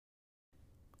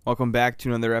Welcome back to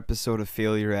another episode of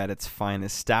Failure at its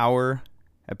Finest Hour,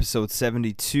 episode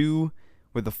 72,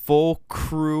 with a full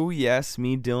crew. Yes,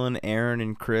 me, Dylan, Aaron,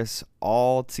 and Chris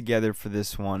all together for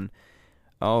this one.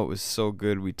 Oh, it was so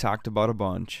good. We talked about a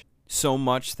bunch. So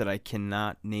much that I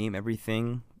cannot name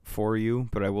everything for you,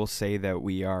 but I will say that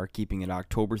we are keeping it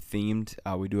October themed.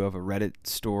 We do have a Reddit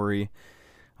story,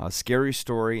 a scary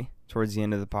story towards the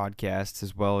end of the podcast,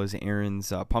 as well as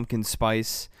Aaron's pumpkin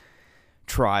spice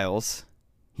trials.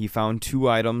 He found 2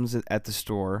 items at the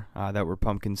store that were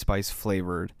pumpkin spice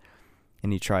flavored,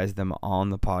 and he tries them on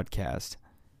the podcast.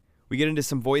 We get into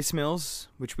some voicemails,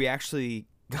 which we actually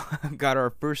got our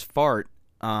first fart.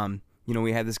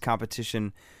 We had this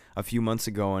competition a few months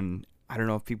ago, and I don't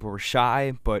know if people were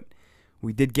shy, but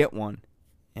we did get one.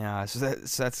 So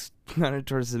that's kind of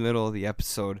towards the middle of the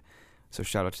episode, so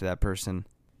shout out to that person.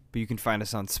 But you can find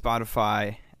us on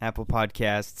Spotify, Apple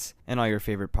Podcasts, and all your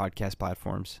favorite podcast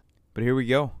platforms. But here we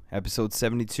go, episode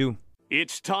 72.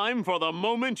 It's time for the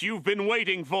moment you've been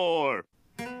waiting for.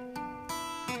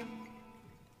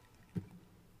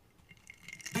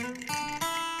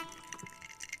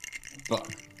 Fuck.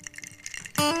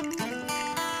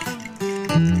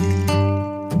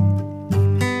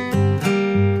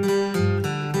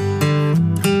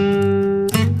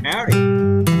 Howdy.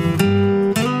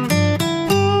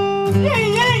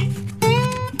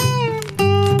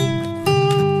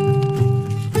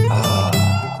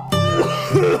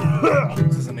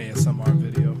 This is an ASMR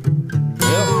video.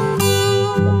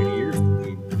 Fucking ears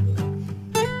bleed.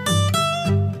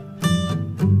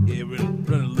 Yeah, we're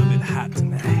running a little bit hot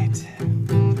tonight.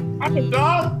 I'm a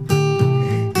dog.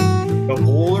 The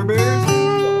polar bears?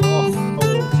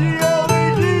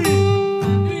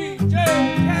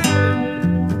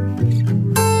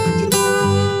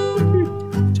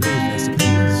 Today's recipe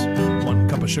is 1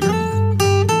 cup of sugar.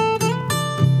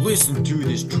 Listen to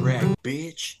this track,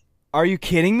 bitch. Are you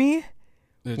kidding me?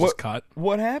 It What- just cut.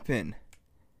 What happened?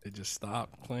 It just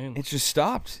stopped playing. It just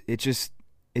stopped. It just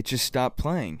stopped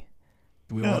playing.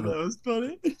 We want to. was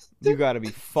funny. You gotta be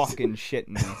fucking shitting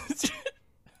me.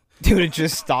 Dude, it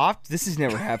just stopped? This has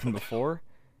never happened before.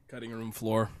 Cutting room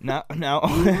floor. Now,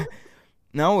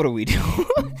 now what do we do?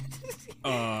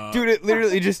 Dude, it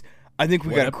literally just, I think we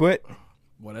What gotta ep- quit.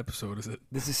 What episode is it?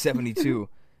 This is 72.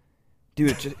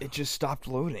 Dude, it just stopped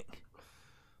loading.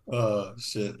 Oh,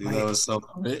 shit, dude. That was so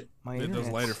funny. My Dude, those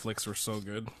internet's, lighter flicks were so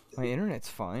good. my internet's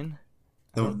fine.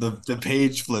 The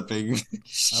page flipping.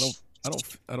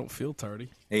 I don't feel tardy.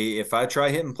 Hey, if I try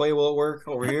hit and play, will it work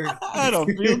over here? I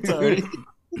don't feel tired.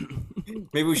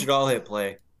 Maybe we should all hit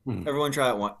play. Hmm. Everyone try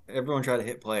it one. Everyone try to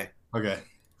hit play. Okay.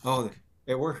 Oh,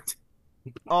 it worked.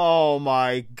 Oh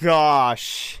my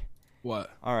gosh. What?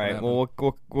 All right, What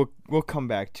well, we'll come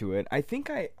back to it. I think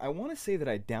I want to say that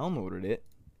I downloaded it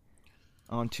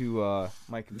onto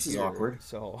my computer. This is awkward.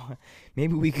 So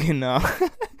maybe we can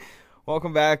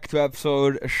welcome back to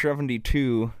episode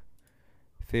 72,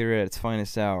 Favorite at its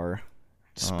Finest Hour.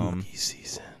 Spooky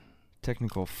season.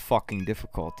 Technical fucking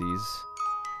difficulties.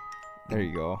 There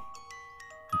you go.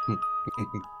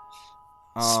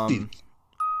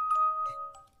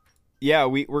 Yeah,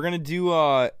 we're gonna do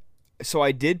so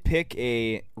I did pick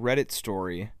a Reddit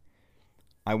story.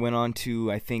 I went on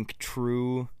to, I think,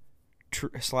 True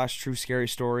Scary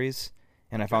Stories,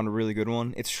 and I found a really good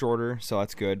one. It's shorter, so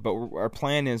that's good. But our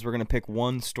plan is we're going to pick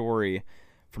one story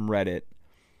from Reddit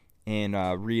and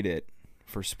read it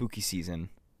for spooky season,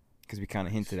 because we kind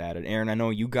of hinted at it. Aaron, I know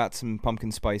you got some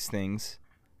pumpkin spice things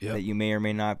that you may or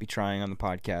may not be trying on the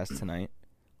podcast tonight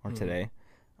or today.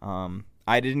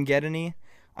 I didn't get any.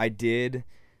 I did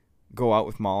go out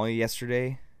with Molly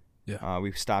yesterday. Yeah.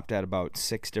 We stopped at about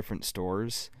 6 different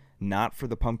stores. Not for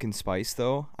the pumpkin spice,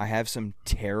 though. I have some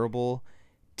terrible,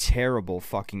 terrible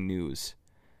fucking news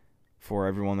for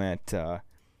everyone that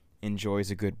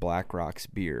enjoys a good Black Rocks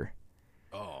beer.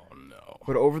 Oh no.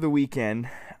 But over the weekend,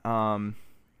 I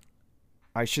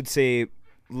should say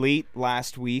late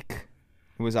last week,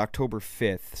 it was October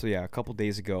 5th. So yeah, a couple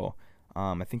days ago.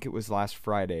 I think it was last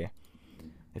Friday.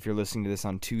 If you're listening to this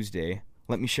on Tuesday,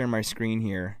 let me share my screen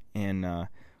here, and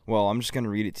I'm just gonna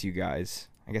read it to you guys.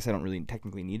 I guess I don't really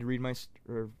technically need to read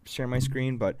or share my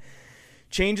screen, but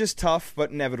change is tough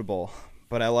but inevitable.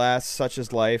 But alas, such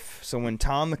is life. So when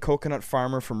Tom, the coconut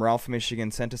farmer from Ralph,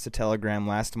 Michigan, sent us a telegram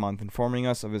last month informing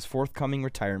us of his forthcoming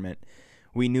retirement,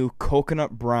 we knew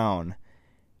Coconut Brown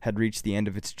had reached the end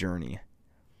of its journey.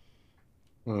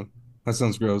 That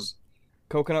sounds gross.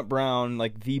 Coconut Brown,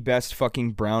 like the best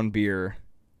fucking brown beer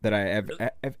that I've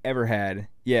ever had.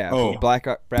 Yeah, Oh. Black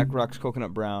Rock's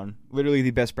Coconut Brown, literally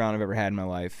the best brown I've ever had in my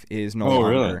life, is no Oh, longer.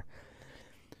 really?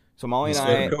 So Molly and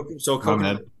I, So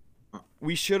coconut.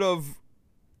 we should have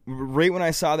right when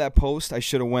I saw that post, I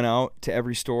should have went out to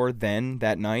every store then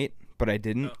that night, but I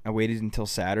didn't. I waited until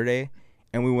Saturday,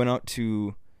 and we went out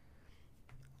to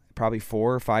probably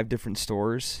 4 or 5 different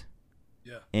stores.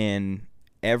 Yeah. And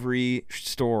every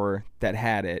store that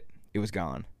had it, it was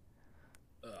gone.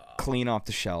 Clean off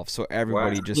the shelf. So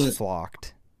everybody Wow. just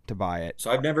flocked to buy it.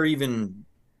 So I've never even.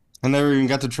 I never even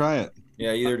got to try it.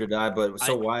 Yeah, either did I. But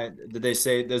so why did they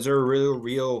say? Is there a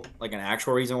real like an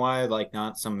actual reason why? Like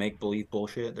not some make believe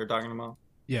bullshit they're talking about?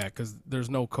 Yeah, because there's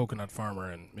no coconut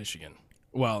farmer in Michigan.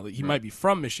 Well, he might be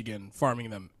from Michigan, farming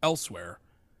them elsewhere,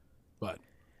 but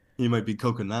You might be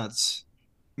coconuts.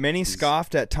 Many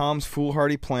scoffed at Tom's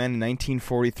foolhardy plan in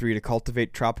 1943 to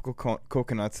cultivate tropical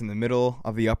coconuts in the middle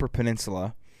of the Upper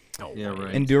Peninsula. Yeah,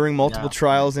 right. Enduring multiple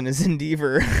trials in his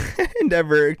endeavor,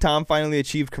 Tom finally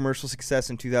achieved commercial success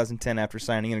in 2010 after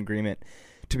signing an agreement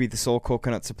to be the sole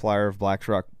coconut supplier of Black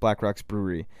Rock's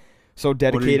brewery. So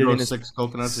dedicated in his 6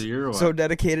 coconuts a year. Or what? So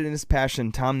dedicated in his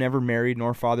passion, Tom never married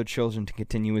nor fathered children to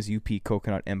continue his UP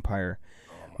coconut empire.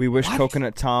 We wish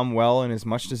Coconut Tom well in his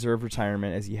much-deserved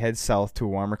retirement as he heads south to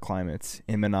warmer climates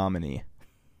in Menominee.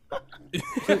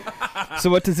 So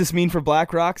what does this mean for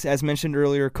Black Rocks? As mentioned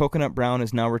earlier, Coconut Brown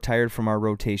is now retired from our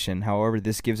rotation. However,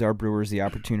 this gives our brewers the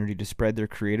opportunity to spread their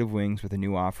creative wings with a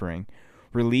new offering.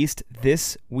 Released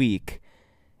this week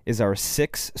is our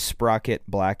 6 Sprocket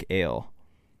Black Ale.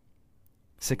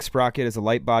 6 Sprocket is a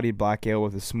light-bodied black ale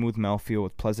with a smooth mouthfeel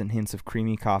with pleasant hints of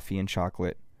creamy coffee and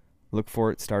chocolate. Look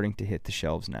for it starting to hit the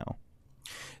shelves now.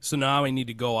 so now I need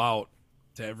to go out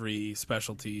to every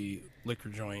specialty liquor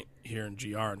joint here in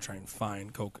GR and try and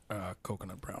find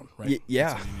coconut brown, right? Yeah.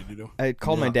 That's what I need to do. I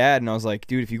called my dad and I was like,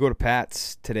 dude, if you go to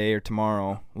Pat's today or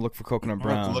tomorrow, look for Coconut I'll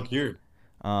have to Brown. look here.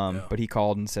 But he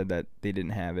called and said that they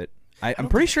didn't have it. I'm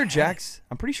pretty sure Jax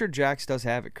does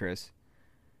have it, Chris.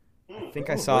 I think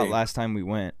I saw it last time we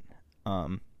went.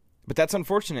 But that's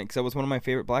unfortunate because that was one of my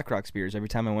favorite Black Rocks beers. Every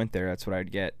time I went there, that's what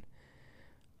I'd get.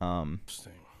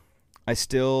 Interesting. I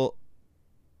still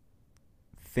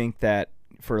think that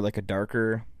for like a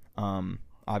darker,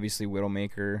 obviously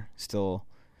Widowmaker still,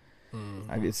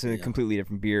 it's a completely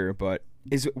different beer. But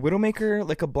is Widowmaker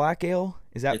like a black ale?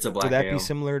 Is that It's a black would that ale. be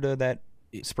similar to that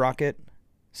Sprocket,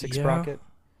 6 Sprocket?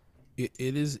 It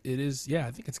is. Yeah,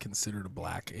 I think it's considered a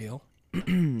black ale.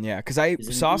 Yeah, because I Is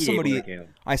it saw an EA somebody. black ale?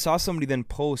 I saw somebody then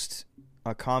post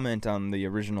a comment on the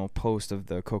original post of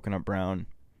the Coconut Brown,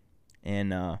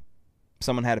 and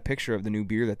someone had a picture of the new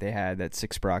beer that they had, that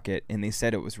 6 Sprocket, and they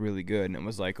said it was really good, and it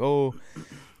was like, oh,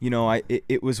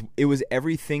 it was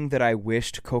everything that I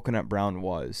wished Coconut Brown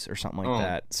was, or something like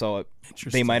that. So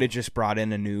they might have just brought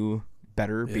in a new,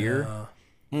 better beer,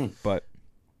 but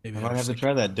Maybe I might have to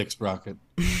try that Dick Sprocket.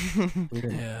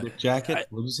 Yeah. Dick Jacket?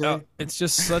 What did you say? It's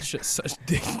just such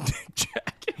dick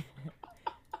jacket.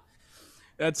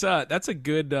 That's a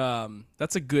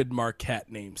good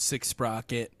Marquette name, 6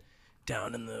 Sprocket,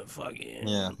 down in the fucking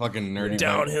Fucking nerdy.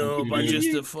 downhill by Dude,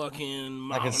 just the fucking.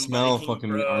 I can mountain smell biking, fucking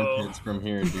bro. armpits from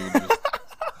here, dude.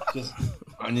 Just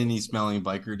oniony smelling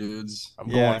biker dudes. I'm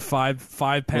Yeah. going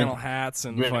five panel hats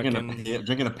and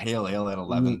Drinking a pale ale at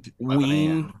 11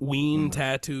 ween a.m.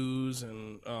 tattoos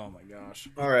and oh my gosh.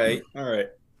 All right.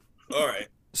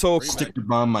 so Stick to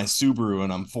bomb my Subaru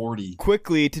and I'm 40.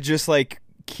 quickly to just like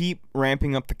keep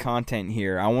ramping up the content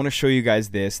here, I want to show you guys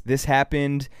this. This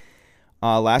happened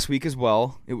last week as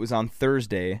well. It was on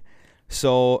Thursday.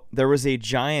 So there was a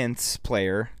Giants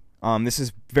player. This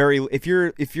is if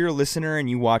you're a listener and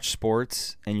you watch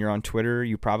sports and you're on Twitter,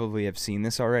 you probably have seen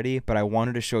this already, but I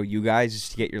wanted to show you guys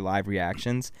just to get your live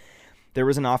reactions. There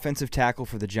was an offensive tackle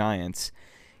for the Giants.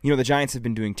 The Giants have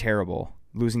been doing terrible,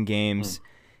 losing games.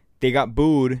 They got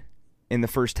booed in the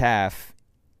first half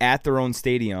at their own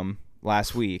stadium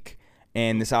last week,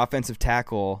 and this offensive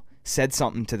tackle said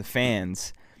something to the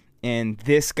fans. And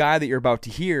this guy that you're about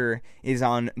to hear is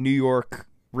on New York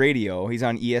radio. He's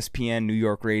on ESPN New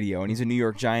York radio, and he's a New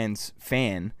York Giants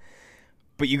fan.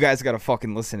 But you guys got to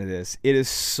fucking listen to this. It is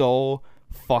so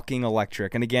fucking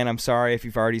electric. And again, I'm sorry if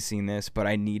you've already seen this, but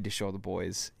I need to show the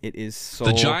boys. It is so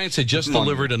The Giants had just fun.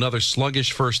 delivered another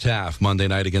sluggish first half Monday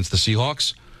night against the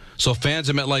Seahawks. So fans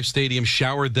at MetLife Stadium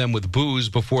showered them with booze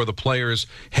before the players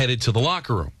headed to the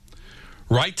locker room.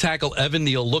 Right tackle Evan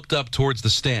Neal looked up towards the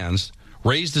stands,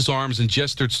 raised his arms, and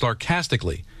gestured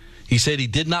sarcastically. He said he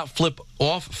did not flip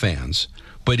off fans,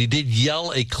 but he did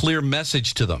yell a clear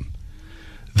message to them.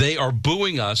 They are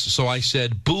booing us, so I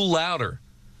said, boo louder,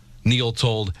 Neal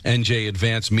told NJ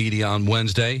Advance Media on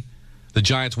Wednesday. The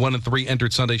Giants 1-3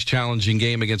 entered Sunday's challenging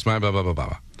game against my blah, blah, blah,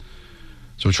 blah.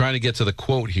 So I'm trying to get to the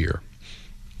quote here.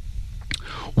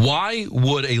 Why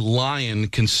would a lion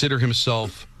consider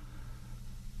himself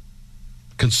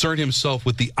concern himself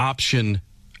with the option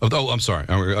of, oh, I'm sorry.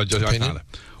 I found it.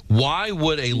 Why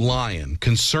would a lion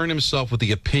concern himself with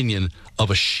the opinion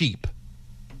of a sheep?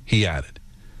 He added.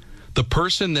 The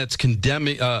person that's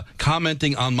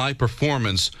commenting on my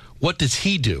performance, what does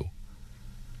he do?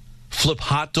 Flip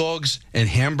hot dogs and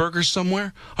hamburgers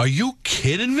somewhere? Are you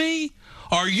kidding me?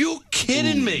 Are you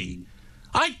kidding me?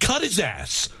 I'd cut his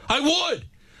ass. I would.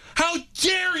 How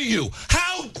dare you?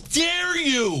 How dare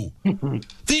you?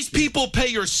 These people pay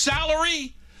your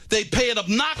salary. They pay an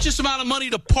obnoxious amount of money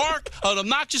to park, an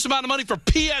obnoxious amount of money for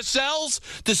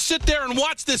PSLs to sit there and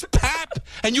watch this pap,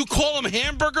 and you call them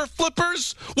hamburger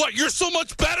flippers? What, you're so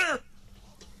much better?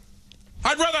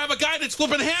 I'd rather have a guy that's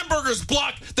flipping hamburgers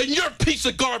block than your piece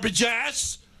of garbage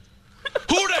ass.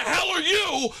 Who the hell are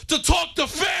you to talk to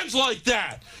fans like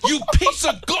that? You piece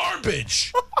of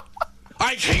garbage.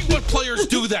 I hate when players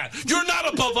do that. You're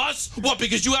not above us. What,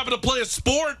 because you happen to play a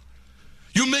sport?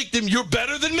 You make them, you're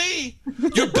better than me?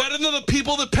 You're better than the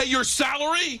people that pay your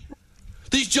salary?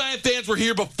 These Giant fans were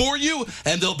here before you,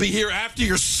 and they'll be here after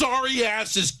your sorry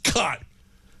ass is cut.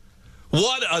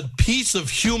 What a piece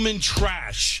of human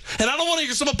trash. And I don't want to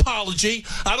hear some apology.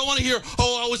 I don't want to hear,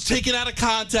 oh, I was taken out of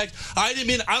context. I didn't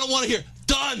mean, I don't want to hear,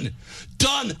 done.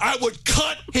 I would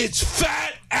cut his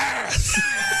fat ass.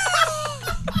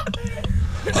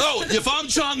 Oh, if I'm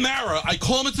John Mara, I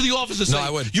call him into the office and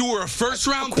say, you were a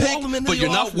first-round pick, but you're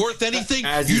not worth anything.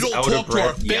 You don't talk to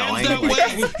our fans that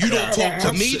way. You don't talk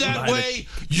to me that way.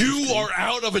 You are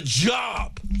out of a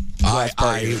job.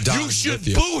 You should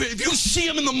boo him. If you see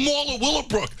him in the mall of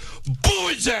Willowbrook, boo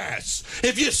his ass.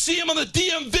 If you see him on the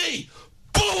DMV,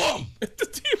 boo him.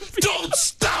 Don't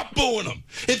stop booing him.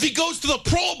 If he goes to the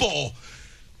Pro Bowl,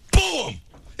 boo him.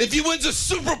 If he wins a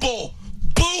Super Bowl,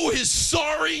 boo his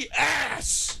sorry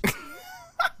ass.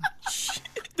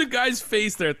 The guy's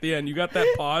face there at the end. You got that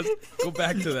pause? Go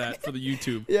back to that for the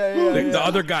YouTube. Yeah. The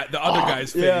other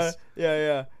guy's face.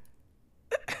 Yeah.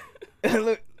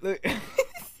 look.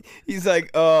 He's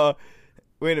like,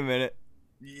 wait a minute.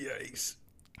 Yikes.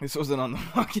 This wasn't on the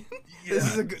fucking. Yeah.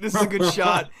 This is a good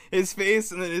shot. His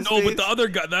face and then his face. No, but the other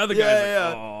guy's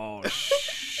like, oh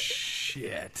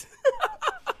shit.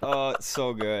 Oh, it's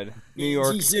so good. New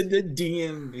York. He said the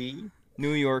DMV.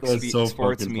 New York so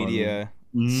sports media.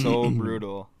 So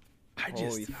brutal.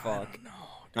 Holy fuck. I don't know.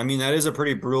 I mean, that is a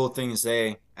pretty brutal thing to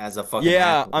say as a fucking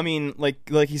Yeah, athlete. I mean,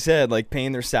 like he said, like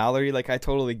paying their salary, like I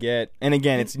totally get. And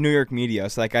again, it's New York media,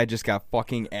 so like I just got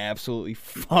fucking absolutely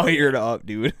fired up,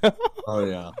 dude. Oh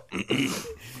yeah.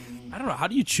 I don't know. How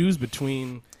do you choose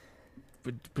between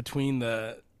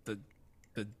the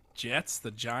Jets,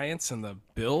 the Giants, and the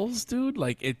Bills, dude?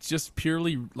 Like, it's just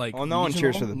purely like. Well, no one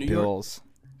cheers for the Bills.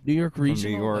 New York From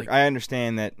regional. New York. Like, I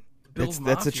understand that. Bills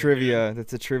That's a Mafia, trivia. man.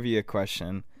 That's a trivia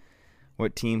question.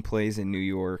 What team plays in New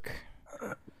York?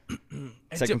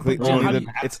 It's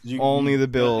only the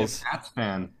Bills. Pats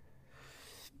fan.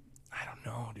 I don't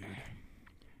know, dude.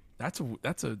 That's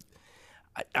a.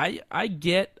 I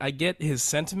get his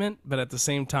sentiment, but at the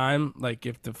same time, like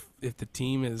if the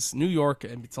team is New York,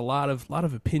 and it's a lot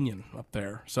of opinion up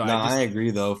there. So I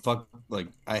agree though. Fuck, like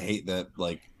I hate that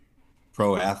like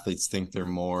pro athletes think they're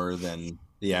more than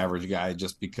the average guy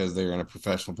just because they're in a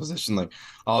professional position. Like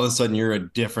all of a sudden you're a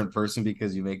different person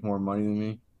because you make more money than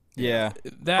me. Yeah.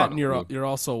 That, and you're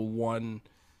also one.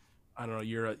 I don't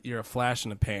know. You're a flash in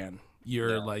the pan.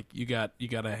 You're like you got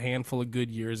a handful of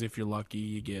good years if you're lucky.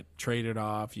 You get traded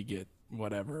off. You get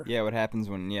whatever. Yeah. What happens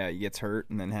when he gets hurt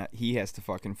and then he has to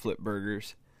fucking flip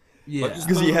burgers? Yeah.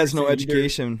 Because he has no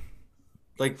education.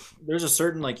 Like, there's a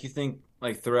certain, like, you think,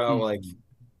 like, throughout, like,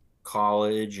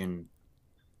 college and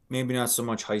maybe not so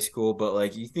much high school, but,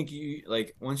 like, you think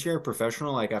like, once you're a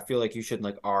professional, like, I feel like you should,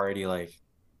 like, already, like,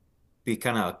 be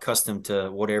kind of accustomed to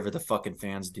whatever the fucking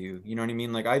fans do. You know what I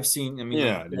mean? Like, I've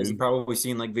you've probably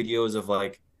seen, like, videos of,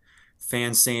 like,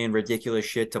 fans saying ridiculous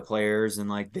shit to players, and,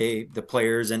 like, the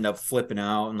players end up flipping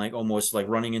out and, like, almost, like,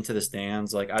 running into the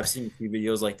stands. Like, I've seen a few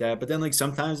videos like that, but then, like,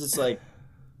 sometimes it's, like,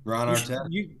 Ron Artest.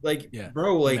 you like, Yeah.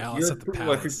 bro, like, Malice at the like,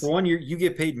 Palace. for one, you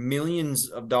get paid millions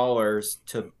of dollars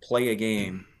to play a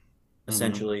game,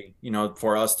 essentially, you know,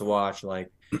 for us to watch.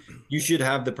 Like, you should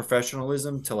have the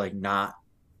professionalism to, like, not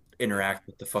interact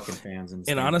with the fucking fans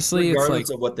and honestly, it's regardless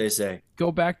like, of what they say.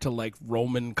 go back to like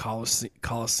Roman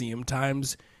Coliseum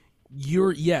times.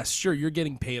 You're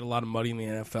getting paid a lot of money in the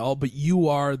NFL, but you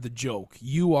are the joke.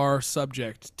 You are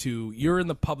subject to. You're in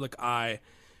the public eye.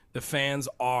 The fans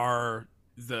are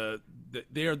the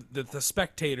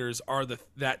spectators are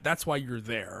that's why you're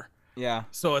there. Yeah.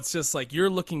 So it's just like you're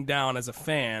looking down as a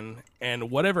fan, and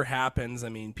whatever happens, I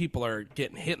mean, people are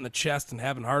getting hit in the chest and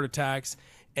having heart attacks.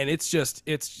 And it's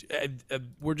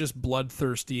we're just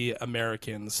bloodthirsty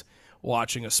Americans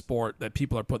watching a sport that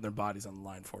people are putting their bodies on the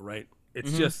line for, right?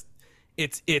 It's just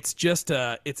it's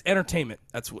entertainment.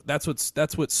 That's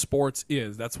what sports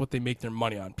is. That's what they make their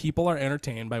money on. People are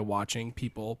entertained by watching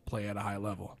people play at a high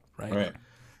level, right? Right.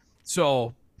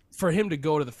 So for him to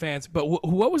go to the fans, but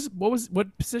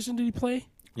what position did he play?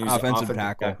 He was Offensive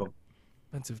tackle.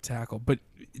 Offensive tackle. But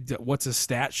what's his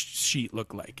stat sheet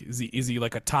look like? Is he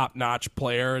like a top notch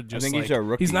player? Just I think like, he's a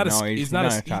rookie. He's not No, he's not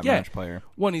a top notch player.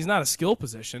 One, he's not a skill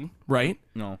position, right?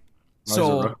 No.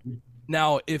 So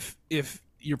now if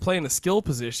you're playing a skill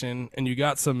position and you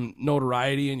got some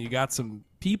notoriety and you got some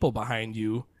people behind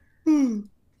you,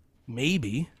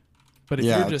 maybe. But if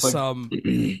you're just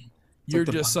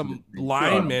some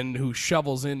lineman who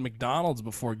shovels in McDonald's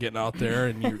before getting out there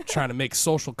and you're trying to make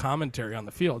social commentary on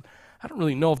the field, I don't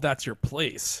really know if that's your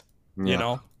place. You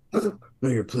know? No,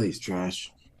 your place,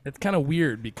 trash. It's kind of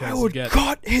weird because I would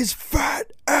cut his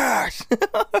fat ass.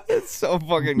 It's so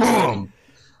fucking good. Boom.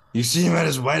 You see him at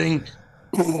his wedding?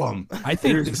 Boom. I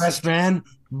think You're his best man?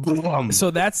 Boom.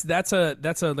 so. That's a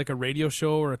like a radio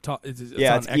show or a talk. It's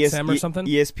Yeah, on XM or something.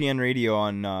 ESPN radio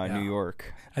on New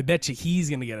York. I bet you he's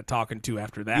gonna get a talking to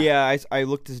after that. Yeah, I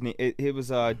looked his name. It was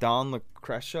Don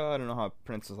Lucretia. I don't know how to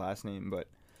pronounce his last name, but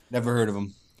Never heard of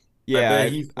him. yeah,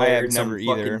 bet he I have fired some never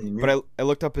either. fucking- But I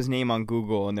looked up his name on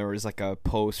Google, and there was like a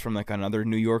post from like another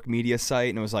New York media site,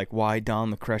 and it was like why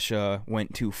Don Lucretia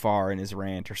went too far in his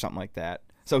rant or something like that.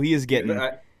 So he is getting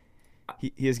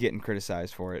he is getting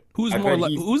criticized for it. Who's I more bet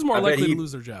he- who's more I bet likely he- to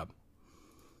lose their job?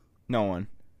 No one.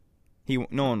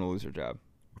 No one will lose their job.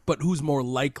 But who's more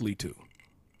likely to?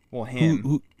 Well,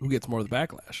 him, Who gets more of the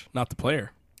backlash? Not the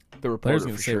player. the Players reporter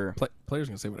gonna for say sure. players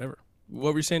gonna say whatever.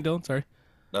 What were you saying, Dylan? Sorry.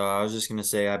 I was just gonna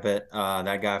say, I bet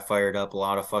that guy fired up a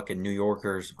lot of fucking New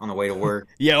Yorkers on the way to work.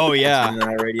 Yeah. Oh yeah. On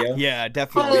that radio. Yeah.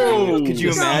 Definitely. Could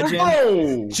you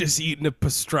imagine? Just eating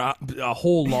a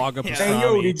whole log of pastrami. Hey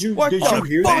yo, did you What the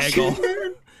hear that bagel? shit,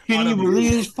 man? Can you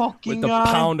believe this fucking with a guy?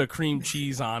 pound of cream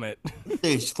cheese on it.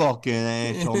 This fucking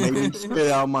asshole made me spit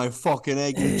out my fucking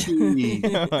egg and cheese.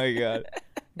 Oh my god.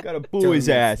 I gotta boo his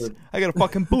ass. I gotta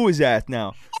fucking boo his ass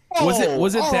now. Was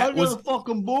it I that- got was- a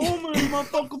fucking boo him and he's my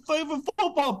fucking favorite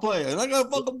football player. And I got a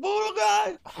fucking boo the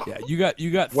guy. Yeah, you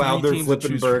got Wow, three they're teams to flipping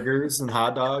choose from. burgers and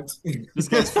hot dogs. This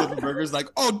guy's flipping burgers like,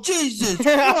 oh Jesus.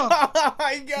 Oh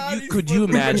my god. Could you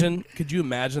imagine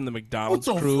the What McDonald's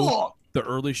the crew, fuck? the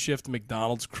early shift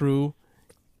McDonald's crew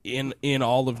in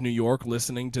all of New York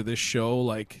listening to this show,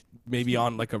 like maybe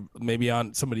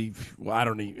on somebody, well, I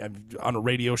don't know, on a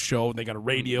radio show. They got a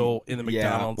radio in the Yeah.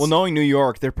 McDonald's. Well, knowing New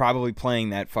York, they're probably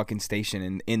playing that fucking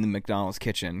station in the McDonald's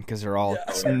kitchen because they're all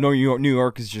New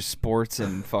York is just sports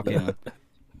and fucking.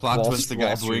 Plot Wall- twist: the guy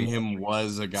Wall Street. bring him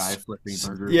was a guy flipping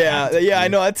burgers. Yeah. I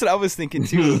know. That's what I was thinking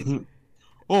too.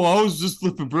 Oh, I was just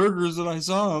flipping burgers and I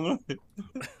saw him.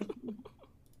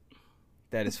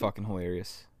 That is fucking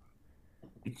hilarious.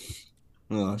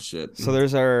 Oh shit! So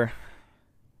there's our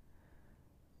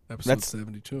Episode that's-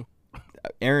 72.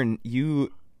 Aaron.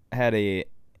 You had a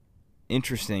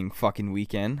interesting fucking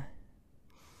weekend.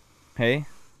 Hey.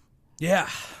 Yeah,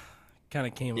 kind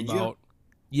of came Did you? about.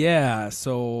 Yeah,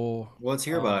 so Well, let's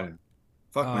hear about it.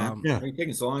 Fuck, man. Yeah. Why are you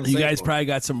taking so long to you say guys for? probably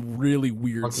got some really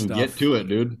weird Fucking stuff. get to it,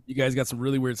 dude. You guys got some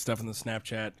really weird stuff in the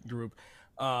Snapchat group.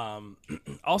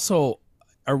 Also,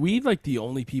 are we like the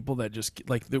only people that just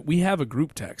like that? We have a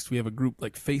group text. We have a group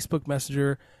like Facebook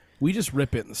Messenger. We just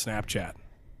rip it in the Snapchat.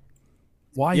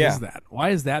 Why Yeah. is that? Why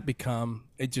has that become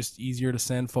it just easier to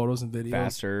send photos and videos?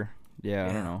 Faster. Yeah. I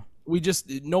Yeah. don't know. We just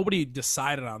nobody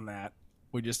decided on that.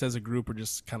 We just as a group we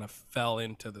just kind of fell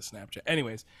into the Snapchat.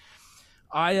 Anyways,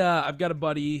 I've got a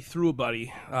buddy through a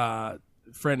buddy,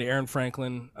 friend Aaron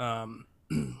Franklin,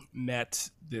 met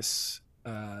this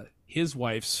his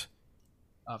wife's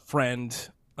friend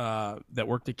that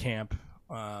worked at camp.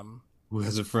 Who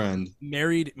has a friend?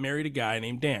 Married a guy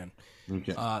named Dan.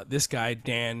 Okay. This guy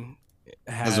Dan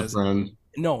has a friend.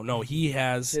 No, he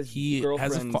has His he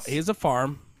has a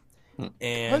farm,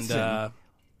 and Listen.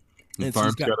 The and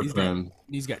farm's got a friend.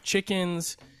 he's got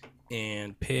chickens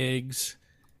and pigs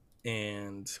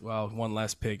and well one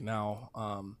less pig now,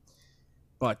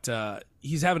 but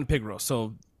he's having a pig roast.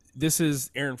 So this is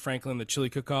Aaron Franklin, the chili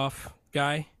cook-off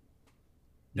guy.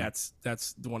 That's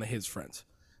one of his friends.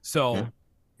 So. Okay.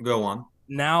 Go on.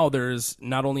 Now there's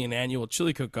not only an annual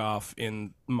chili cook-off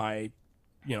in my,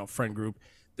 friend group.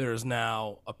 There's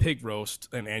now a pig roast,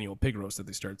 an annual pig roast that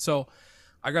they started. So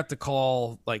I got the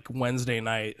call like Wednesday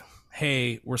night.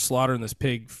 Hey, we're slaughtering this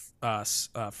pig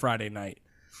Friday night.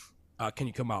 Can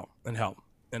you come out and help?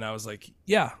 And I was like,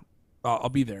 yeah, I'll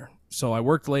be there. So I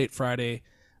worked late Friday.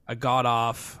 I got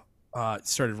off. It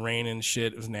started raining and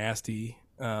shit. It was nasty.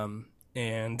 And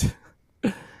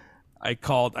I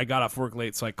got off work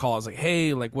late, so I called. I was like,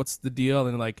 hey, like, what's the deal?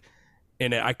 And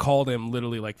I called him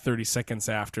literally like 30 seconds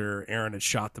after Aaron had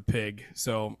shot the pig.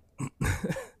 So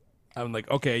I'm like,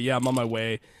 okay, yeah, I'm on my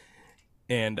way.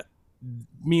 And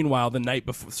meanwhile, the night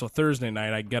before, so Thursday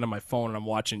night, I get on my phone and I'm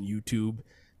watching YouTube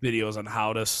videos on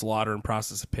how to slaughter and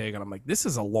process a pig. And I'm like, this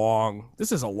is a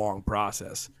long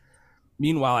process.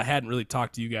 Meanwhile, I hadn't really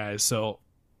talked to you guys. So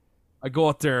I go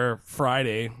out there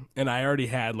Friday and I already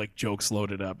had like jokes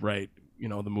loaded up, right? You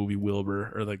know, the movie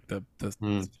Wilbur, or like the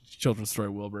children's story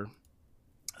Wilbur.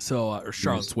 So, or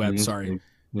Charlotte's Web, sorry.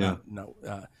 Yeah.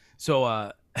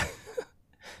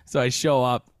 So I show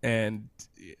up and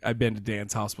I've been to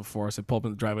Dan's house before. So I pull up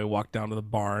in the driveway, walk down to the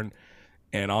barn,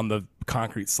 and on the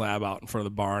concrete slab out in front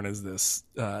of the barn is this,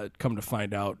 come to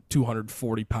find out,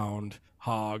 240-pound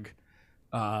hog,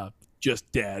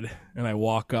 just dead. And I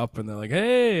walk up and they're like,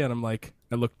 hey, and I'm like,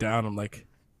 I look down, I'm like,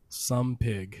 some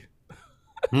pig.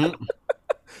 And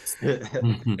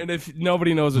if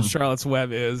nobody knows what Charlotte's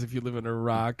Web is, if you live in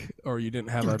Iraq or you didn't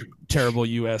have a terrible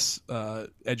U.S.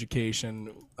 Education,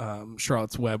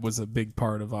 Charlotte's Web was a big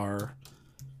part of our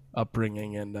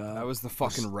upbringing. And That was the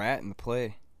fucking rat in the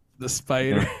play. the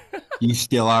spider. You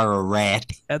still are a rat.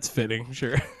 That's fitting,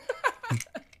 sure.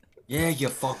 Yeah, you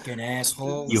fucking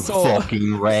asshole. You So-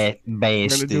 fucking rat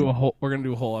bastard. We're gonna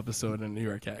do a whole episode in a New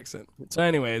York accent. So,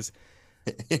 anyways,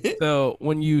 so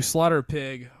when you slaughter a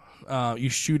pig, you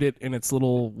shoot it in its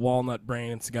little walnut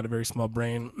brain. It's got a very small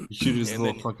brain. You shoot his And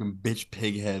little then- fucking bitch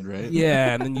pig head, right?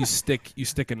 Yeah, and then you stick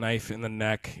a knife in the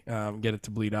neck, get it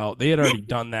to bleed out. They had already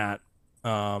done that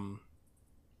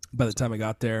by the time I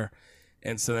got there,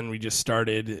 and so then we just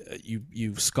started.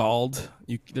 You scald.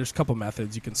 There's a couple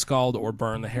methods. You can scald or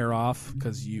burn the hair off,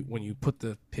 because when you put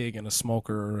the pig in a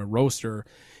smoker or a roaster,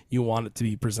 you want it to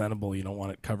be presentable. You don't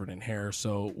want it covered in hair.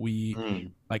 So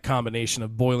we, by combination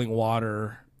of boiling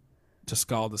water to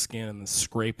scald the skin and then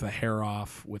scrape the hair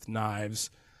off with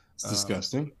knives. It's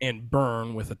disgusting. And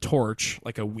burn with a torch,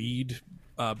 like a weed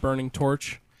burning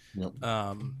torch, Yep.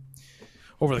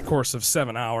 over the course of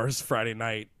 7 hours, Friday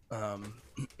night.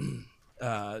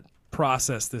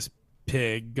 Processed this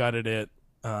pig, gutted it,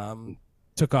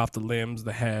 took off the limbs,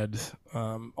 the head,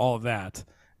 all of that.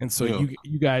 And so Yeah.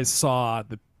 you guys saw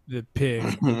the pig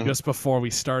just before we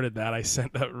started that. I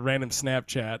sent a random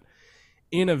Snapchat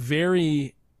in a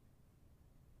very...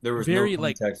 There was very, no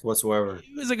like- context whatsoever.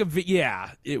 It was like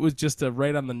it was just a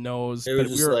right on the nose. It was but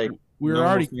just like we were normal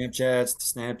already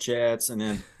Snapchats, and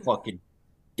then fucking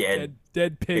dead.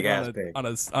 dead pig, Big-ass on, pig.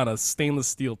 on a stainless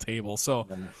steel table. So,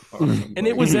 and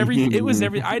it was every.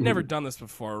 I'd never done this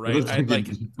before, right? I'd like,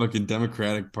 fucking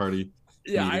Democratic Party.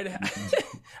 yeah,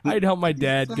 I'd help my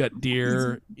dad gut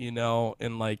deer,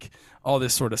 and like all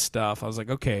this sort of stuff. I was like,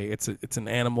 okay, it's an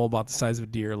animal about the size of a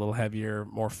deer, a little heavier,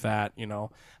 more fat. I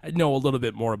know a little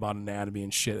bit more about anatomy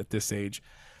and shit at this age.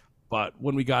 But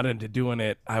when we got into doing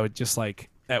it, I would just like,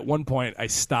 at one point I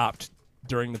stopped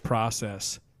during the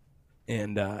process,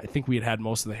 and I think we had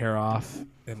most of the hair off,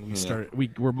 and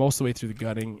we were most of the way through the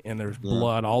gutting, and there's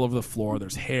blood all over the floor,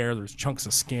 there's hair, there's chunks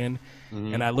of skin.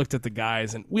 And I looked at the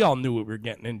guys, and we all knew what we were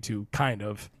getting into, kind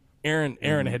of. Aaron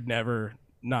had never,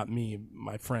 not me,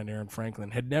 my friend Aaron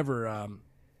Franklin, had never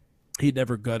he'd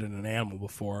never gutted an animal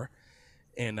before.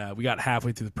 And we got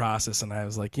halfway through the process, and I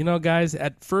was like, guys,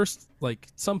 at first, like,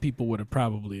 some people would have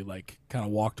probably, like, kind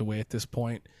of walked away at this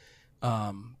point.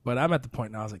 But I'm at the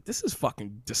point now, I was like, this is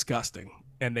fucking disgusting.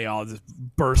 And they all just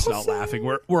burst out laughing.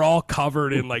 We're all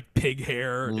covered in, like, pig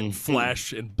hair and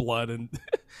flesh and blood and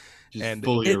Just and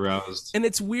fully aroused. And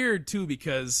it's weird too,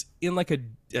 because in like a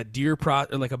deer or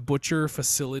like a butcher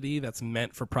facility that's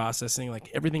meant for processing, like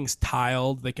everything's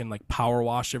tiled. They can like power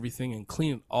wash everything and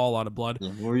clean it all out of blood.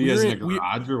 Yeah. Were you guys in a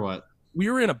garage or what? We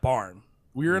were in a barn.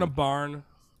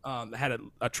 That had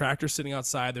a tractor sitting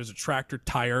outside. There's a tractor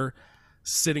tire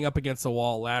sitting up against the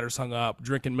wall, ladders hung up,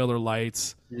 drinking Miller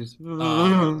Lights. There's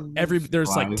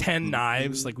like 10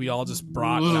 knives. Like we all just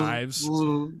brought knives.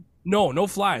 No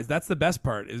flies. That's the best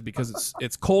part, is because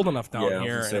it's cold enough down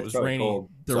here, and it was probably rainy. cold,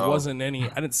 There so- wasn't any.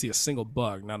 I didn't see a single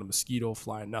bug, not a mosquito,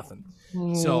 fly, nothing.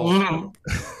 So,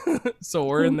 so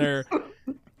we're in there,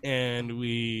 and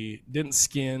we didn't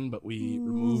skin, but we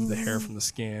removed the hair from the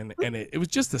skin, and it was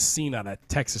just a scene out of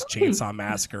Texas Chainsaw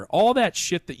Massacre. All that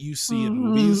shit that you see in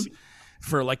movies.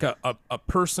 For like a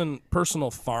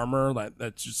personal farmer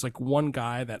that's just like one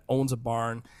guy that owns a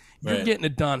barn, you're Right. getting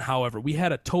it done. However, we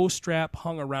had a tow strap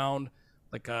hung around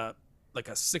like a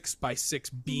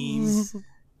 6x6 beam,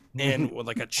 and with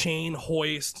like a chain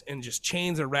hoist, and just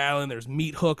chains are rattling. There's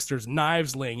meat hooks. There's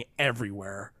knives laying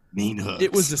everywhere. Mean hooks.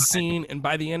 It was a scene, and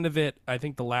by the end of it, I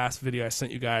think the last video I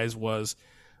sent you guys was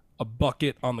a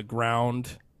bucket on the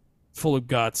ground full of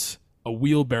guts, a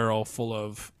wheelbarrow full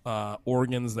of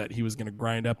organs that he was going to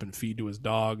grind up and feed to his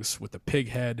dogs with a pig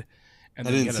head. And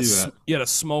I then didn't see that. he had a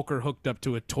smoker hooked up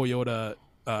to a Toyota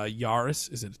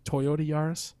Yaris. Is it a Toyota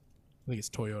Yaris? I think it's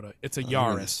Toyota. It's a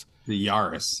Yaris. The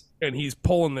Yaris. And he's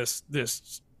pulling this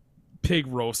pig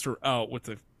roaster out with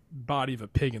the body of a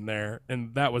pig in there,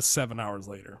 and that was 7 hours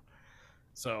later.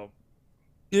 So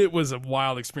it was a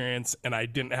wild experience, and I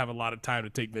didn't have a lot of time to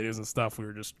take videos and stuff. We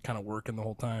were just kind of working the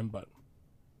whole time, but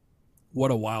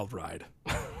what a wild ride.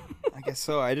 I guess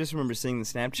so. I just remember seeing the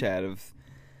Snapchat of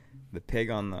the pig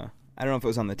on the. I don't know if it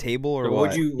was on the table or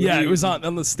what. It was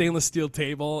on the stainless steel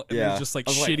table, and it was just like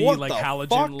I was like, shitty what like the halogen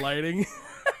fuck? lighting.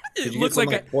 Did It you looks get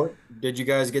some, like pork? Did you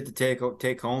guys get to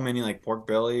take home any like pork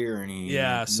belly or any?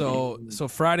 Yeah, so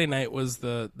Friday night was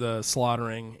the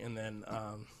slaughtering, and then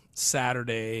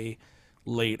Saturday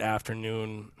late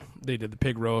afternoon they did the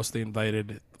pig roast. They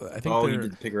invited, I think, you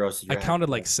did the pig roast. I counted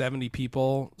like 70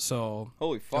 people. So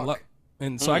Holy fuck!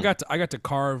 and so I got to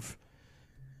carve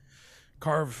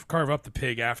up the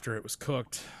pig after it was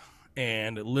cooked,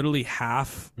 and literally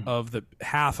half of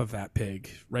that pig,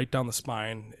 right down the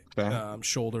spine,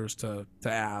 shoulders to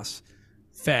ass,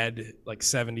 fed like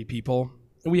 70 people.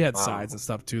 And we had sides and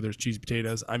stuff too. There's cheesy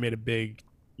potatoes. I made a big,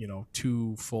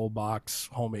 2 full box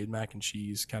homemade mac and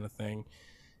cheese kind of thing,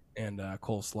 and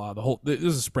coleslaw. This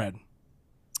is a spread,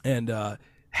 and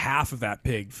half of that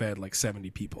pig fed like 70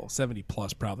 people, 70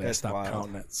 plus probably. That's I stopped wild.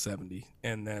 counting at 70,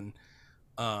 and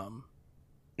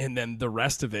then the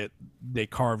rest of it they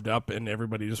carved up, and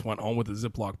everybody just went home with a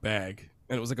Ziploc bag,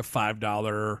 and it was like a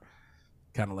 $5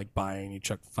 kind of like buying. You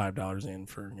chuck $5 in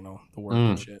for the work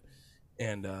and shit,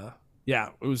 and yeah,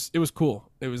 it was cool.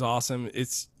 It was awesome.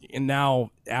 And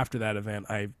now after that event,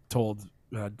 I told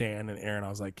Dan and Aaron, I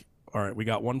was like, all right, we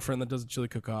got one friend that does a chili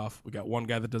cook-off. We got one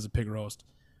guy that does a pig roast.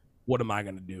 What am I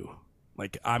going to do?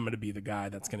 Like, I'm going to be the guy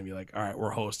that's going to be like, all right,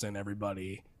 we're hosting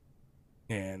everybody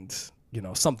and,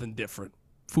 something different.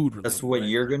 Food related. That's what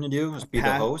you're gonna do? Is be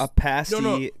the host? A pasty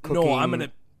cooking. No, I'm going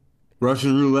to.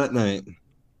 Russian roulette night.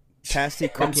 pasty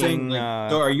I'm saying, cooking.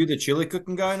 so are you the chili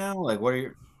cooking guy now? Like, what are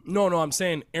you? No, I'm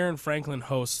saying Aaron Franklin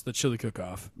hosts the chili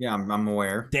cook-off. Yeah, I'm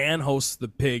aware. Dan hosts the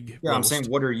pig Yeah, I'm roast. saying,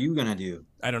 what are you gonna do?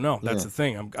 I don't know. That's Yeah. the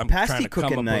thing. I'm trying pasty to come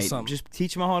cooking up with night. something. Just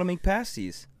teach them how to make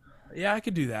pasties. Yeah, I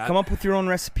could do that. Come up with your own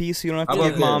recipe so you don't have How to about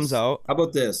give moms this? out. How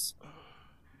about this?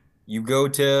 You go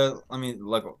to let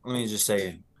me just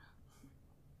say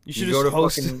You should you go just to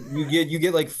host. fucking you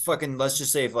get like fucking let's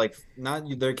just say if like not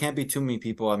there can't be too many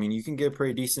people. I mean you can get a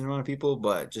pretty decent amount of people,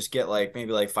 but just get like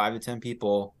maybe like 5 to 10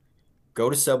 people. Go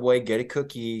to Subway, get a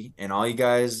cookie, and all you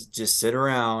guys just sit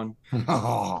around in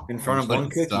front of one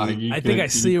cookie. I think I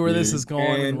see where this is going,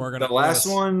 and And we're gonna the last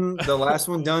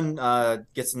one done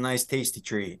gets a nice tasty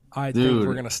treat. I Dude, think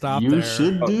we're gonna stop you there.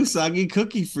 should do soggy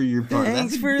cookie for your part.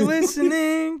 Thanks That's for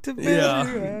listening to Yeah.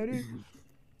 Failure.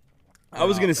 I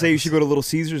was gonna say you should go to Little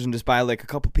Caesars and just buy like a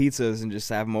couple pizzas and just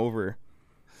have them over.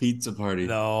 pizza party.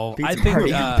 No, Pizza I think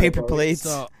party, paper plates.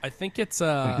 So I think it's there's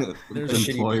a shitty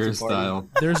Employer pizza party. style.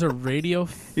 there's a radio.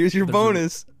 Here's your there's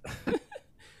bonus.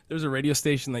 There's a radio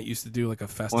station that used to do like a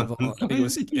festival. What? I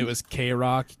think it was K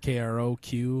Rock,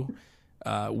 KROQ,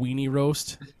 Weenie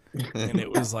Roast, and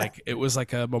it was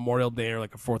like a Memorial Day or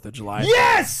like a 4th of July.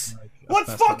 Yes! a Let's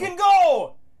festival. fucking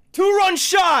go! 2-run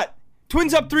shot!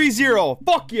 Twins up 3-0.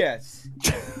 Fuck yes.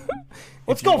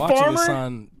 Let's If you're go, watching this Farmer.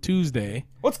 on Tuesday.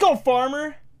 Let's go,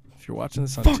 Farmer. If you're watching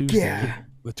this on Fuck Tuesday, yeah.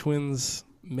 the Twins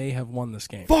may have won this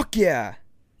game. Fuck yeah.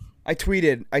 I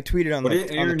tweeted on What the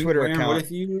if, on Aaron, the Twitter Aaron, account.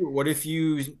 what if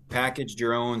you packaged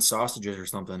your own sausages or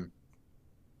something?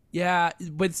 Yeah,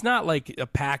 but it's not like a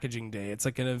packaging day. It's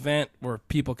like an event where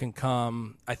people can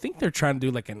come. I think they're trying to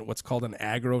do like what's called an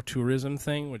agro-tourism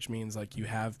thing, which means like you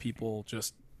have people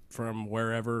just from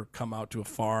wherever come out to a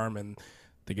farm and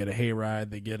they get a hayride,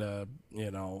 they get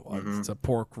it's a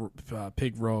pork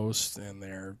pig roast, and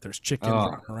there's chickens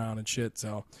running around and shit.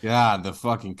 So God, the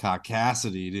fucking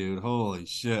caucasity, dude. Holy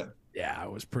shit. yeah,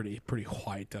 it was pretty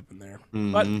white up in there,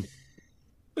 Mhm. but it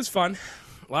was fun.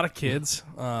 A lot of kids.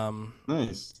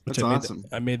 Nice. Which That's I awesome.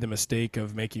 made the mistake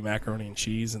of making macaroni and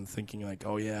cheese and thinking like,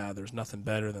 oh yeah, there's nothing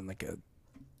better than like a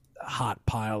hot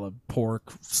pile of pork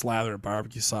slathered in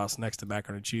barbecue sauce next to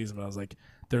macaroni and cheese. But I was like,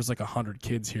 there's like 100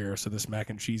 kids here, so this mac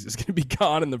and cheese is gonna be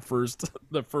gone in the first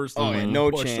Oh, yeah,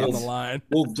 no push chance. on the line.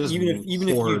 Well, Just even if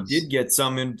you hordes. did get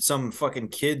some, and some fucking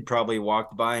kid probably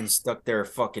walked by and stuck their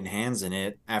fucking hands in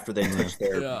it after they touched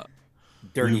their Yeah.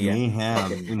 dirty You may have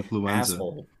fucking influenza.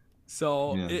 asshole.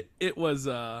 So Yeah. it was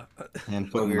Hand, foot,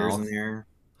 and Boogers in mouth. there.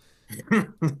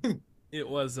 It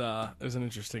was an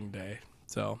interesting day.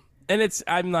 So, and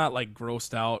I'm not like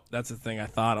grossed out. That's the thing. I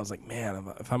thought I was like,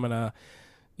 man, if I'm gonna,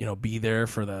 be there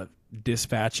for the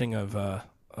dispatching of a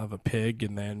pig,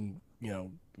 and then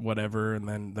whatever, and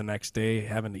then the next day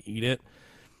having to eat it.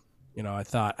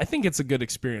 I think it's a good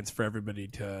experience for everybody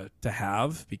to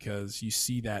have, because you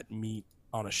see that meat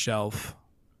on a shelf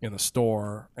in the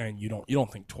store and you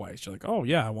don't think twice. You're like, oh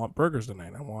yeah, I want burgers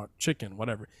tonight. I want chicken,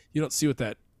 whatever. You don't see what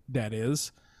that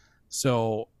is.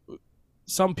 So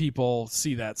some people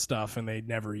see that stuff and they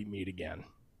never eat meat again.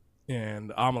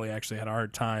 And Amelie actually had a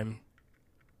hard time.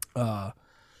 I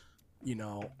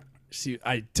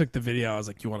took the video. I was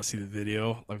like, you want to see the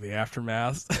video, like the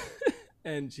aftermath?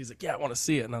 And she's like, yeah, I want to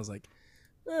see it. And I was like,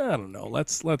 I don't know.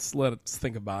 Let's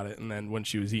think about it. And then when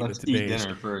she was eating it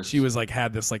today, she was like,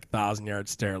 had this like 1,000-yard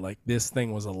stare. Like, this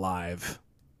thing was alive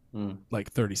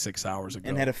like 36 hours ago.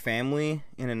 And had a family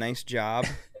and a nice job.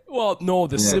 Well, no,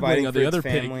 the sibling of the other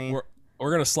family. pig.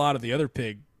 We're going to slaughter the other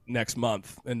pig next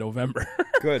month in November.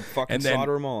 Good. Fucking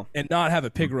slaughter them all. And not have a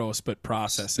pig roast, but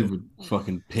process it. Stupid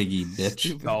fucking piggy bitch.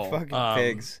 Stupid fucking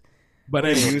pigs. But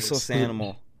what a useless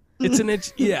animal. It's an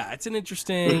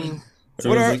interesting.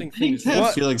 Pigs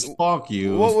have feelings. Fuck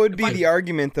you. What would be the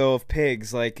argument though of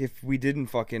pigs? Like, if we didn't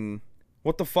fucking,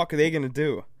 what the fuck are they gonna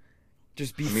do?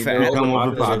 Just be fat? Become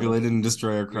overpopulated and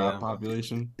destroy our crop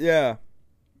population. Yeah.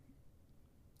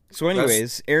 So,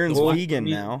 anyways, Aaron's vegan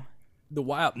now.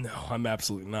 No, I'm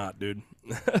absolutely not, dude.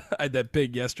 I had that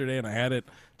pig yesterday, and I had it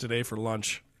today for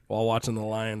lunch while watching the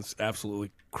Lions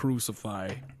absolutely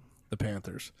crucify the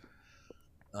Panthers.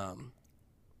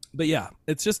 But yeah,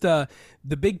 it's just the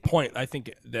big point I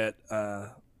think that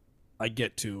I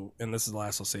get to, and this is the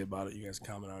last I'll say about it. You guys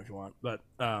comment on it if you want. But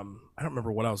I don't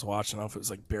remember what I was watching. I don't know if it was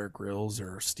like Bear Grylls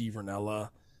or Steve Rinella.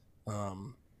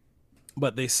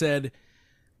 But they said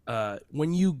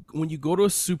when you go to a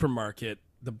supermarket,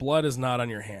 the blood is not on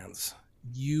your hands.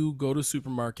 You go to a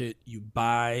supermarket, you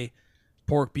buy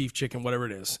pork, beef, chicken, whatever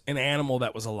it is, an animal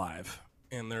that was alive,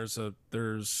 and there's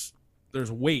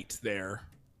weight there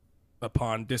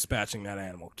upon dispatching that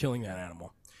animal, killing that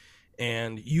animal.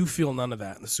 And you feel none of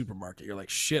that in the supermarket. You're like,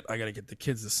 shit, I got to get the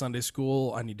kids to Sunday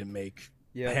school. I need to make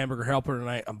a hamburger helper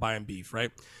tonight. I'm buying beef,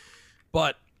 right?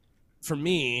 But for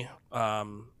me, I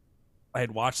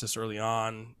had watched this early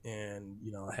on, and,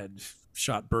 I had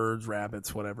shot birds,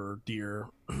 rabbits, whatever, deer.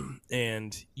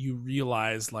 And you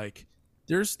realize, like,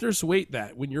 there's weight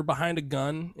that when you're behind a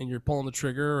gun and you're pulling the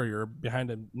trigger, or you're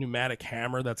behind a pneumatic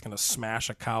hammer that's going to smash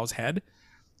a cow's head,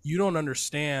 you don't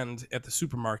understand at the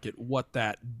supermarket what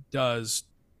that does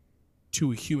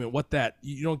to a human,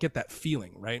 you don't get that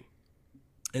feeling, right?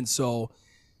 And so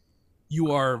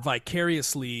you are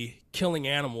vicariously killing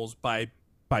animals by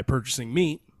purchasing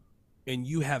meat, and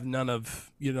you have you don't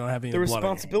have any the blood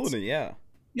responsibility, yeah.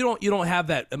 You don't have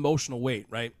that emotional weight,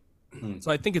 right?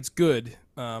 So I think it's good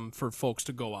for folks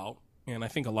to go out, and I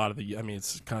think a lot of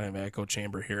it's kind of an echo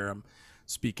chamber here. I'm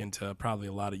speaking to probably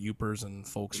a lot of Yoopers and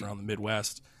folks around the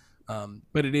Midwest.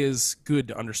 But it is good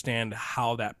to understand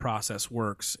how that process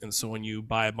works. And so when you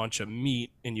buy a bunch of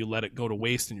meat and you let it go to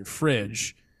waste in your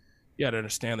fridge, you got to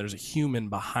understand there's a human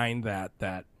behind that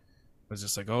was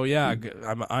just like, oh yeah,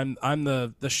 I'm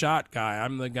the shot guy.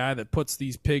 I'm the guy that puts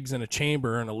these pigs in a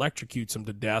chamber and electrocutes them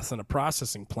to death in a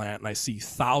processing plant. And I see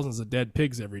thousands of dead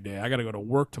pigs every day. I got to go to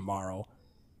work tomorrow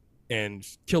and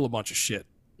kill a bunch of shit,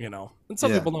 And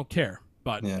some people don't care,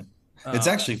 but it's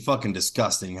actually fucking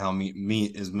disgusting how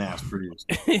meat is mass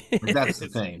produced. Like, that's the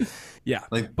thing. Yeah.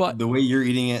 But the way you're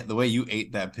eating it, the way you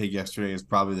ate that pig yesterday is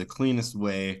probably the cleanest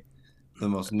way, the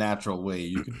most natural way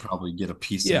you could probably get a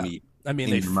piece of meat in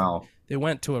your mouth. They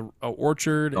went to a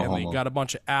orchard and they got a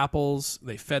bunch of apples.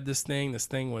 They fed this thing. This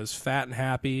thing was fat and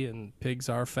happy, and pigs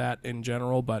are fat in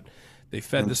general, but they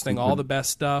fed this thing all the best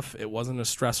stuff. It wasn't a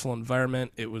stressful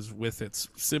environment. It was with its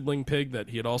sibling pig that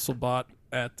he had also bought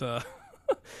at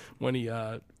when he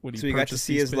so he got to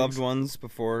see his loved ones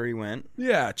before he went.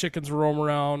 Yeah, chickens roam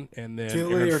around, and then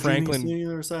Aaron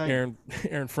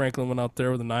Franklin went out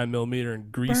there with a 9mm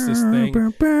and greased this thing.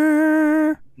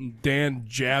 Dan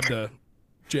jabbed a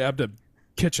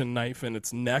kitchen knife in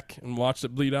its neck and watched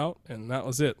it bleed out, and that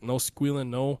was it. No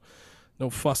squealing, no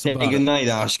fuss about it. Good night,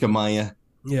 Ashka Maya.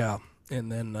 Yeah, and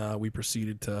then we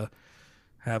proceeded to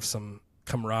have some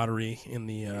camaraderie in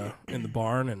the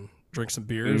barn and drink some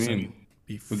beers and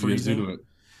be freezing.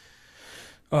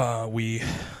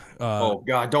 Oh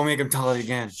God! Don't make him tell it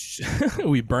again.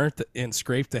 We burnt and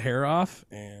scraped the hair off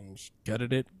and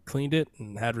gutted it, cleaned it,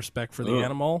 and had respect for the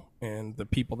animal and the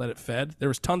people that it fed. There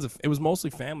was it was mostly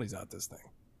families out this thing,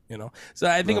 So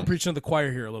I think I'm preaching to the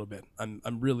choir here a little bit. I'm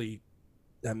really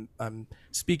I'm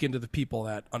speaking to the people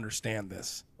that understand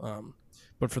this.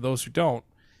 But for those who don't,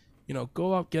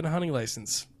 go out, get a hunting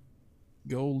license,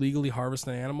 go legally harvest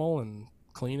an animal and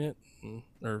clean it,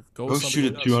 or Go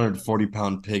shoot a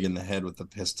 240-pound pig in the head with a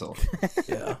pistol.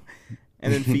 Yeah.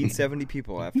 And then feed 70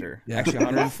 people after. Yeah. Actually,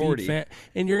 140.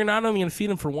 And you're not only going to feed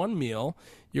them for one meal,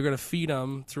 you're going to feed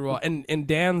them through. And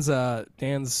Dan's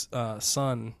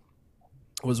son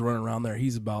was running around there.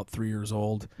 He's about 3 years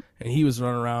old, and he was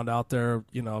running around out there,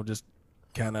 just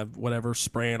kind of whatever,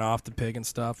 spraying off the pig and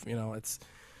stuff. It's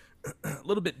a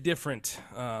little bit different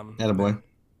Attaboy.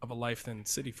 of a life than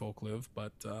city folk live,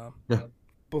 but Yeah.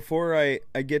 Before I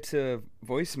get to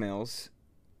voicemails,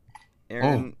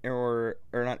 Aaron, or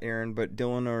not Aaron, but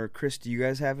Dylan or Chris, do you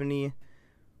guys have any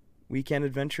weekend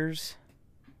adventures?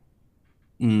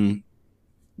 One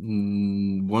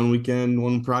weekend,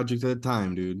 one project at a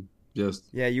time, dude. Just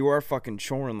Yeah, you are fucking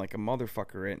choring like a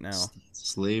motherfucker right now.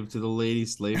 slave to the lady,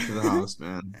 slave to the house,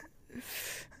 man.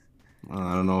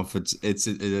 I don't know if it's I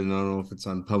don't know if it's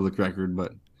on public record,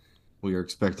 but we are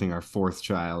expecting our 4th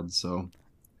child, so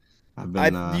I've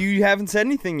been. You haven't said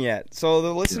anything yet, so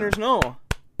the listeners know.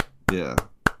 Yeah.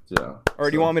 Or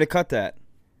do you want me to cut that?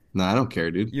 No, I don't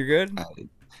care, dude. You're good?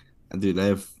 Dude, I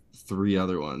have 3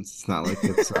 other ones. It's not like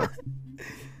it's.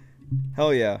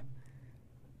 Hell yeah.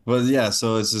 But yeah,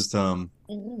 so it's just been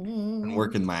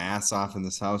working my ass off in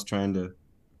this house, trying to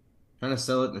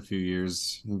sell it in a few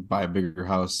years, and buy a bigger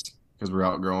house because we're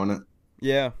outgrowing it.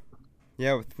 Yeah,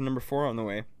 with number 4 on the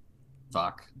way.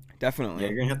 Fuck. Definitely. Yeah,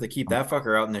 you're gonna have to keep that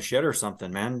fucker out in the shed or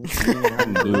something, man.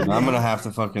 Dude, I'm gonna have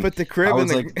to fucking Put the crib in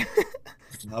the.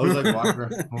 I was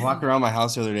like walking around my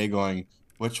house the other day going,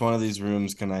 which one of these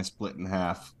rooms can I split in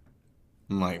half?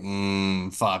 I'm like,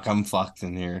 fuck, I'm fucked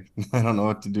in here. I don't know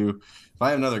what to do. If I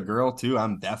have another girl too,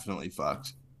 I'm definitely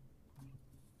fucked.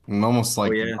 I'm almost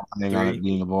like planning on it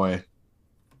being a boy.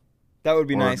 That would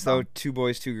be nice though. 2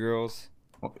 boys, 2 girls.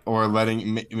 Or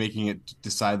making it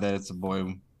decide that it's a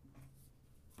boy.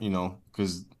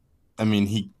 Because I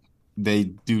mean they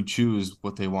do choose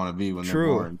what they want to be when they're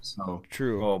born. So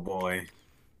True. Oh boy.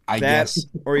 I guess.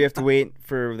 Or you have to wait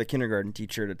for the kindergarten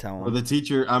teacher to tell them. Or the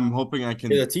teacher, I'm hoping I can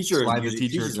the teacher slide the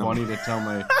teacher 20 to tell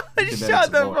my kid that Shut it's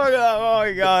a the boy. fuck up! Oh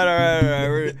my god!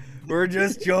 All right. We're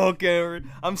just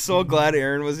joking. I'm so glad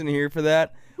Aaron wasn't here for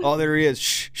that. Oh, there he is.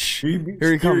 Shh.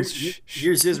 Here he comes.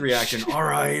 Here's his reaction. All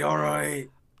right. All right.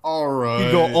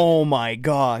 You go. Oh my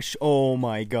gosh. All You're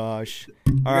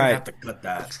right. gonna have to cut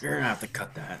that. You're gonna have to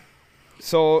cut that.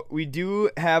 So we do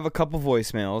have a couple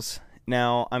voicemails.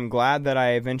 Now, I'm glad that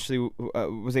I eventually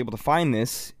was able to find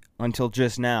this until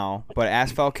just now, but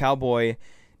Asphalt Cowboy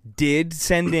did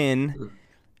send in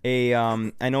a,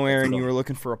 I know, Aaron, you were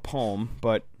looking for a poem,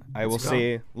 but I will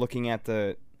say, looking at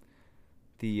the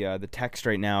text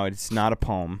right now, it's not a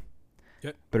poem,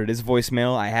 but it is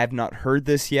voicemail. I have not heard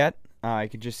this yet. I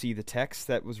could just see the text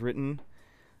that was written,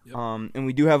 and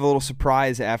we do have a little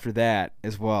surprise after that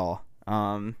as well.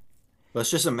 Let's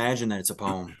just imagine that it's a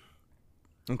poem.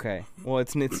 Okay. Well,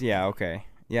 it's okay.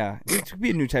 Yeah, it could be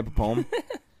a new type of poem.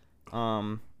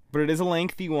 But it is a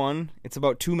lengthy one. It's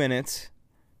about 2 minutes,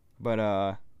 but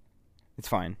it's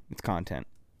fine. It's content.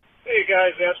 Hey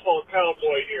guys, Asphalt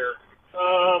Cowboy here.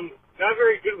 Not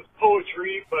very good with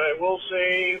poetry, but I will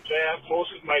say that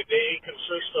most of my day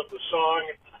consists of the song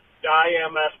 "Die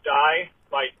MF Die"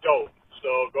 by Dope. So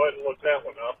go ahead and look that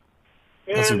one up.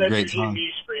 And That's a great usually song.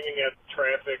 me screaming at the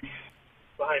traffic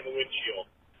behind the windshield.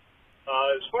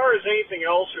 As far as anything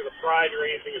else or the pride or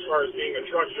anything as far as being a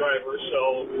truck driver,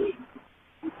 so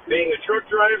being a truck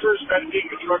driver is kind of being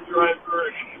a truck driver,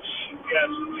 and it's a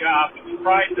job. The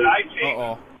pride that I take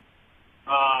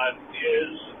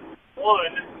is,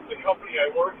 one, the company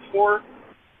I work for,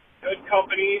 good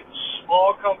company,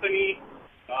 small company,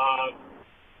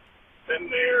 been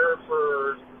there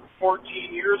for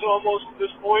 14 years almost at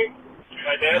this point.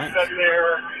 My dad's been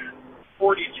there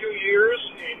 42 years,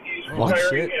 and he's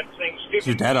retiring at Thanksgiving. Is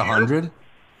your dad 100?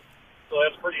 So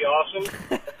that's pretty awesome.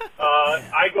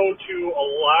 I go to a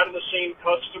lot of the same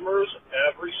customers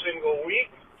every single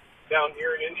week down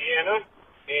here in Indiana.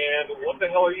 And what the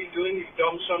hell are you doing, you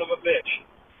dumb son of a bitch?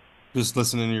 Just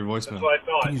listening to your That's voicemail. what I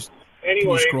thought. Can you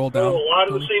Anyway, scroll go to down, a lot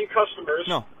of the Tony? same customers.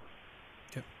 No.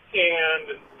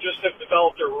 And just have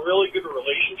developed a really good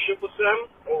relationship with them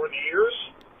over the years.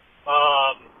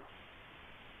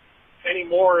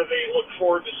 Anymore, they look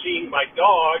forward to seeing my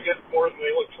dog more than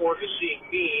they look forward to seeing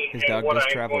me His and dog what does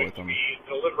I'm travel going with to him. be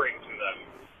delivering to them.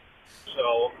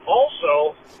 So,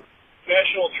 also,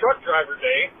 National Truck Driver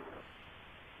Day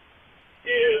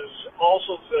is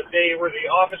also the day where the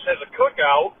office has a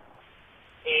cookout,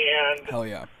 and Hell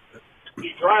yeah. the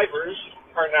drivers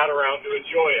are not around to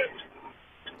enjoy it.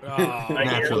 Oh, I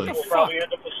guarantee Naturally. we'll probably end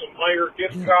up with some Meijer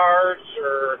gift cards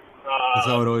or That's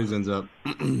how it always ends up.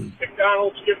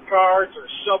 McDonald's gift cards or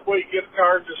Subway gift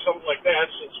cards or something like that,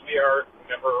 since we are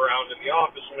never around in the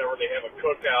office whenever they have a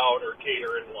cookout or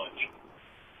catering lunch.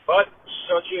 But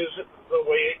such is the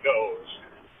way it goes.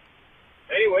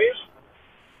 Anyways,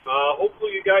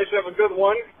 hopefully you guys have a good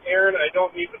one. Aaron, I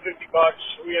don't need the $50.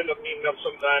 We end up meeting up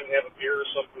sometime to have a beer or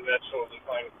something. That's totally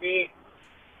fine with me.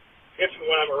 If and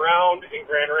when I'm around in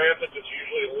Grand Rapids, it's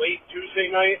usually late Tuesday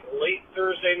night, late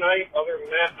Thursday night. Other than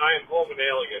that, I am home in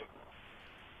Allegan.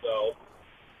 So,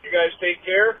 you guys take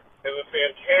care. Have a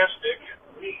fantastic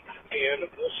week, and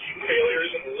we'll see you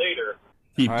failures later.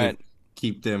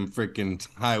 Keep them freaking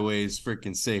highways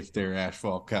freaking safe there,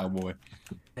 Asphalt Cowboy.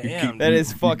 damn. That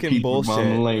is fucking Keep them on the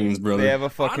bullshit. lanes, brother. They have a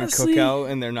fucking Honestly, cookout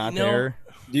and they're not you know, there.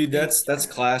 Dude, that's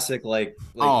classic. Like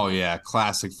Oh yeah,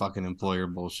 classic fucking employer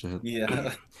bullshit.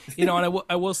 yeah. You know, and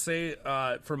I will say,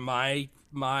 for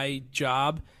my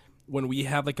job, when we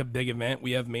have like a big event,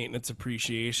 we have maintenance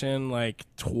appreciation like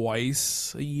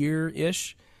twice a year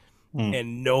ish,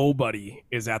 and nobody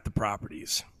is at the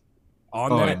properties on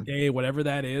that day, whatever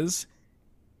that is.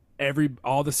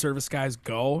 All the service guys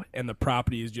go, and the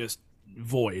property is just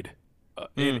void.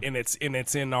 And it's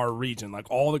in our region, like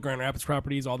all the Grand Rapids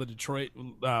properties, all the Detroit.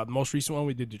 Most recent one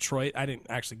we did Detroit. I didn't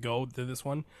actually go to this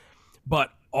one,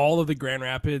 but all of the Grand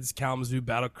Rapids, Kalamazoo,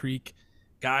 Battle Creek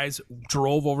guys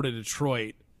drove over to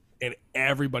Detroit, and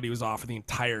everybody was off for the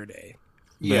entire day.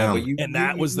 Yeah, but And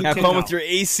that was the Have fun with cookout. your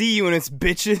AC units,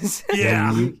 bitches.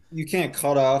 Yeah. you can't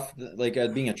cut off like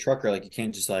being a trucker. Like you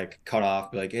can't just like cut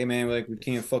off. Be like, hey man, like we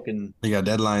can't fucking you got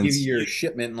give deadlines. you your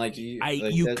shipment. Like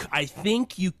I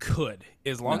think you could,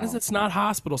 as long as No. it's not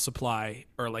hospital supply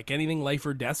or like anything life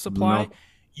or death supply. No.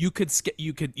 You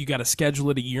got to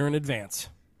schedule it a year in advance.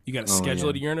 You got to Oh, schedule yeah.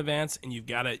 it a year in advance, and you've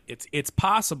got to. It's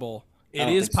possible. It don't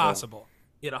is think so. possible.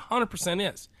 It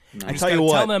 100% is. No. You I just tell you gotta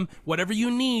what. tell them whatever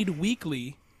you need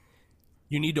weekly.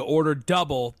 You need to order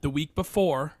double the week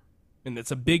before, and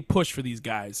it's a big push for these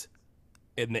guys.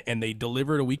 And they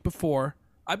deliver it a week before.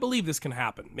 I believe this can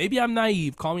happen. Maybe I'm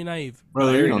naive. Call me naive.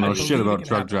 Brother, you don't I know believe shit it about can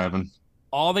truck happen. driving.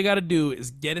 All they got to do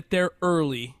is get it there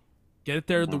early, get it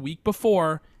there the week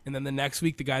before, and then the next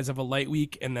week the guys have a light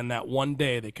week, and then that one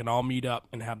day they can all meet up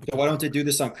and have the. So why don't they do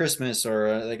this on Christmas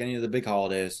or like any of the big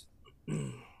holidays?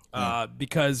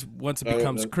 Because once it Oh,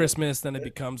 becomes okay. Christmas, then it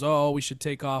becomes we should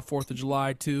take off 4th of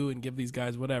July too and give these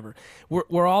guys whatever.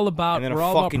 We're all about And then we're a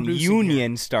all about fucking producing here.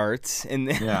 union starts, and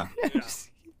then Yeah.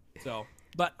 So,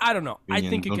 but I don't know. I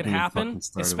Union, think it don't could get me happen, fucking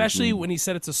started with especially union. when he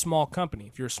said it's a small company.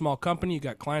 If you're a small company, you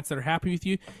got clients that are happy with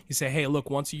you. You say, hey, look,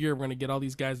 once a year we're going to get all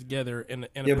these guys together and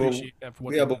Yeah, but- appreciate them for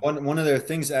what Yeah, they're but doing. one of their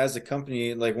things as a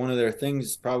company, like one of their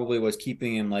things probably was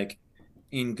keeping him like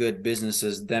in good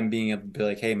businesses, them being able to be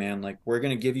like, hey man, like we're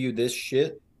gonna give you this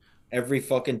shit every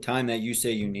fucking time that you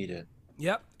say you need it.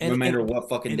 Yep. No matter what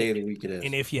fucking day of the week it is.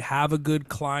 And if you have a good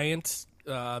client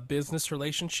business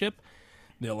relationship,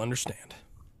 they'll understand.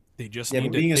 They just yeah,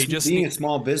 need but being, to. a, They just being need, a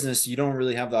small business, you don't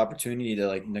really have the opportunity to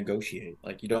like negotiate.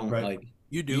 Like you don't Right. like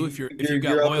you do if you've you're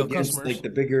got up loyal against, customers. like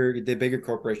the bigger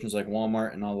corporations like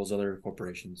Walmart and all those other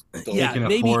corporations. So, Yeah, You can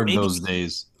maybe- afford maybe- those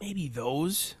days. Maybe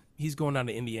those. He's going down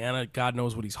to Indiana. God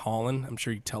knows what he's hauling. I'm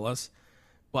sure he'd tell us.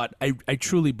 But I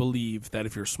truly believe that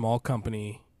if you're a small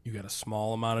company, you got a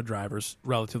small amount of drivers,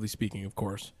 relatively speaking, of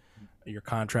course. You're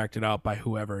contracted out by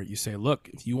whoever. You say, look,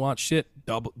 if you want shit,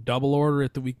 double order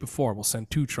it the week before. We'll send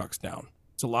 2 trucks down.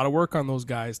 It's a lot of work on those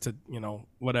guys to,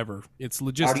 whatever. It's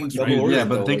logistics, double right? order? Yeah,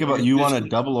 but though, think like, about you want to there's-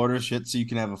 double order shit so you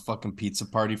can have a fucking pizza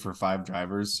party for 5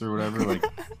 drivers or whatever. Like,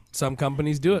 Some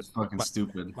companies do it. it's fucking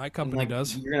stupid. My company like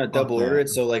does. you're gonna double that. order it.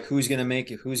 So like, who's gonna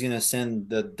make it? Who's gonna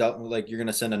send like you're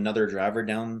gonna send another driver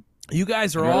down? You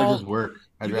guys I'd are rather all just work.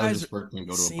 I'd you rather guys just work than go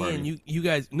to a saying party. you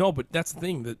guys no, but that's the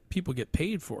thing that people get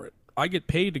paid for it. I get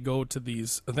paid to go to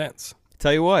these events.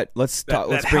 tell you what, let's That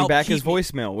let's bring helped back his keep me-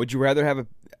 voicemail. Would you rather have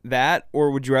that,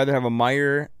 or would you rather have a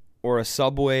Meijer or a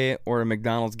Subway or a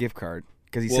McDonald's gift card?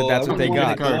 Because he said Well, that's I what they wouldn't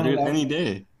want got. to Card, dude, go- any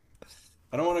day.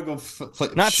 I don't want to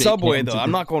go Not shake Subway hands though. and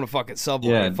I'm not going to fucking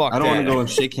Subway. Yeah, Fuck I don't that. want to go and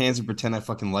shake hands and pretend I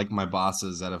fucking like my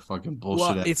bosses at a fucking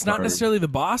bullshit. Well, it's not necessarily the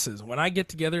bosses. When I get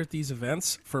together at these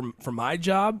events for my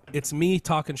job, it's me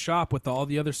talking shop with all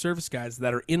the other service guys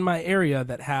that are in my area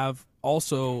that have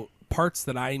also parts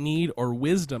that I need or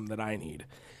wisdom that I need.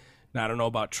 Now, I don't know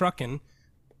about trucking,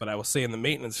 but I will say in the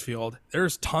maintenance field,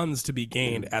 there's tons to be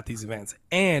gained at these events,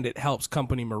 and it helps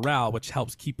company morale, which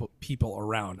helps keep people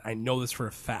around. I know this for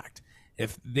a fact.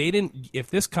 If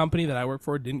this company that I work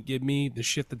for didn't give me the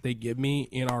shit that they give me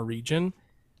in our region,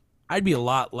 I'd be a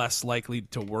lot less likely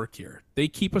to work here. They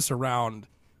keep us around.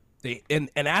 And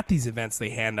at these events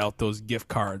they hand out those gift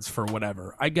cards for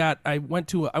whatever. I went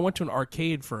to an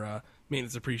arcade for a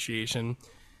maintenance appreciation,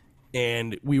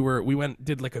 and we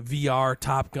did like a VR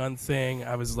Top Gun thing.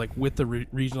 I was like with the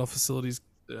regional facilities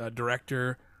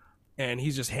director, and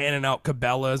he's just handing out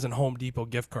Cabela's and Home Depot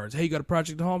gift cards. Hey, you got a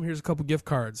project at home? Here's a couple gift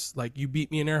cards. Like, you beat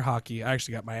me in air hockey. I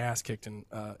actually got my ass kicked in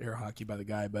air hockey by the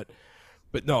guy, but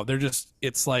no, they're just,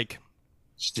 it's like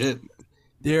Shit.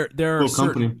 there are Cool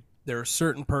certain company. there are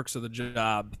certain perks of the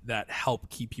job that help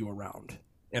keep you around,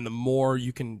 and the more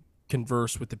you can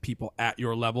converse with the people at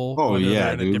your level, Oh, whether yeah,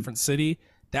 they're in a dude. different city,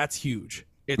 that's huge.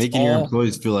 It's Making your all-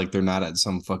 employees feel like they're not at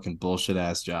some fucking bullshit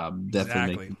ass job definitely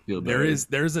Exactly. makes you feel better.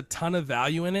 There's a ton of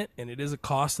value in it, and it is a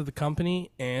cost to the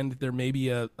company, and there may be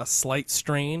a slight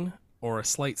strain or a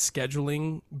slight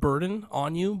scheduling burden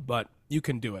on you, but you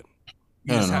can do it.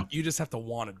 I don't know. You just have to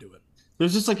want to do it.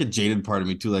 There's just like a jaded part of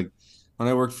me too. Like when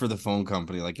I worked for the phone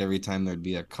company, like every time there'd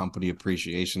be a company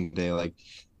appreciation day, like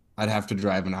I'd have to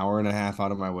drive an hour and a half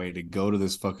out of my way to go to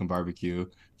this fucking barbecue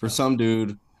for some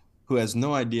dude who has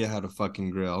no idea how to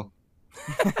fucking grill.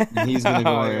 And he's gonna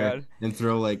go Oh, there God. and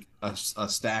throw like a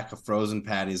stack of frozen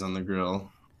patties on the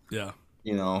grill, Yeah.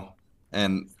 you know,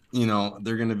 and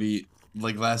they're gonna be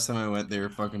like last time I went, they were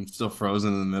fucking still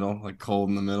frozen in the middle, like cold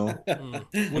in the middle. Well,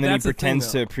 And then he that's the thing, pretends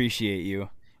to though. appreciate you.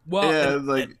 Well, Yeah, and,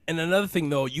 like- and another thing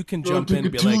though, you can Go jump take in a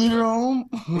and be like, 2-liter home.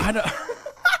 I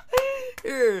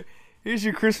don't. Here's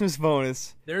your Christmas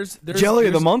bonus. There's Jelly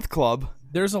of the there's- Month Club.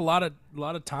 There's a lot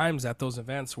of times at those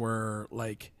events where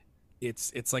like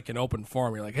it's like an open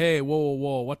forum. You're like, hey,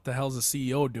 whoa, what the hell's the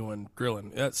CEO doing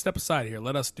grilling? Step aside here,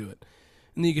 let us do it.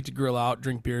 And then you get to grill out,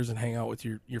 drink beers, and hang out with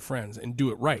your friends and do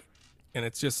it right. And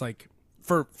it's just like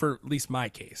for at least my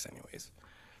case, anyways.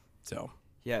 So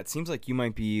Yeah, it seems like you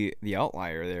might be the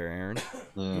outlier there, Aaron.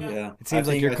 Yeah. Yeah. It seems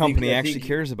like your company actually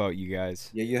cares about you guys.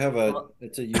 Yeah, you have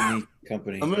it's a unique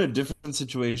company. I'm in a different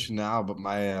situation now, but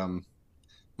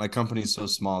my company is so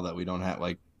small that we don't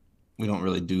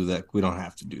really do that. We don't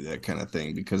have to do that kind of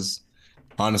thing because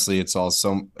honestly, it's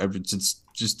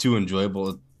just too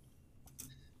enjoyable.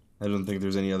 I don't think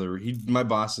there's any other. My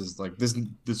boss is like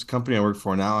this company I work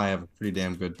for now. I have a pretty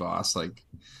damn good boss. Like,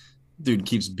 dude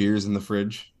keeps beers in the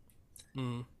fridge.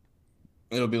 mm,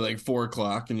 It'll be like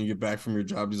 4:00 and you get back from your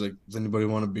job. He's like, "Does anybody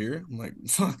want a beer?" I'm like,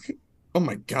 "Fuck, oh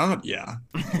my god, yeah."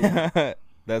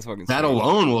 That's fucking That sweet.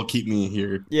 alone will keep me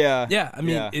here. Yeah. yeah, I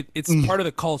mean, Yeah. it's part of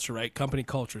the culture, right? Company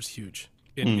culture is huge.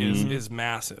 It is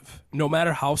massive. No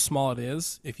matter how small it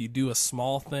is, if you do a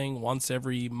small thing once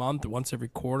every month or once every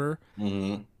quarter,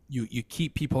 Mhm. you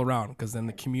keep people around because then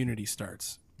the community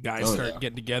starts. Guys Oh, start yeah.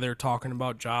 getting together, talking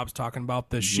about jobs, talking about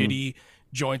the shitty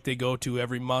joint they go to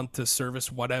every month to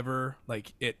service whatever.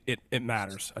 Like it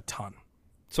matters a ton.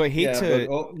 So I hate Yeah, to.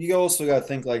 but you also got to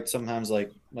think like sometimes I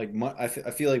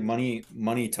feel like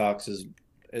money talks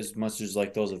as much as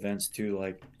like those events too.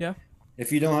 Like Yeah.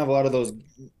 if you don't have a lot of those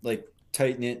like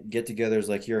tight knit get-togethers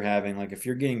like you're having, like if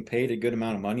you're getting paid a good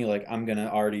amount of money, like I'm gonna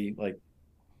already like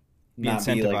Be not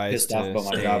be like incentivized pissed off to about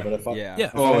my stay. job. But if I, Yeah. Yeah.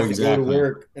 if Oh, I have to go exactly. to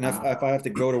work and if I have to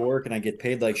go to work and I get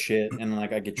paid like shit and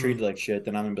like I get treated like shit,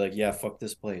 then I'm gonna be like, yeah, fuck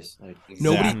this place. Like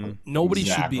Exactly. Nobody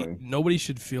Exactly. nobody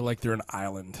should feel like they're an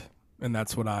island, and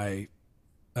that's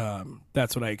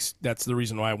the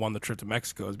reason why I won the trip to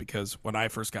Mexico is because when I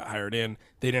first got hired in,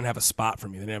 they didn't have a spot for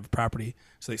me. They didn't have a property,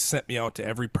 so they sent me out to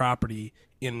every property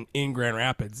in Grand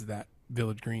Rapids that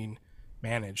Village Green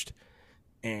managed,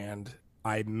 and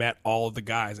I met all of the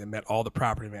guys. I met all the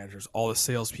property managers, all the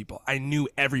salespeople. I knew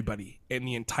everybody in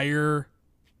the entire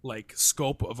like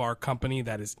scope of our company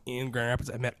that is in Grand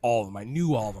Rapids. I met all of them. I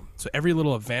knew all of them. So every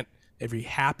little event, every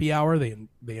happy hour, they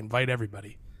invite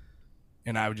everybody,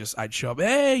 and I'd show up.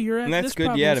 Hey, you're at And that's this good,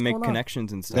 property. yeah, What's to make going on?"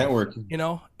 connections and stuff. Network. You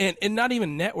know, and not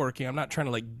even networking. I'm not trying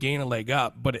to like gain a leg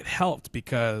up, but it helped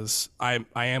because I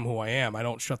am who I am. I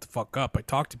don't shut the fuck up. I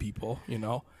talk to people. You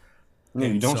know. No,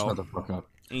 you And don't so- shut the fuck up.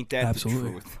 Ain't that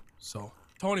Absolutely. the truth? So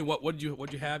Tony, what'd you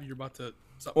have? You're about to.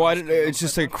 Well, it's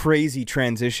just a crazy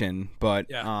transition, but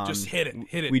Yeah, just hit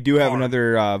it. We do have hard.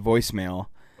 another voicemail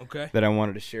Okay. that I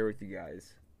wanted to share with you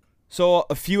guys. So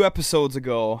a few episodes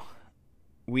ago,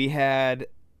 we had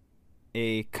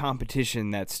a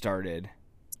competition that started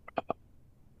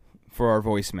for our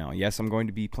voicemail. Yes, I'm going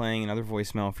to be playing another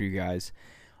voicemail for you guys.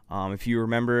 If you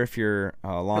remember, if you're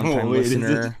a longtime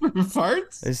listener,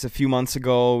 Farts? this is a few months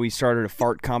ago. We started a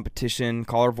fart competition.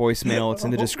 Call our voicemail. It's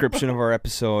in the description of our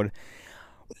episode.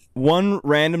 One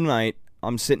random night,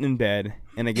 I'm sitting in bed,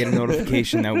 and I get a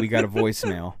notification that we got a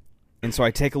voicemail. And so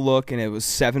I take a look, and it was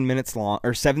 7 minutes long,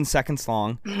 or 7 seconds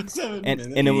long,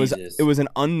 and it was Jesus. an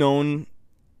unknown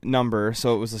number,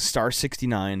 so it was a star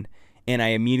 69, and I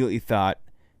immediately thought,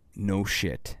 no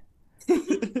shit.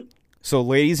 So,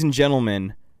 ladies and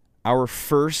gentlemen, our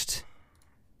first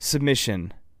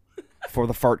submission for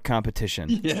the fart competition.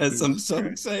 Yes, I'm so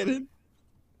excited.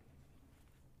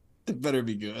 It better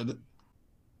be good.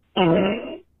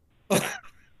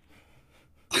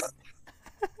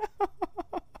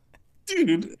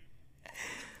 Dude.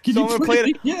 So I'm gonna play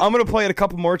it. I'm gonna play it a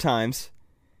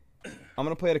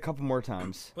couple more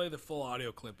times. Play the full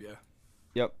audio clip, yeah.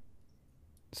 Yep.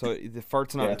 So the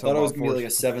fart's not I until thought it was about gonna be like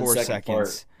a 7-second seconds.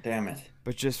 fart. Damn it.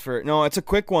 But just for it's a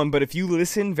quick one. But if you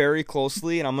listen very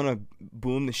closely, and I'm gonna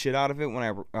boom the shit out of it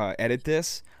when I edit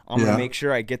this, I'm gonna make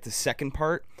sure I get the second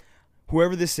part.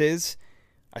 Whoever this is,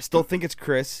 I still think it's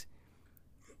Chris.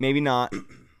 Maybe not.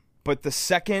 But the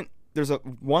second, there's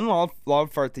one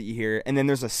loud fart that you hear, and then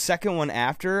there's a second one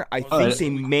after. I think they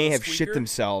may have shit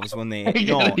themselves when they.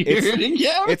 No,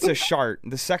 it's a shart.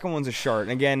 The second one's a shart.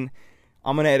 And again,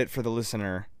 I'm gonna edit for the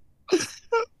listener.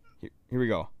 Here we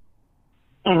go.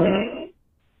 Oh!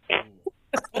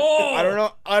 I don't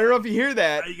know if you hear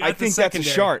that. You got I the think that's a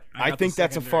secondary. shart. I I got think the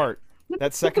that's a secondary. fart.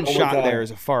 That second One more shot time. there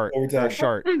is a fart One more or a time.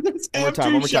 shart. That's One more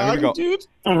time. One more time. Here we go. Dude.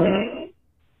 One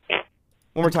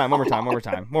more time. One more time. One more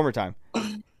time. One more time.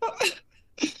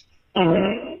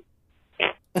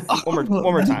 One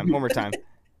more time. One more time.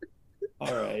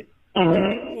 All right.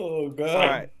 Oh god. All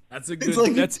right. That's a good.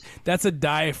 like- that's a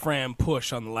diaphragm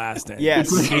push on the last end.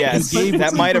 Yes. Yes. Gabe-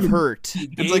 That might have hurt.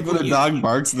 It's like when a dog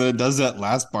barks and then it does that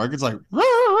last bark. It's like.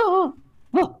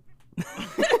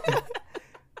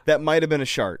 That might have been a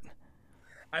shart.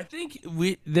 I think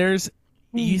there's.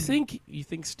 You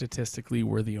think statistically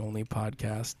we're the only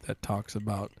podcast that talks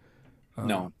about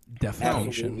No. defecation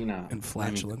Absolutely not. and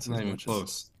flatulence Not as even much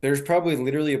close. There's probably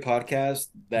literally a podcast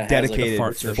that Dedicated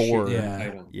has like a for-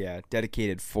 title. Yeah.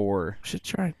 Dedicated for. Should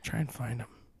try and find them.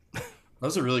 That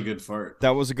was a really good fart.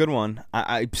 That was a good one.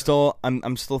 I'm still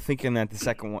thinking that the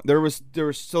second one.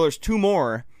 There's two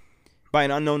more by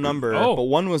an unknown number, Oh. but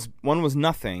one was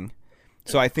nothing.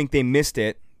 So I think they missed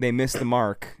it. They missed the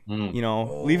mark. Mm. You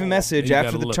know, leave a message You after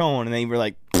gotta the look. tone, and they were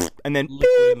like, and then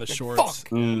Liquid in the shorts.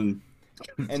 Mm.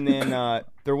 and then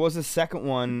there was a second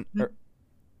one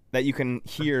that you can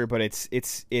hear, but it's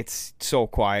so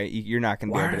quiet. You're not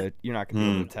gonna be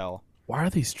able to tell. Why are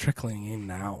these trickling in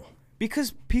now?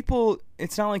 Because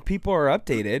it's not like people are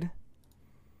updated.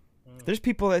 There's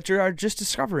people that are just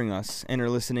discovering us and are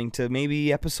listening to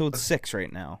maybe episode 6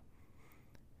 right now.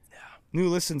 Yeah. New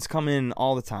listens come in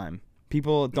all the time.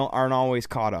 People aren't always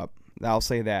caught up. I'll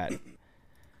say that.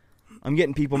 I'm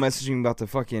getting people messaging about the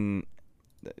fucking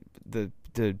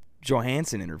the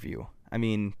Johansson interview. I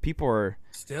mean, people are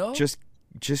Still?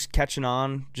 just catching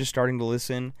on, just starting to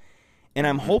listen, and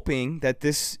I'm hoping that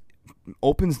this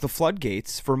opens the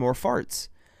floodgates for more farts.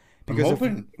 Because if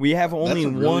hoping. we have only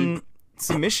That's a really- one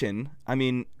submission, I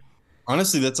mean,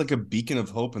 Honestly, that's like a beacon of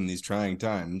hope in these trying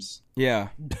times. yeah,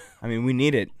 I mean, we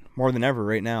need it more than ever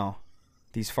right now.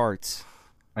 These farts.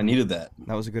 I needed that.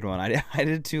 That was a good one. I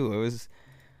did too. It was.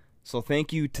 So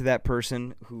thank you to that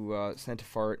person who sent a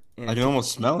fart. And I can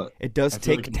almost smell it. It does I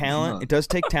feel take like it's talent. not. It does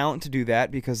take talent to do that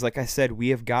because, like I said, we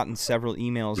have gotten several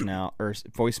emails now or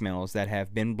voicemails that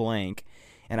have been blank,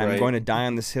 and I'm Right. going to die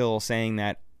on this hill saying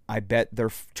that I bet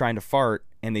they're trying to fart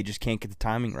and they just can't get the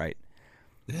timing right.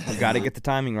 I've got to get the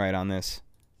timing right on this.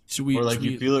 Should we? Or like should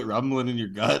you we- feel it rumbling in your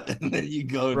gut, and then you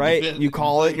go and Right? do it. You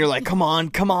call it, and you're like, "Come on,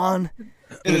 come on!"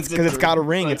 And it's because it's got to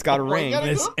ring. It's got to ring.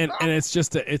 and it's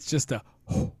just a.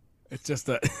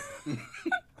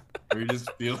 Or you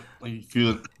just feel like you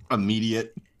feel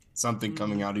immediate something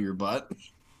coming out of your butt.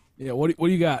 Yeah. What do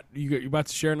you got? You about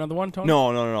to share another one, Tony? No.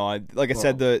 Like I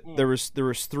said, there was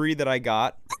 3 that I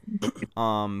got.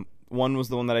 One was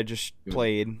the one that I just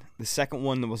played. The second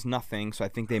one was nothing, so I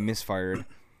think they misfired.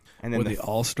 And then Were they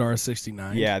All-Star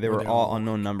 69? yeah, they were all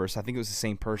unknown numbers. I think it was the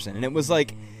same person, and it was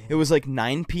like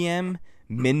 9 p.m.,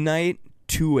 midnight,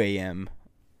 2 a.m.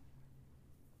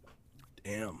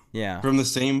 Damn. Yeah, From the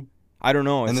same. I don't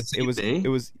know. And It's- the it same was day? it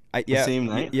was The same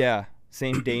night? Yeah,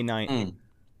 same day night. Mm.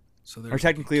 So Or there's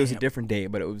technically, it was a camp. different day,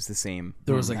 but it was the same.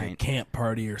 There was like a night. camp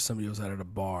party or somebody was out at a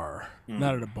bar.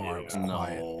 Not at a bar. It was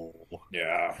quiet. No.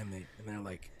 Yeah. And they're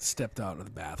like stepped out of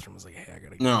the bathroom. Was like, hey, I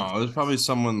gotta. Get No, there's probably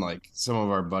someone like some of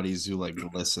our buddies who like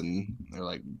listen. They're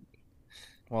like,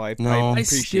 Well, I No. I I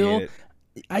appreciate it.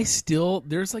 I still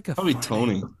there's like a probably finite-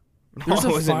 Tony. There's No,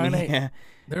 a it wasn't me. finite. Yeah.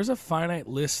 There's a finite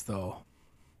list though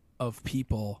of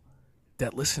people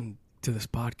that listen to this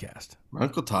podcast. My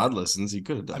Uncle Todd listens. He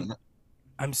could have done it.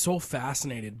 I'm so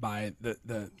fascinated by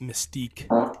the mystique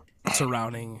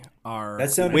surrounding our. That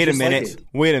sounded Wait a just like minute. it.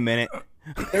 Wait a minute.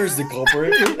 There's the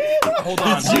culprit. Hold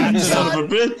on. You Match it son up.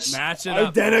 of a bitch. Match it up.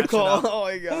 Identical. match it up. Oh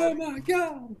my god. Oh my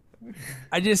god.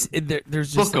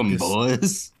 There's just Book 'em, like this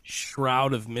boys.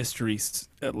 shroud of mysteries,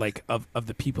 like of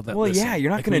the people that Well, listen. yeah, you're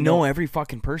not Like, gonna we know every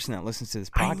fucking person that listens to this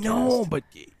podcast. I know, but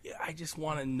I just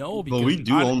want to know because But we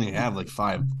do only have like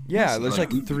 5. Yeah, there's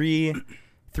like three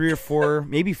or four,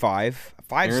 maybe 5.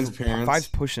 Aaron's parents. 5's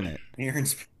pushing it.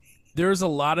 Aaron's. there's a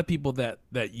lot of people that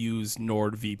use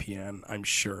NordVPN. I'm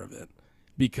sure of it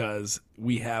because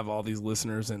we have all these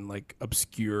listeners in like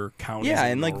obscure counties. Yeah,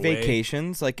 in and like Norway.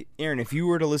 vacations. Like Aaron, if you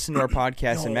were to listen to our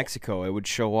podcast in No. Mexico, it would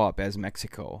show up as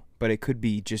Mexico, but it could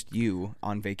be just you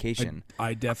on vacation.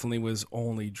 I definitely was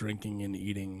only drinking and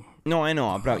eating. No, I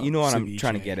know, but you know what I'm ceviche.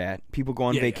 trying to get at. People go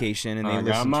on Yeah, yeah. vacation and they I got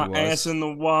listen my to ass us. in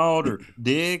the water,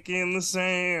 dick in the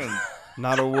sand.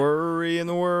 Not a worry in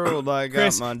the world. I got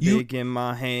Chris, my you- dick in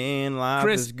my hand. Life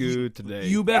Chris, is good today.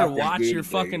 You better After watch good your day.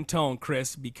 fucking tone,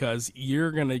 Chris, because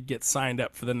you're gonna get signed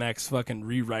up for the next fucking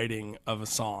rewriting of a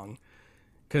song.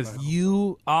 Because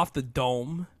you off the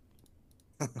dome,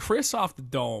 Chris off the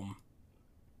dome,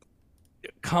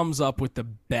 comes up with the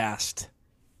best,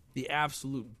 the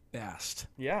absolute best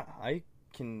Yeah, I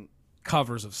can.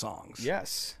 covers of songs.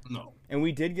 Yes. No. And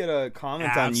we did get a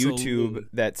comment on Absolutely. YouTube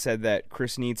that said that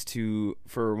Chris needs to,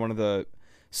 for one of the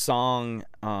song,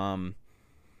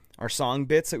 our song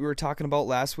bits that we were talking about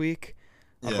last week,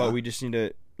 Yeah. about we just need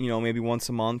to, maybe once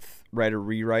a month write a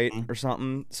rewrite or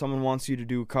something. Someone wants you to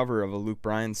do a cover of a Luke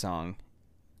Bryan song,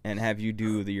 and have you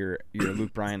do your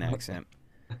Luke Bryan accent.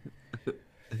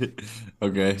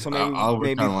 Okay. So maybe- I'll work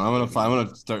maybe- on one. I'm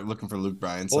gonna start looking for Luke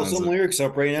Bryan Pull songs. some lyrics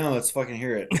up right now. Let's fucking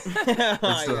hear it.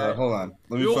 Hold on.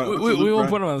 Let We me find. won't, what's a Luke we won't Bryan-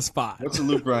 put him on the spot. What's a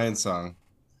Luke Bryan song?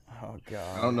 Oh I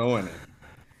God. don't know any.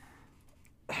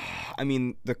 I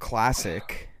mean, the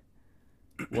classic.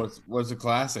 What's a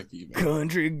classic even?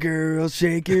 Country girl,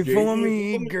 shake it for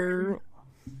me, girl.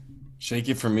 Shake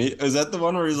it for me. Is that the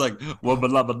one where he's like, "Wubba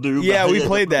lubba doo"? Yeah, we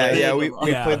played that. Yeah, we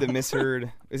Yeah. played the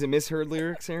misheard. Is it misheard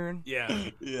lyrics, Aaron? Yeah.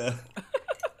 Yeah.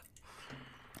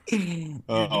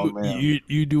 Oh man.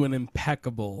 You do an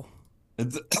impeccable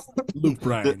It's, Luke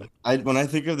Bryan. when I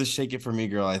think of the "Shake It for Me"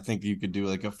 girl, I think you could do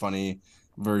like a funny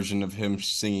version of him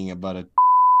singing about a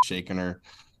shaking her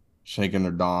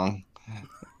dong.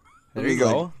 There you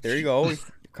go. There you go. We're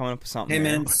coming up with something. Hey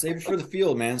there. man, save it for the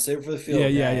field, man. Save it for the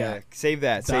field. Yeah. Save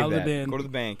that. Save Dial it that. in. Go to the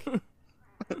bank.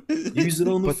 Use it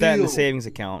on the Put that in the field. savings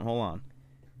account. Hold on.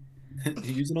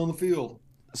 Use it on the field.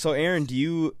 So, Aaron, do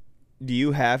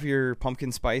you have your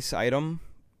pumpkin spice item?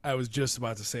 I was just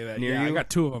about to say that. Near Yeah, I you? got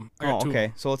 2 of them. Oh,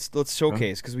 okay. So let's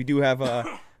showcase because we do have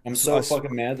I'm so Us-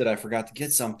 fucking mad that I forgot to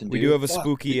get something. we dude. do have a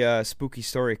Fuck. spooky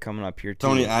story coming up here too.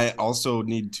 Tony, I also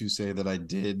need to say that I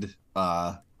did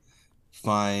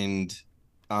find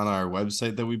on our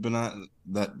website that we've been on,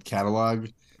 that catalog,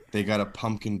 they got a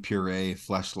pumpkin puree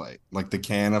fleshlight, like the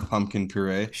can of pumpkin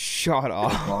puree. Shut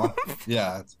up.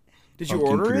 Yeah. it's Did you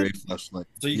pumpkin order puree it? fleshlight.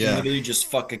 So you Yeah. can literally just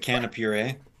fuck a can of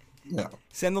puree. Yeah.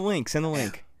 Send the link. Send the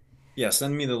link. Yeah,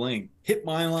 send me the link. Hit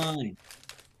my line.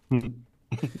 All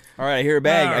right, I hear a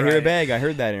bag. All I hear a right. bag. I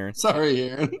heard that, Aaron. Sorry,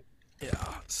 Aaron. Yeah.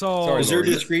 So Sorry, Is there Lord.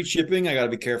 discreet shipping? I gotta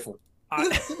be careful.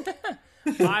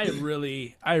 I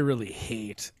really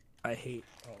hate. I hate.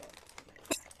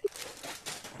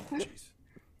 Oh, jeez.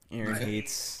 Aaron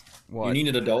hates what? You need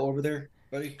an adult over there,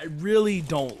 buddy. I really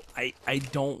don't. I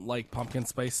don't like pumpkin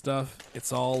spice stuff.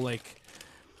 It's all like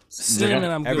cinnamon.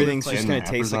 I'm good with, Everything's like, just gonna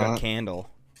wrappers taste like on a it. candle.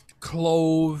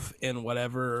 clove and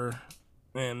whatever.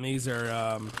 And these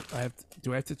are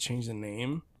do I have to change the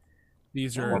name?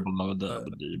 These are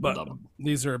but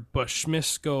these are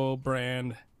Bushmisco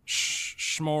brand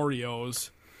Schmorios,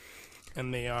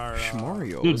 and they are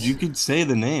Schmorios. Dude, you could say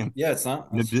the name. Yeah, it's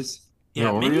not. This,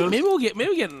 yeah. the Maybe, Oreos? maybe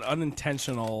we'll get an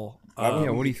unintentional. Yeah,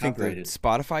 what do you think? The Copyrighted.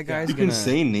 Spotify guy's You gonna can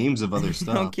say names of other No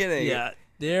stuff. kidding. Yeah,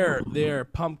 they're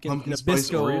pumpkin Pumpkin spice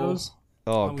Nabisco. Oreos.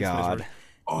 Oh Pumpkin spice God. Oreos.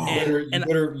 Oh,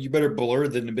 And- You better blur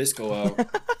the Nabisco out.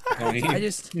 Tony. I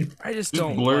just just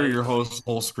don't blur like- your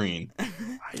whole screen.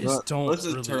 I just don't. Let's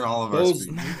just really, turn all of our Those,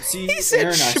 screens. see, He said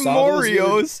Aaron, I saw those here.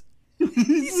 Schmorios.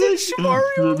 He said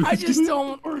Schmorios. I just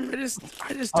don't. I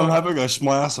just I'm don't. having a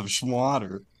glass of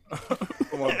schwatter.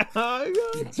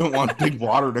 Don't want big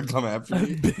water to come after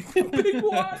you. Big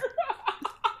water.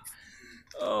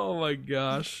 Oh my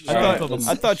gosh! I thought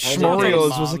Alright,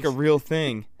 Schmorios was like a real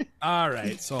thing. All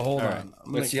right, so hold All right, on.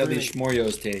 let's see how these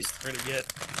Schmorios taste. We're gonna get.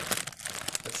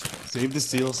 Save the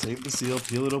seal,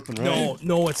 peel it open right.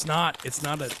 No, it's not. It's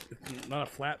not a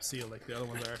flap seal like the other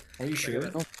ones are. Are you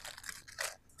sure?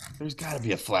 There's gotta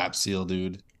be a flap seal,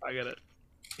 dude. I got it.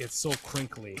 it's so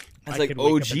crinkly. That's I like could wake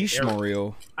OG up an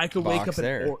Schmorio. I could wake box up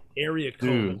there. an area code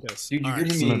Dude. with this. Dude, you're All right,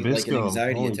 giving me like an Nabisco.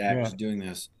 anxiety Holy attack crap. just doing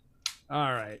this.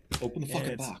 all right. Open the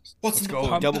fucking It's- box. What's Let's in go. the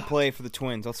box? Double play for the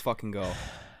Twins. Let's fucking go.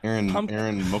 Aaron Pump-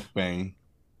 Mukbang.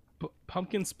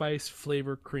 Pumpkin spice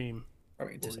flavor cream, All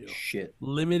right, this is Oreo. shit.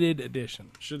 limited edition.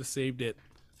 Should have saved it.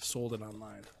 Sold it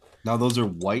online. Now those are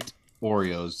white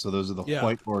Oreos, so those are the Yeah.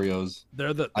 white Oreos.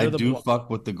 They're the. I They're the do blo- fuck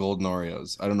with the golden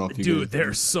Oreos. I don't know if you Dude, guys-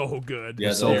 they're so good.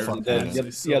 Yeah, so the, fucking the,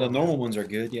 good. yeah, the normal ones are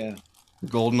good. Yeah.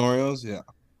 golden Oreos. Yeah,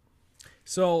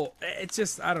 So it's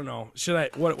just I don't know. Should I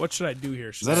what should I do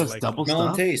here? Should is that I a like double Smell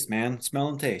and stuff? taste, man. Smell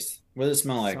and taste. What does it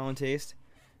smell like? Smell and taste.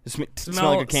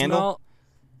 Smell like a candle.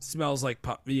 Smells like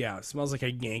it smells like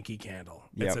a Yankee candle.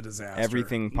 It's Yep. a disaster.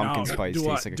 Everything pumpkin No, spice do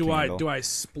tastes I, like a do candle. do I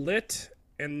split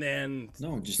and then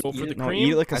No, just go for eat the it. No, cream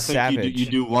eat it like a I think savage. you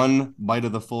do one bite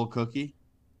of the full cookie.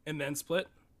 and then split?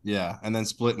 Yeah, and then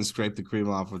split and scrape the cream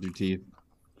off with your teeth.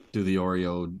 Do the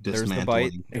Oreo There's dismantling. the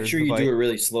bite. Make There's sure the you bite. do it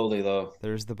really slowly, though.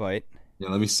 There's the bite. Yeah,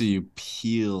 let me see you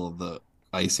peel the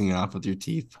icing off with your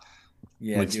teeth.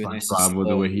 Yeah, like do it nice SpongeBob and with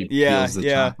the slow. way he Yeah, peels the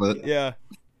yeah, chocolate. yeah.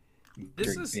 This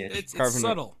Dirty is bitch. it's Carving it.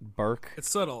 subtle. Bark. It's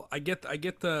subtle. I get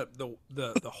the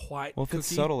white. Well, if it's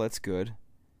cookie. subtle, that's good.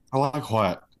 I like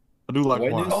white. I do like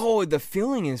Whiteness? white. Oh, the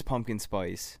filling is pumpkin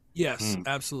spice. Yes, Mm.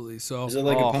 absolutely. So Is it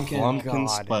like Oh, a pumpkin? Pumpkin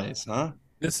God. spice, huh?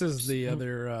 this is the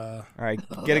other. All right,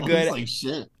 That get a looks good, like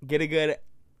shit. get a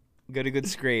good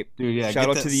scrape. Dude, yeah. Shout get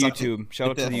out that to the sucking- YouTube. Shout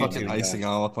out Get to that the fucking YouTube. icing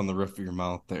all up on the roof of your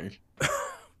mouth there.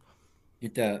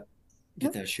 Get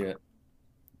that shit.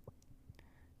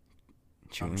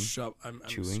 Chewing. I'm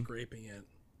Chewing. scraping it.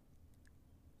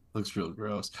 Looks real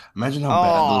gross. Imagine how bad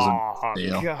those Oh are.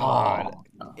 stale. God,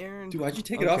 Oh. Aaron. Dude, why'd you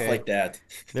take it off Okay. like that?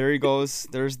 There he goes.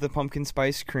 There's the pumpkin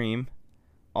spice cream,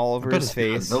 all I over bet his it's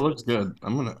good. face. That looks good.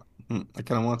 I'm gonna. I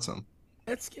kind of want some.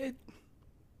 It's good.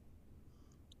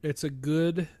 It's a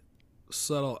good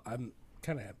subtle. I'm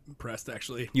kind of impressed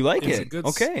actually. You like It's a it? good,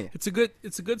 Okay. It's a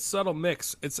good subtle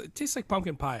mix. It tastes like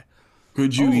pumpkin pie.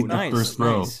 Could you Oh, eat nice, the first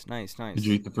row? nice, nice, nice. Could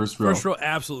you eat the first row? First row,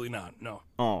 absolutely not. No,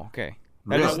 Oh, okay.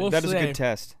 Really? That is I will that is a say- good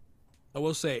test. I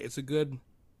will say it's a good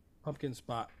pumpkin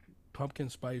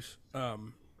spice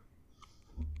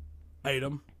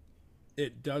item.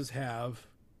 It does have.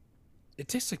 It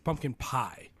tastes like pumpkin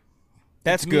pie.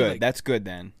 That's to me, good. like- That's good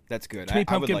then. That's good. To me, I would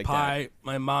pumpkin like pie.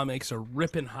 My mom makes a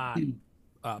ripping hot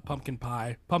pumpkin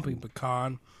pie, pumpkin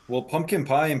pecan. Well, pumpkin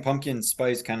pie and pumpkin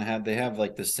spice kind of have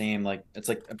like the same it's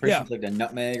like I'm pretty Yeah. sure it's like the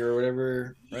nutmeg or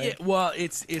whatever, right? Yeah, well,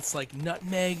 it's like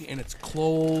nutmeg and it's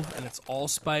clove and it's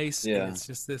allspice. Yeah. And it's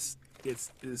just this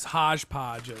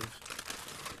hodgepodge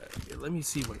of. Let me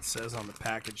see what it says on the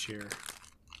package here. that.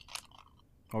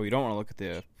 Oh, you don't want to look at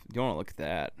the. You don't want to look at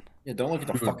that. Yeah, don't look at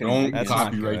the Dude, fucking. don't That's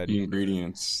not copyright good. the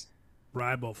ingredients.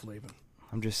 Riboflavin,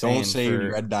 I'm just saying. Don't say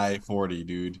for red dye 40,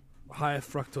 dude. high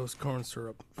fructose corn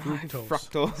syrup, High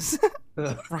fructose,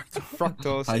 fructose.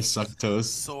 Fructose. I suck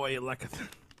toast. soy lecithin.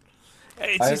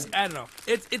 It's just I don't know.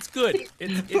 It's good.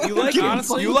 You like it.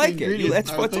 honestly. You like it. ingredients,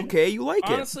 That's what's aren't okay. You like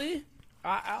it. Honestly,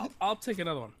 I'll take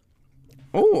another one.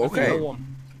 Oh, Another okay.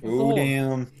 one. Oh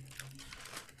damn!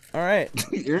 All right.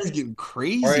 Aaron's getting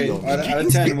crazy. All right, over out there.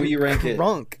 of 10, what do you rank it?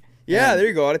 Drunk. Yeah, there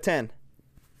you go. Out of 10.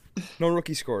 No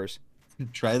rookie scores.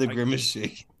 Try the grimace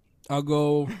shake.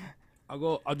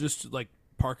 I'll just like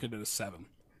park it at a 7.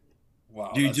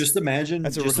 Wow. Dude, just imagine,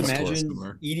 that's a just rookie imagine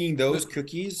score. eating those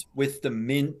cookies with the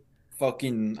mint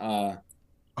fucking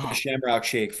Shamrock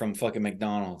Shake from fucking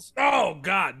McDonald's. Oh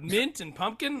God, mint and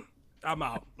pumpkin. I'm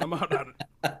out. I'm out on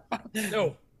it.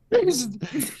 No,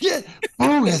 Get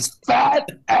move his fat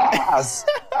ass.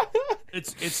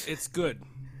 it's good.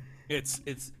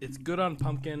 It's good on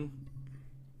pumpkin,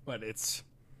 but it's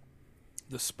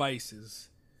the spices.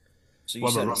 So you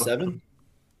said a 7?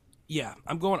 Yeah,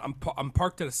 I'm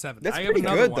parked at a 7. That's I have pretty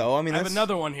another good, one. though. I mean, I have that's-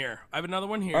 another one here.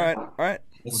 All right. All right.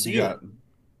 Let's What see you it.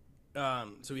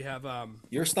 got? So we have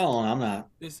You're stalling, I'm not.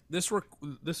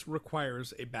 this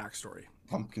requires a backstory.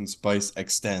 Pumpkin spice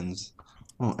extends.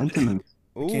 Oh, Entenmann's.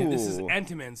 Ooh. This is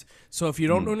Entenmann's. So if you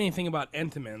don't know anything about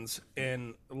Entenmann's,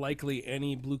 and likely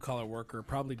any blue collar worker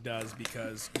probably does,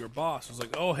 because your boss was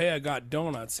like, "Oh, hey, I got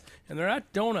donuts," and they're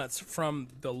not donuts from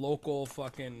the local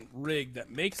fucking rig that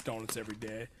makes donuts every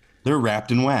day. They're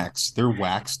wrapped in wax. They're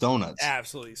wax donuts.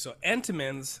 Absolutely. So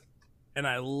Entenmann's, and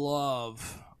I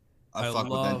love I fuck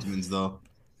love- with Entenmann's though.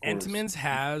 Entenmann's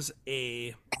has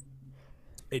a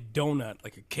donut,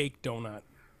 like a cake donut,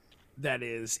 that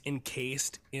is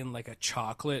encased in like a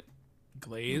chocolate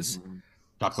glaze.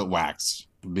 Chocolate wax.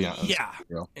 To be honest. Yeah.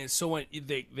 Yeah. And so when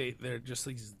they're just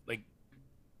like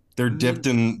They're dipped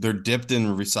in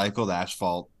recycled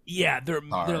asphalt Yeah, they're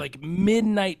Are. like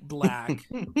midnight black.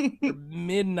 They're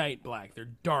midnight black. They're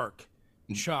dark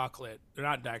chocolate. They're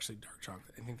not actually dark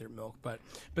chocolate. I think they're milk, but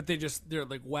they're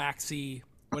like waxy,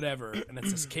 whatever. And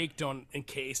it's this cake dough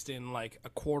encased in like a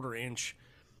 1/4 inch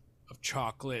of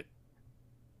chocolate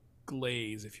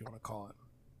glaze, if you want to call it.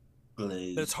 But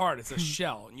it's hard. It's a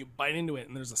shell, and you bite into it,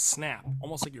 and there's a snap,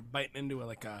 almost like you're biting into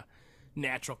like a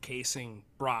natural casing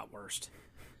bratwurst.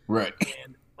 Right.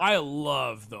 And I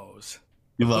love those.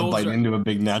 You love Those biting are- into a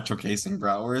big natural casing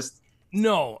bratwurst.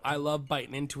 No, I love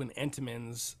biting into an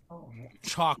Entenmann's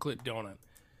chocolate donut.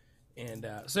 And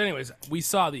so, anyways, we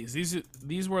saw these.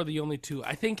 These were the only two.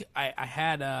 I think I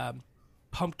had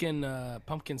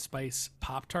pumpkin spice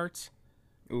Pop-Tarts,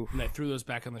 Oof. and I threw those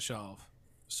back on the shelf.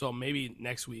 So maybe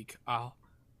next week I'll.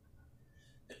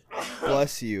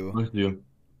 Bless you. Let's do.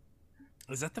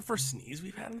 Is that the first sneeze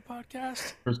we've had in the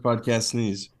podcast? First podcast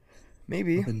sneeze.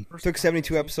 Maybe. First Took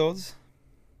 72 episodes.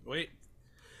 Wait,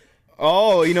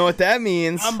 Oh, you know what that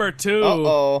means. number 2.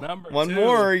 Uh-oh. Number One 2.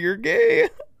 more, you're gay.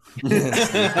 So,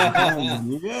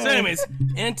 anyways,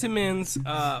 Entenmann's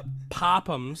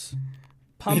Pop'ems.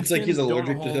 It's like he's pumpkin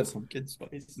allergic donut to the holes pumpkin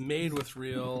spice. made with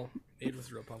real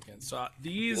pumpkins. So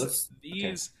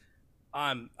these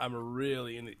I'm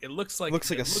really in it. It looks like Looks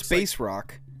like a space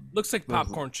rock. looks like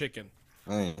popcorn chicken.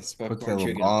 Nice. Put Popcorn that little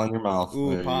chicken. ball in your mouth. Ooh,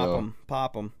 There you pop go. them.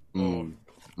 Pop them. Mm.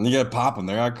 You gotta pop them.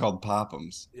 They're not called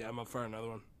pop'ems. Yeah, I'm up for another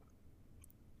one.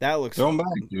 That looks. Throw them back,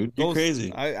 dude. You're those-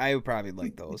 crazy. I would probably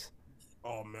like those.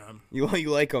 Oh man, You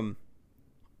like them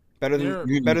better They're- than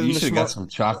You, better than you the should have got schmor- some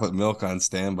chocolate milk on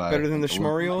standby. Better than the Like a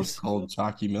little Schmorios? Cold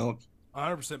chalky milk.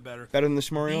 100% better. better than the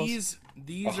Schmorios.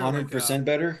 These are 100%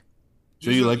 better. So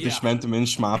you like the yeah. Schmentemann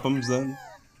Schmoppums then?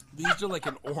 These are like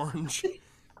an orange.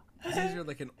 These are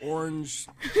like an orange.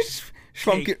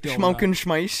 Schmunken, cake donut. schmunken,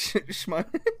 schmeisch,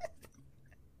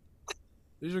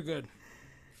 These are good.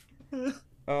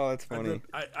 Oh, that's funny.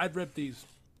 I'd rip these.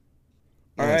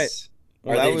 All right. Nice.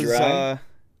 Well, Are that they was dry?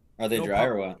 Are they No dry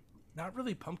or what? Not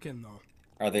really pumpkin though.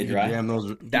 Are they You could dry? jam those-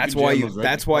 you that's could why jam you those right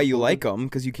that's in why the you cup. like them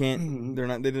because you can't. Mhm. They're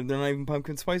not even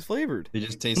pumpkin spice flavored. They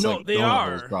just taste No, like they donut are.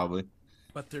 holes, probably.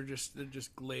 But they're just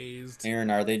glazed. Aaron,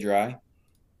 are they dry?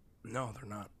 No, they're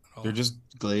not. At all. They're just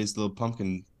glazed little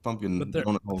pumpkin But they're-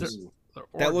 donut holes. They're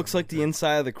That looks like the ornament.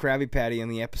 inside of the Krabby Patty in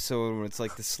the episode when it's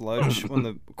like the sludge when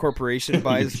the corporation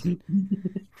buys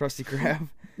Krusty Krab.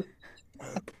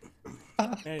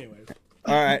 Anyways,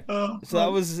 All right, so that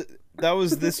was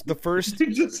the first. You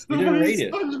didn't rate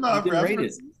it. You didn't rate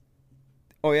it.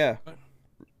 Oh yeah, Out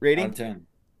rating of 10.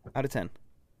 out of 10.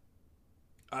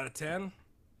 out of 10,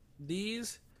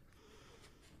 these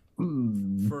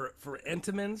Hmm. for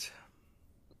Entenmann's.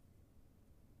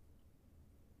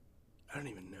 I don't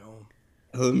even know.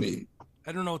 Let me.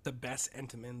 I don't know what the best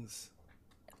Entenmann's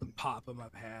Pop'em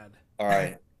I've had. All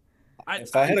right. I,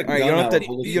 If I had a All right, gun, you don't I have would to.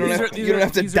 pull the You don't trigger. have. You don't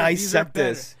have to these are dissect better.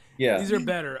 this. Yeah. These are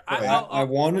better. I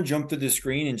want to jump through the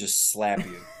screen and just slap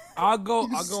you. I'll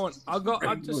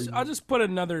just put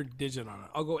another digit on it.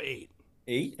 I'll go 8.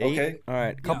 8? Eight? Okay. All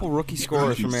right, couple rookie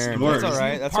scores from Aaron. Scores. That's all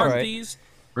right. That's all Park right. these.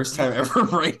 First time ever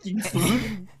ranking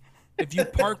food. If you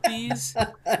park these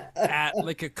at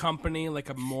like a company, like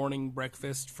a morning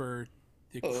breakfast for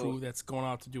the crew that's going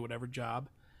out to do whatever job,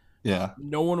 Yeah.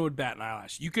 no one would bat an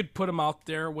eyelash. You could put them out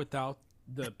there without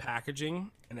the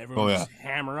packaging, and everyone would just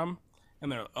hammer them,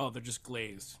 and they're just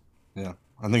glazed. Yeah.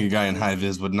 I think a guy in high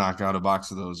vis would knock out a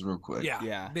box of those real quick. Yeah,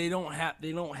 Yeah. They don't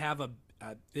have a.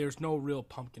 There's no real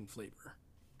pumpkin flavor.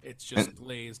 It's just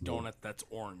glazed donut that's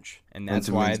orange. And that's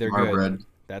Entenmann's why they're bar good. bread,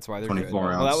 That's why they're good. 24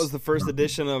 Well, that ounce. was the first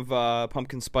edition of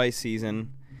pumpkin spice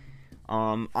season.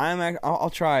 I'll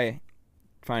try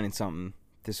finding something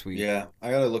this week. Yeah.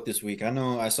 I got to look this week. I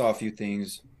know I saw a few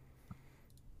things.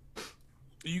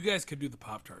 You guys could do the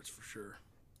Pop-Tarts for sure.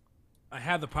 I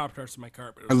had the Pop-Tarts in my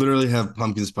cart, but it I was, literally have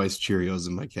pumpkin spice Cheerios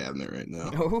in my cabinet right now.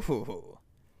 Oh,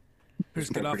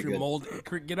 just get off pretty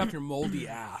your get off your moldy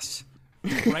ass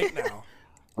right now.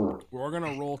 We're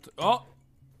gonna roll. Oh,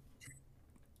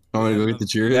 Want me to go get the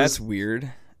Cheerios? that's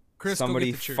weird. Chris, go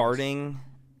Somebody get the Cheerios. farting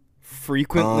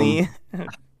frequently. a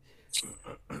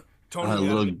Tony,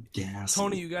 little you gas. got,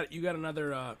 Tony, you got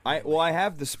another. I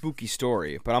have the spooky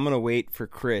story, but I'm gonna wait for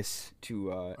Chris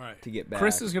to All right. to get back.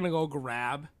 Chris is gonna go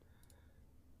grab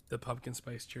the pumpkin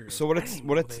spice Cheerios. So what I it's didn't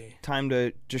what know it's they- time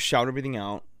to just shout everything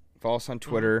out. Follow us on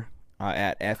Twitter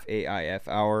at FAIF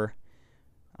Hour.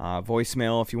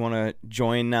 Voicemail if you want to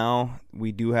join now.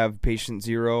 We do have patient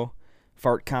zero.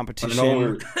 Fart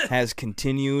competition has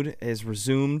continued, has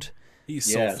resumed.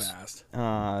 He's Yes. so fast.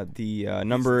 The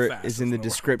number fastest is in the in the world.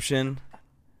 description.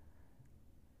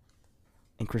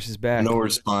 And Chris is back. I know we're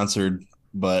sponsored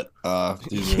but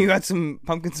these You are got some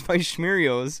pumpkin spice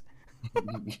Schmerios.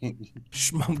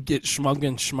 Get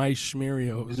Schmuggen Schmeiss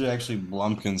Schmerios. these are actually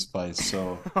Blumpkin spice.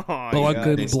 So, Oh, my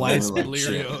Blunken They God. smell Blice like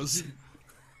shit. Delirios.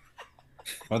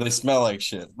 or they smell like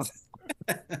shit.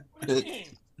 Okay.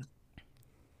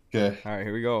 All right,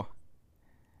 here we go.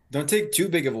 Don't take too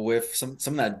big of a whiff. Some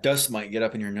of that dust might get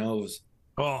up in your nose.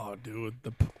 Oh, dude.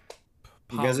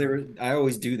 You guys ever? I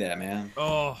always do that, man.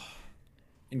 Oh,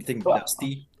 Anything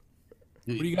dusty?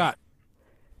 what do you got?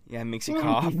 Yeah, it makes you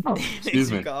cough. Excuse Makes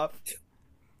you me. cough.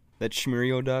 That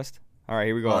Schmerio dust. All right,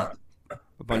 here we go. All right.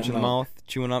 A bunch in the mouth,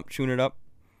 chewing it up.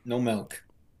 No milk.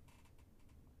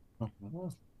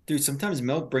 Dude, sometimes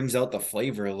milk brings out the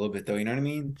flavor a little bit, though. You know what I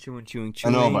mean? Chewing. I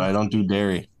know, but I don't do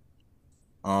dairy.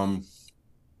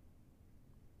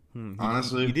 He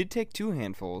Honestly, did take 2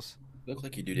 handfuls. Look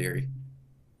like you do dairy.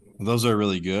 those are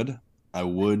really good. I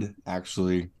would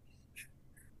actually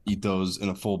eat those in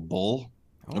a full bowl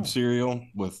Oh. of cereal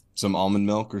with some almond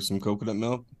milk or some coconut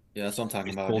milk. Yeah, that's what I'm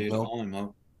talking about, Cold dude. milk? Almond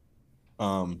milk.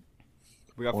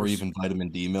 We got Or for- even vitamin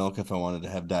D milk if I wanted to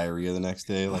have diarrhea the next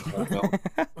day. Like whole milk.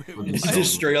 Would be It's so just good.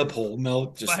 straight up whole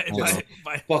milk. Just, fuck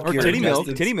or your titty milk.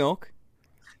 intestines. Titty milk.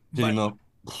 Titty milk.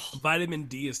 Vitamin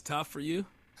D is tough for you.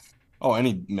 Oh,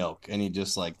 any milk, any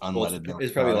just like Well, unleaded milk.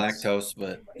 it's probably products. lactose,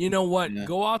 but You know what? Yeah.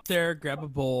 Go out there, grab a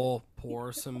bowl,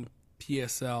 pour some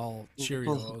PSL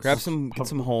Cheerios, Get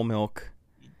some whole milk.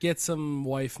 get some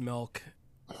wife milk,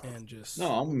 and just no,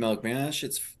 almond milk, man. That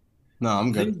shit's. No,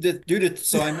 I'm good. Dude,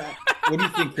 so I'm. What do you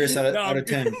think, Chris? Out No, I'm of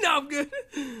good. 10? No, I'm good.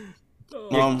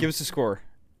 Yeah, give us a score.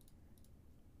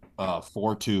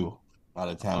 4.2 out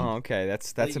of 10. Oh, okay.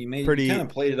 That's a You pretty. kind of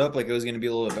played it up like it was going to be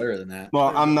a little bit better than that.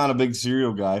 Well, I'm not a big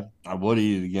cereal guy. I would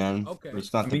eat it again. Okay. But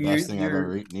it's not I the mean, best thing I've you're-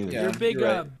 ever eaten either. yeah. You're a big. you're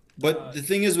right. But the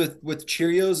thing is with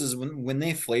Cheerios is when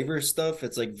they flavor stuff,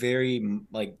 it's like very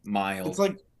like mild. It's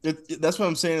like that's what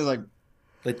I'm saying is like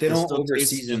they it don't still tastes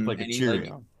just over season like a any,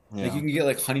 Cheerio. Like you can get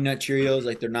like Honey Nut Cheerios,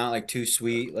 like they're not like too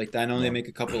sweet. Like I know they make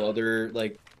a couple other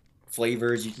like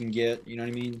flavors you can get. You know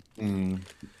what I mean?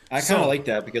 I kind of So- like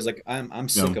that because like I'm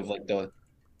sick of like the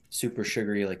super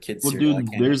sugary like kids Well, cereal. I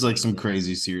dude, can't there's eat like it. some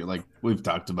crazy cereal. Like we've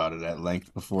talked about it at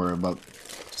length before about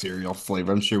cereal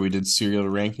flavor. I'm sure we did cereal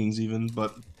rankings even,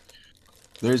 but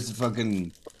there's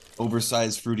fucking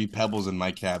oversized fruity pebbles in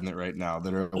my cabinet right now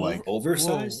that are like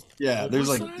oversized. yeah. There's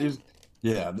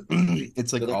yeah.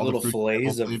 It's like They're like all little the fruity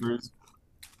fillets pebble of- flavors,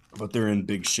 but they're in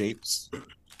big shapes.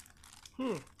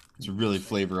 It's really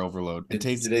flavor overload. It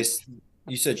tastes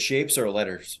You said shapes or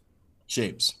letters?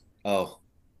 shapes. Oh,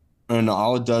 And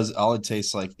all it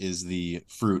tastes like is the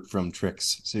fruit from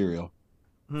Trix cereal.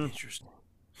 Interesting.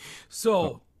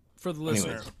 So, for the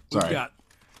listener, Anyways, we've sorry. got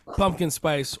pumpkin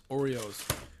spice Oreos.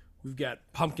 We've got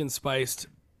pumpkin spiced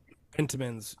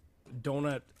Entenmann's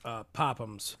donut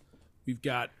Pop'ems. We've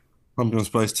got Pumpkin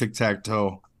spice tic tac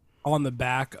toe. on the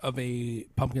back of a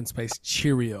pumpkin spice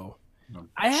Cheerio.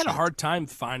 I had a hard time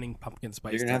finding pumpkin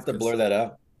spice. you're gonna have to stuff blur that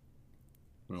out.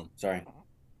 Oh. Sorry.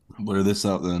 Blur this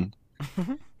out then.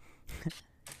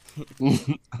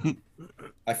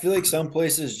 I feel like some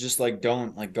places just like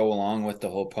don't like go along with the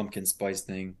whole pumpkin spice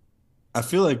thing. I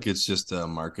feel like it's just a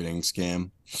marketing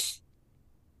scam.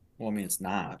 Well, I mean, it's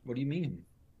not. What do you mean?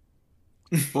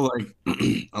 Well, like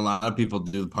a lot of people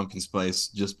do the pumpkin spice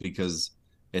just because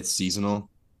it's seasonal,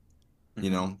 you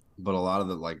know. But a lot of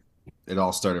the like, it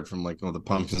all started from like the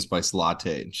pumpkin spice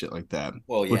latte and shit like that,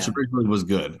 Well, yeah. which originally was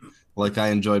good. Like I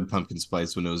enjoyed pumpkin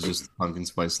spice when it was just pumpkin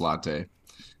spice latte,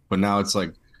 but now it's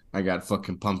like I got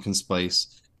fucking pumpkin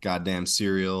spice, goddamn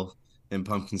cereal, and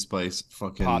pumpkin spice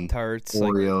fucking Pop Tarts, like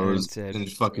Aaron Oreos said, and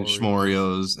fucking Oreos.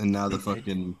 Schmorios, and now the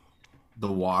fucking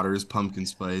the water's pumpkin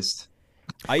spiced.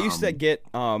 I used to get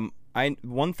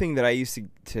one thing that I used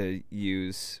to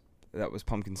use that was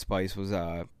pumpkin spice was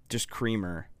just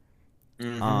creamer.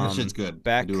 That shit's good.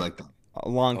 Back I do like that. a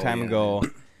long time yeah, ago,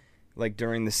 like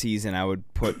during the season, I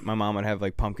would put my mom would have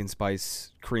like pumpkin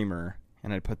spice creamer,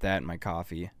 and I'd put that in my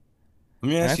coffee. Let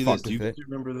me ask I you this: fucked Do you with it. guys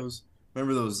remember those?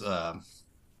 Remember those?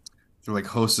 They're like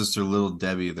Hostess or Little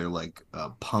Debbie. They're like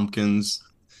pumpkins.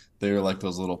 They're like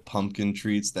those little pumpkin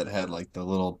treats that had like the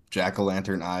little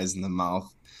jack-o'-lantern eyes in the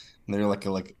mouth. And they're like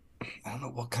I don't know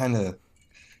what kind of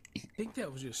I think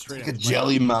that was just straight like a up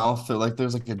jelly mouth. Or like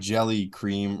there's like a jelly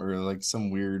cream or like some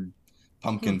weird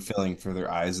pumpkin filling for their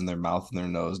eyes and their mouth and their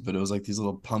nose. But it was like these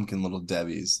little pumpkin Little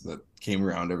Debbies that came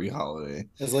around every holiday.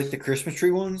 It's like the Christmas tree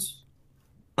ones.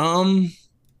 No, Like,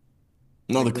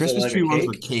 the was it Christmas like a tree ones cake?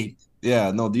 were cake.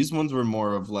 Yeah, no, these ones were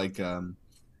more of like a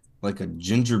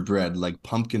gingerbread, like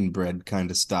pumpkin bread kind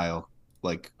of style,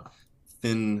 like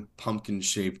thin pumpkin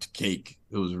shaped cake.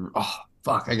 It was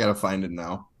fuck, I gotta find it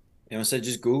now. You know, said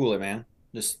just Google it, man.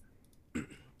 Just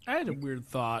I had a weird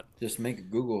thought. make a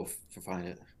Google to find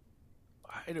it.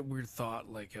 I had a weird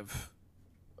thought, like of.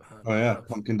 Oh yeah,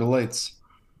 pumpkin delights.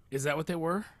 Is that what they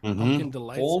were? Mhm. Pumpkin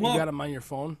delights. Pull 'em You up. got them on your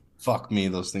phone. Fuck me,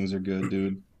 those things are good,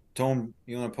 dude. Tom,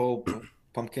 you want to pull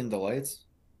pumpkin delights?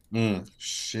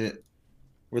 Shit.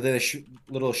 Were they the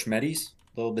little schmetties,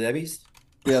 little debbies?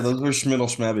 Yeah, those were Schmiddle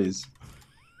Schmebbies.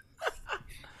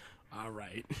 All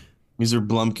right. These are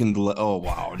Blumpkin delights. Oh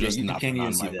wow, Yeah, just you nothing can't even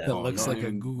on see my that. That phone. looks Not like a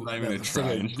even- Google- Not that even looks try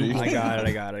like a and Google- see. I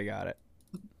got it.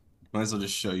 Might as well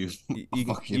just show you.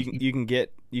 You can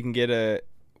get a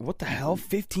what the hell?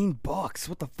 $15.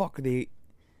 What the fuck are they?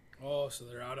 Oh, so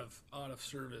they're out of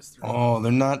service. Oh,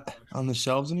 they're not on the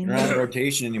shelves They're anymore. not in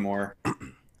rotation anymore.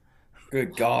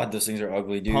 Good God, those things are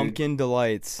ugly, dude. Pumpkin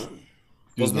delights.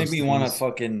 Those Dude, make those me want to things-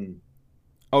 fucking.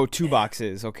 Oh, 2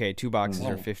 boxes. Okay, 2 boxes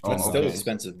are Oh, 15. That's Oh, still okay.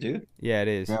 expensive, dude. Yeah, it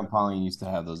is. Grandpa used to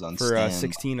have those on For, stand.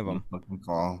 16 of 'em. Fucking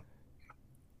fall.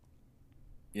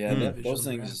 Yeah, Hmm. those Visual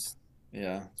things.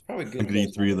 Yeah, it's probably I good. could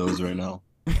eat 3 of those right now.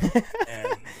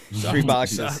 And 3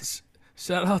 boxes.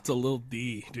 shout out to Lil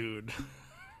D, dude.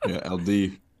 Yeah,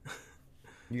 LD.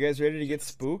 You guys ready to get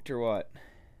spooked or what?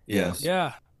 Yes.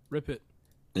 Yeah, rip it.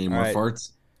 Any more Alright.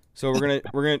 farts? So we're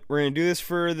gonna do this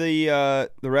for the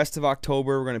rest of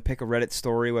October. We're gonna pick a Reddit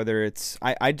story, whether it's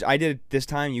I did it this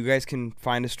time. You guys can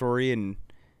find a story and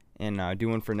do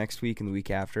one for next week and the week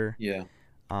after. Yeah.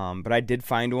 But I did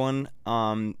find one.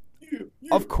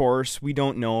 Of course, we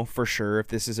don't know for sure if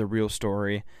this is a real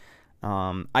story.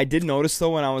 I did notice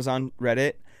though when I was on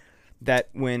Reddit that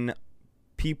when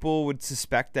people would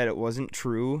suspect that it wasn't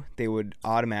true, they would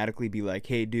automatically be like,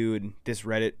 "Hey, dude, this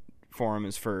Reddit forum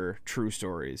is for true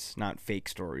stories, not fake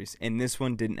stories." And this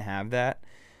one didn't have that.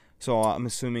 So I'm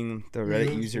assuming the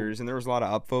Reddit users, and there was a lot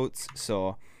of upvotes.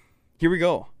 So here we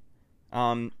go.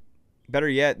 Better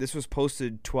yet, this was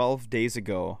posted 12 days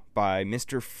ago by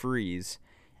Mr. Freeze.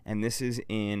 And this is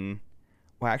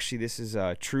this is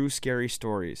True Scary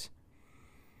Stories.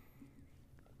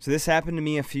 So this happened to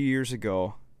me a few years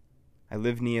ago. I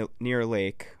live near a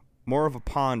lake. More of a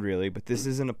pond, really, but this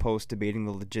isn't a post debating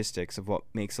the logistics of what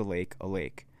makes a lake a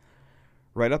lake.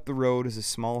 Right up the road is a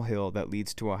small hill that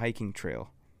leads to a hiking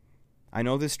trail. I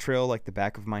know this trail like the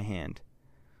back of my hand.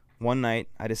 One night,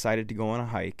 I decided to go on a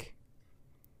hike.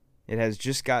 It had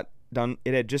just got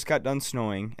done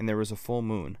snowing, and there was a full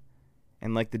moon.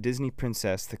 And like the Disney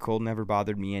princess, the cold never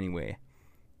bothered me anyway.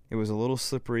 It was a little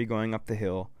slippery going up the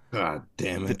hill. God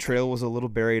damn The it. trail was a little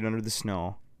buried under the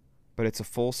snow, but it's a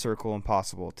full circle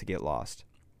impossible to get lost.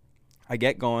 I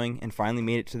get going and finally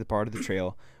made it to the part of the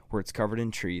trail where it's covered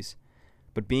in trees.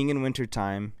 But being in winter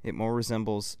time, it more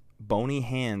resembles bony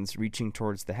hands reaching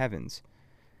towards the heavens.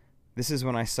 This is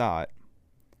when I saw it.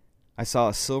 I saw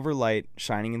a silver light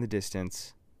shining in the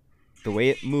distance. The way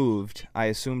it moved, I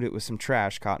assumed it was some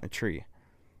trash caught in a tree.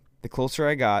 The closer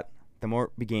I got, the more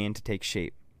it began to take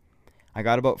shape. I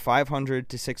got about 500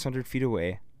 to 600 feet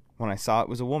away when I saw it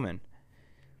was a woman.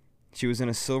 She was in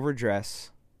a silver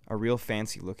dress, a real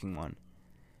fancy looking one.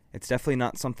 It's definitely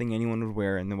not something anyone would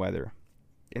wear in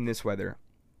this weather.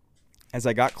 As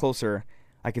I got closer,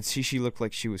 I could see she looked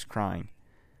like she was crying.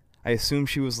 I assumed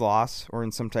she was lost or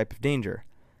in some type of danger.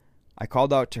 I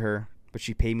called out to her, but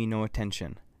she paid me no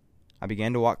attention. I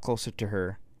began to walk closer to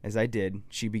her. As I did,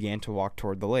 she began to walk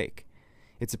toward the lake.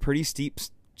 It's a pretty steep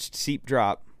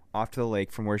drop off to the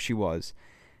lake from where she was.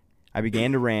 I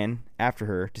began to run after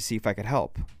her to see if I could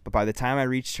help, but by the time I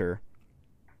reached her,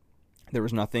 there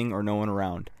was nothing or no one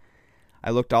around.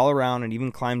 I looked all around and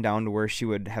even climbed down to where she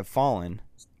would have fallen,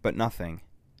 but nothing.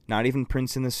 Not even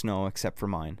prints in the snow except for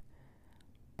mine.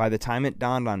 By the time it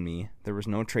dawned on me, there was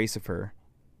no trace of her,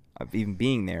 of even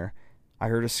being there. I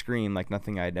heard a scream like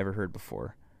nothing I had ever heard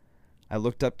before. I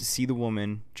looked up to see the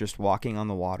woman just walking on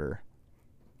the water.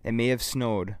 It may have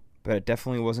snowed, but it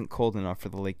definitely wasn't cold enough for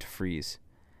the lake to freeze.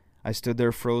 I stood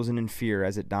there frozen in fear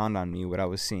as it dawned on me what I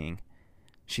was seeing.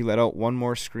 She let out one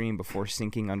more scream before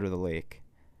sinking under the lake.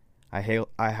 I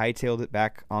hightailed it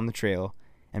back on the trail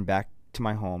and back to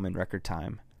my home in record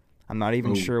time. I'm not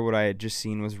even sure what I had just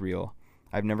seen was real.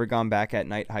 I've never gone back at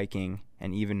night hiking,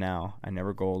 and even now, I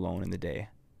never go alone in the day.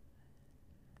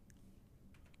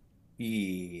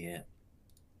 Yeah.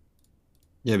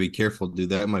 Yeah, be careful, dude.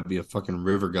 That might be a fucking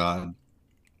river god.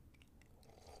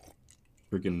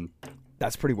 Freaking.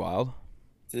 That's pretty wild.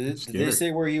 Did they Scary.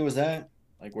 say where he was at?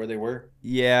 Like where they were?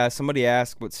 Yeah, somebody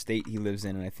asked what state he lives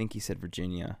in, and I think he said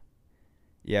Virginia.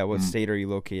 Yeah, what state are you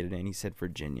located in? He said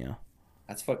Virginia.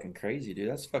 That's fucking crazy, dude.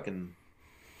 That's fucking.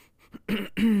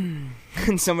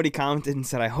 And somebody commented and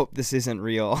said, "I hope this isn't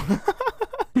real."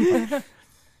 And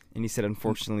he said,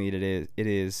 "Unfortunately, it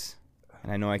is."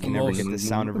 And I know I can never get the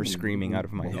sound of her screaming out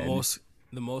of my head.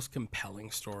 The most compelling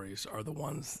stories are the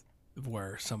ones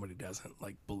where somebody doesn't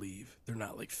like believe. They're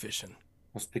not like fishing.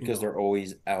 It's because they're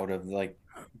always out of like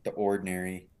the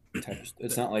ordinary type.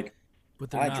 It's not like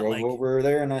But I not drove like, over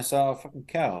there and I saw a fucking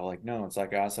cow. Like, no, it's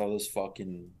like I saw this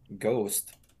fucking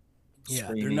ghost. yeah, they're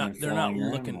screaming not and they're not flying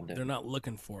around looking all day. they're not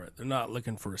looking for it. They're not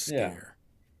looking for a Yeah. scare.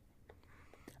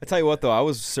 I tell you what, though, I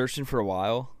was searching for a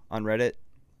while on Reddit,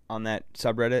 on that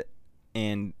subreddit,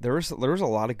 and there was a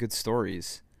lot of good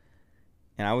stories.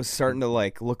 And I was starting to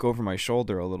like look over my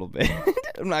shoulder a little bit.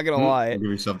 I'm not gonna lie. Give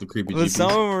yourself the creepy. But some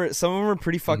of them were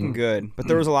pretty fucking good. But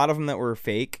there was a lot of them that were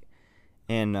fake.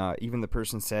 And even the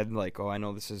person said like, "Oh, I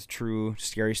know this is true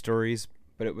scary stories,"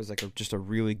 but it was like just a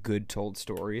really good told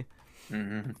story.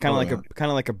 Mm-hmm. Kind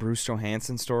of like a Bruce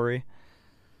Johansson story.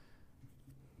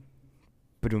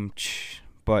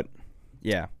 But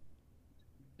yeah.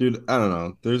 Dude, I don't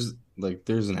know.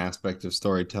 There's an aspect of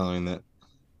storytelling that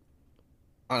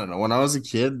I don't know. When I was a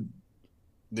kid,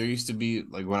 there used to be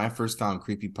like when I first found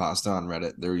creepypasta on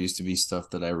Reddit, there used to be stuff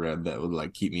that I read that would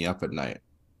like keep me up at night.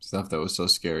 Stuff that was so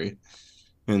scary.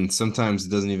 And sometimes it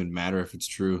doesn't even matter if it's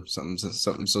true. Something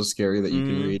so scary that you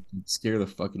can read and scare the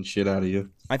fucking shit out of you.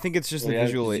 I think it's just Well, the yeah,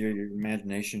 visual. 'cause your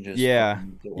imagination just Yeah,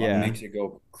 fucking makes it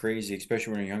go crazy,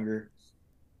 especially when you're younger.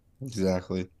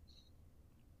 Exactly.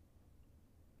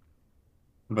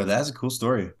 But that's a cool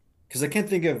story. Because I can't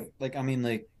think of I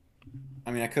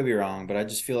could be wrong, but I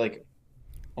just feel like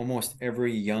almost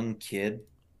every young kid,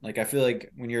 like I feel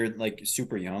like when you're like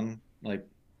super young, like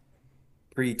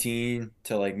preteen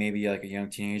to like maybe like a young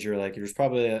teenager, like there's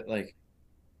probably like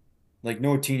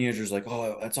no teenagers like,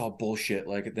 oh, that's all bullshit,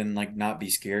 like then like not be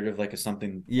scared of like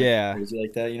something Yeah. crazy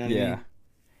like that, you know what I Yeah.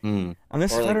 mean?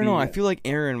 Unless Or, I like, don't know. I being- feel like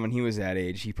Aaron, when he was that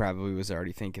age, he probably was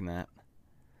already thinking that.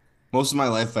 Most of my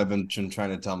life, I've been trying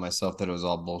to tell myself that it was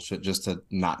all bullshit just to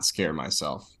not scare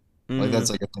myself. Like Mhm. that's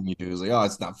like a thing you do is like, oh,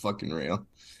 it's not fucking real.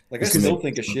 Like I It's 'cause still it-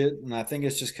 think of shit, and I think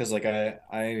it's just because like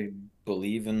I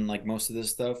believe in like most of this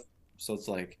stuff, so it's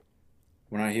like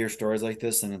when I hear stories like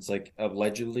this and it's like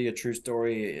allegedly a true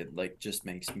story, it like just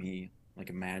makes me like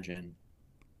imagine.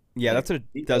 Yeah, Like, that's what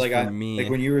it does for me. Like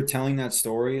when you were telling that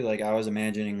story, like I was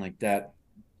imagining like that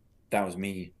was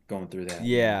me going through that.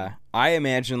 Yeah, I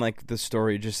imagine like the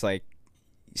story, just like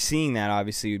seeing that.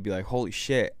 Obviously, you'd be like, "Holy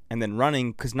shit!" and then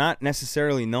running, because not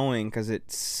necessarily knowing, because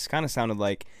it's kind of sounded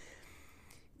like,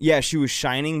 yeah, she was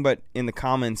shining, but in the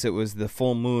comments, it was the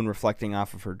full moon reflecting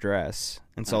off of her dress,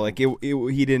 and so like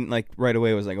he didn't like right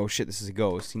away was like, "Oh shit, this is a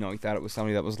ghost." You know, he thought it was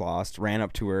somebody that was lost, ran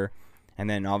up to her, and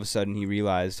then all of a sudden he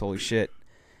realized, "Holy shit,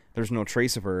 there's no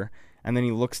trace of her." And then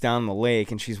he looks down the lake,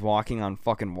 and she's walking on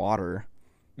fucking water.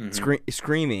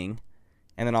 Screaming,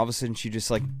 and then all of a sudden she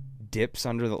just like dips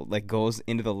under the like goes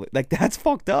into the like that's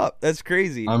fucked up. That's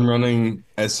crazy. I'm running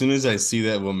as soon as I see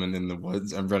that woman in the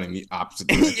woods. I'm running the opposite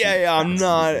direction. yeah. I'm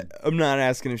not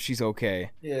asking if she's okay.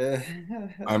 Yeah.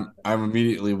 I'm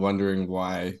immediately wondering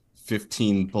why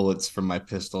 15 bullets from my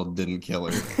pistol didn't kill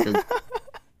her.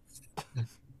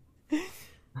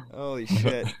 Holy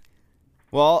shit.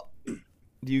 Well,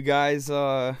 do you guys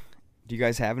have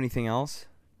anything else?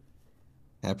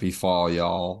 Happy fall,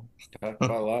 y'all. Talked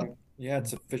about a lot. Yeah,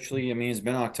 it's officially. I mean, it's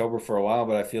been October for a while,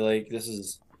 but I feel like this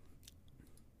is.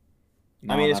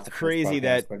 I mean, it's not the first crazy podcast,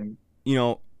 that- but You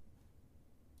know,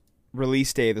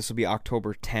 release day, this will be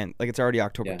October 10th. Like it's already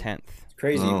October Yeah. 10th. it's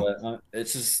crazy. Oh. But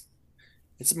it's just,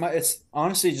 it's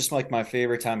honestly just like my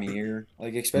favorite time of year.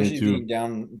 Like especially too. being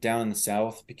down in the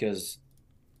South because.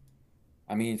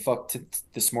 I mean, fuck.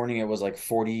 This morning it was like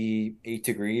 48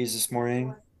 degrees this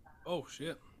morning. Oh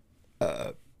shit.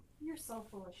 You're so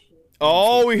full of shit.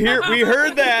 Oh, we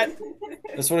heard that.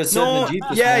 That's what it said in No, the Jeep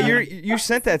this yeah, morning. you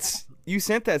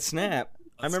sent that snap.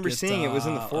 I remember seeing it was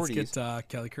in the 40s. Let's get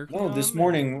Kelly Kirk. No, this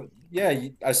morning. Yeah,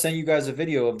 I sent you guys a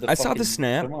video of the. I saw the fucking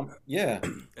snap. thermometer. Yeah,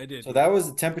 I did. so that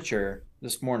was the temperature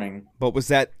this morning. But was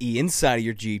that the inside of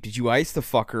your Jeep? Did you ice the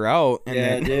fucker out? And Yeah, I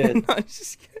then... did. No, I'm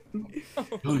just kidding.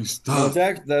 Holy No, stuff.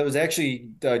 that was actually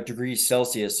degrees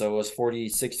Celsius, so it was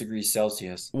 46 degrees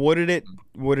Celsius. What did it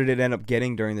end up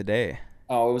getting during the day?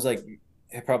 Oh, it was like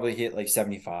it probably hit like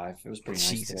 75. It was pretty nice.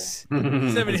 Jesus.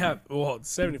 75. Well, it's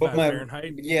 75 But my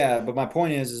Fahrenheit. yeah, but my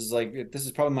point is like this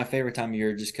is probably my favorite time of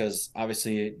year just because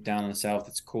obviously down in the South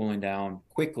it's cooling down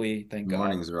quickly. Thank God.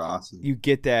 Mornings are awesome. You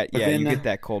get that, But yeah, then, you get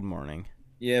that cold morning.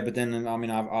 Yeah, but then I mean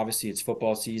obviously it's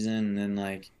football season, and then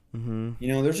like Mm-hmm. you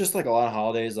know there's just like a lot of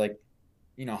holidays like.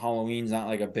 You know, Halloween's not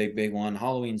like a big one.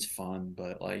 Halloween's fun,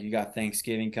 but like you got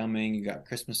Thanksgiving coming, you got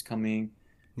Christmas coming.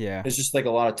 Yeah. It's just like a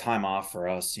lot of time off for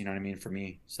us, you know what I mean, for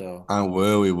me. So I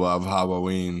really love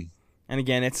Halloween. And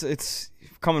again, it's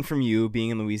coming from you being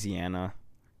in Louisiana.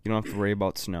 You don't have to worry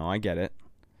about snow. I get it.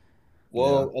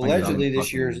 Well, Yeah, allegedly I'm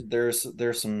this year fucking-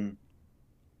 there's some.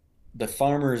 The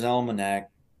Farmer's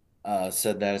Almanac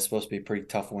said that it's supposed to be a pretty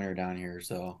tough winter down here.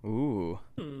 So Ooh,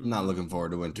 I'm not looking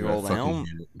forward to winter. Your I old fucking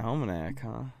hate it. almanac,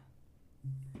 huh?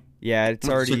 Yeah, it's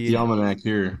Let's check already. the almanac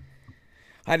here.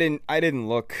 I didn't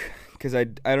look because I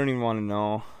don't even want to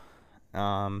know.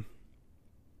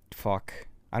 Fuck,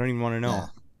 I don't even want to know. Yeah.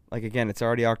 Like again, it's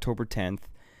already October 10th.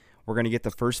 We're gonna get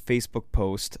the first Facebook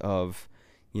post of,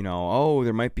 oh,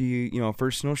 there might be,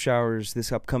 first snow showers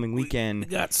this upcoming We weekend.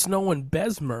 got snow in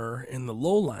Bessemer in the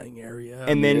low-lying area.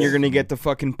 And then you're gonna get the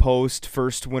fucking post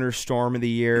first winter storm of the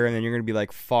year, and then you're gonna be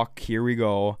like, "Fuck, here we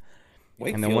go."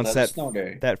 Wakefield And then once has a snow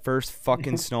day. that first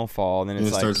fucking snowfall, then And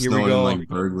it's it like, starts "Here we snowing go, in like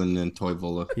Berglund and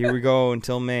Toivola. here we go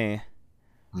until May."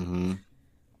 Mm-hmm.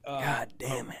 God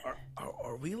damn it!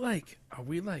 Are we like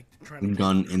trying to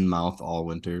Gun in mouth all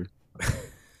winter.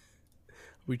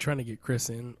 we trying to get Chris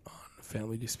in on a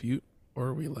family dispute, or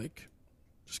are we like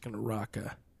just gonna rock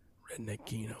a Redneck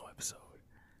Kino episode?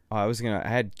 Oh, I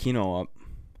had Kino up.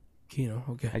 Kino,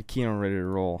 okay, I had Kino ready to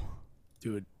roll.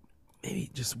 dude. Maybe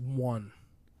just one.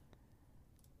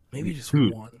 Maybe just Two.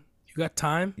 one. You got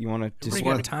time? You want to Everybody just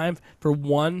got one. time for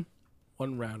one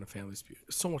round of family dispute?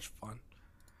 It's so much fun.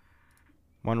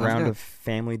 one How's round that? of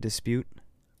family dispute?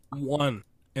 One,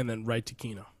 and then right to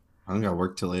Kino. I don't got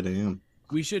work till 8 a.m.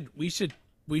 We should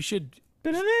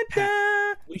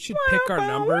pick our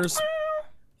numbers.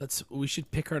 We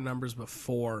should pick our numbers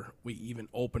before we even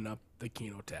open up the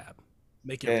Kino tab.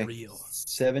 Make it Okay. real.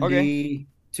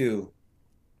 72.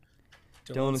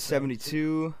 Dylan is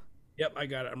 72. Yep, I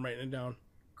got it. I'm writing it down.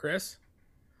 Chris,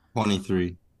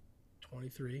 23.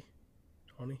 23,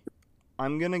 20.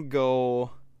 I'm gonna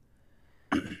go.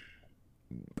 I'm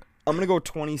gonna go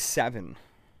 27.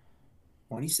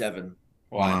 27.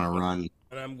 On a run.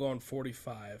 And I'm going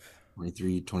 45.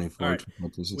 23, 24, All right.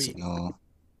 25, 26. Wait. No.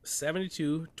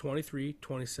 72, 23,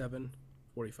 27,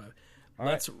 45. All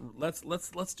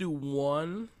Let's do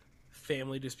one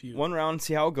family dispute. One round,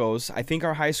 see how it goes. I think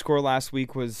our high score last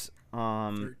week was it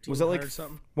like 1300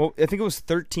 something? well, I think it was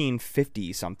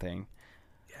 1350 something.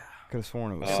 Yeah. Could have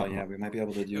sworn it was. Oh, something. yeah, we might be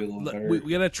able to do a little better. We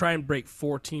gotta try and break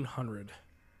 1400.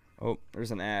 Oh,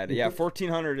 there's an ad. Yeah,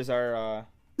 1400 is our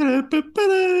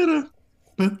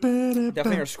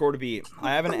definitely our score to beat.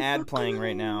 I have an ad playing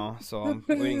right now, so I'm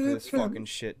waiting for this fucking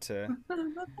shit to.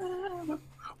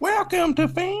 Welcome to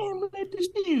Family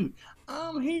Dispute.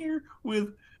 I'm here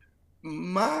with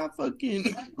my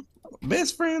fucking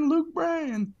best friend Luke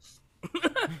Bryan.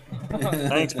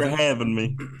 Thanks for having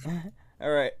me. All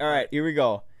right, here we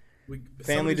go. Family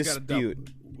Somebody's gotta dispute.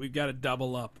 We've got to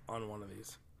double up on one of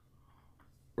these.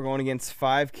 We're going against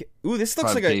 5. Ooh, this looks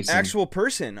 5 like an Jason. actual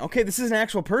person. Okay, this is an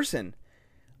actual person.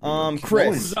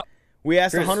 Chris, Who's up? we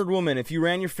asked Chris. 100 women, if you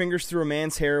ran your fingers through a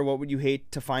man's hair, what would you hate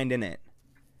to find in it?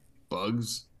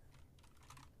 Bugs.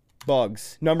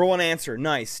 Bugs. Number one answer.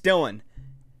 Nice. Dylan.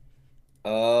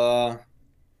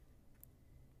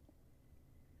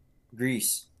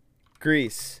 Grease.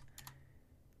 Grease.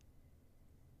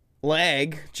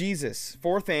 Lag. Jesus.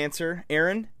 Fourth answer.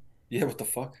 Aaron. Yeah, what the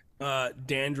fuck?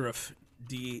 Dandruff.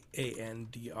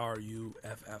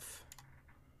 Dandruff.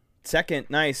 Second.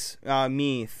 Nice.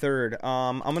 Me. Third.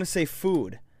 I'm gonna say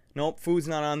food. Nope, food's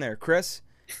not on there. Chris.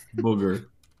 Booger.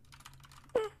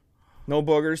 No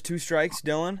boogers. 2 strikes.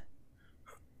 Dylan.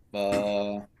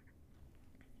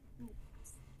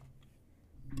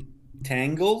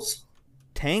 Tangles.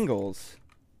 Tangles.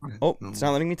 Oh, it's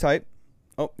not letting me type.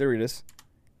 Oh, there it is.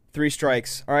 3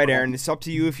 strikes. All right, Aaron. It's up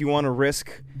to you if you want to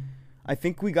risk. I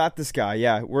think we got this guy.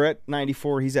 Yeah, we're at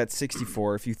 94. He's at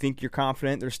 64. If you think you're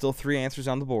confident, there's still 3 answers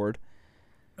on the board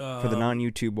for the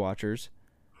non-YouTube watchers.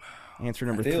 Answer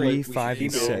number I feel 3, like we 5, should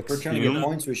and keep it. If we're 6. trying to get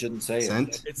points, we shouldn't say it.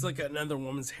 Scent. It's like another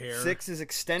woman's hair. 6 is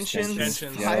extensions,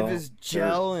 Extensions. 5 Gel. is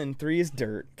gel, and 3 is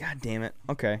dirt. God damn it.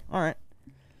 Okay. All right.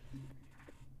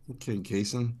 Okay,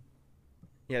 Kason.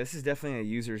 Yeah, this is definitely a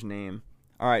user's name.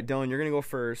 All right, Dylan, you're going to go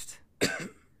first.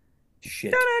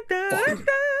 Shit. Fuck.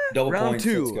 Double Round points.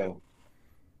 2. Let's go.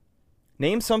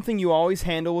 Name something you always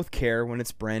handle with care when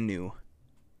it's brand new.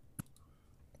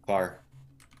 Car.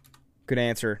 Good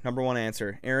answer. Number 1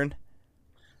 answer. Aaron?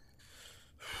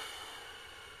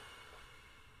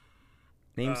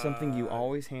 Name something you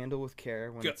always handle with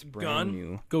care when it's brand gun.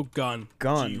 new. Go gun.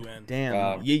 Gun. G-U-N. Damn.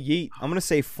 God. Yeet. I'm going to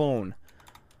say phone.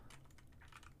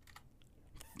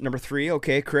 Number 3.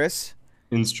 Okay, Chris.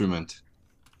 Instrument.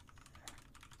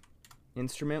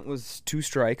 Instrument was 2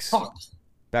 strikes. Fuck.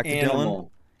 Back to Dylan.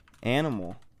 Animal.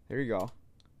 Animal. There you go.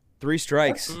 3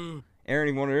 strikes. Aaron,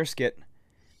 you want to risk it?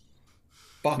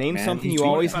 Fuck, Name man. something He's you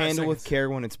always 25 handle with seconds. care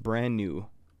when it's brand new.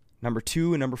 Number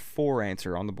 2 and number 4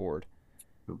 answer on the board.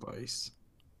 Device.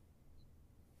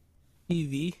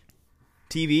 TV.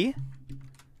 TV.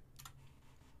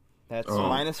 That's Oh.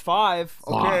 -5.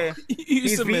 Okay. You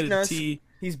He's submitted beating us. T.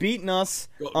 He's beating us.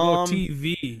 Go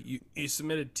TV. You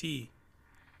submitted T.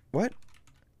 What?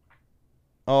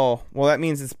 Oh, well, that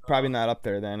means it's probably not up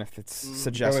there then if it's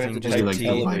suggesting to just type like T.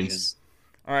 television. device.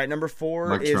 All right, number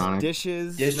 4 is Electronic.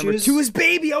 dishes. Dishes? Number 2 is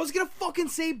baby. I was gonna fucking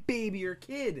say baby or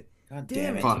kid. God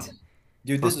Damn damn it. it. Fuck.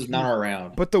 Dude, this is not our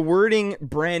round. But the wording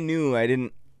brand new, I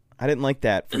didn't like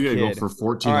that for We gotta kid. go for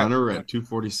 1400. We're at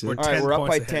 246. All right, 10 we're up points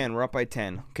by ahead. 10. We're up by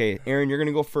 10. Okay, Aaron, you're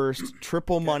gonna go first.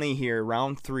 Triple money here,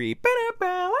 round 3.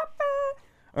 All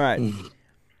right.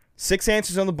 6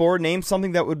 answers on the board. Name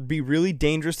something that would be really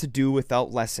dangerous to do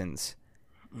without lessons.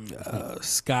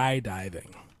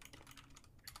 Skydiving.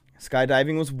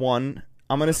 Skydiving was 1.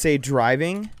 I'm gonna say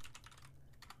driving.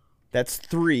 That's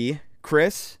 3.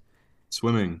 Chris,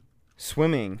 Swimming.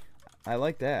 swimming. I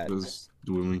like that. Was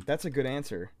swimming. That's a good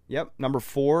answer. Yep. Number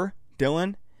 4,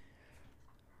 Dylan.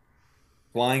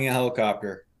 Flying a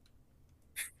helicopter.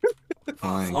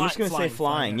 Flying. I'm just gonna say Flying.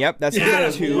 flying. Yep, that's Yeah,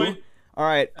 number 2. boy. All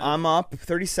right, I'm up.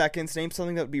 30 seconds. Name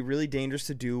something that would be really dangerous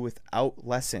to do without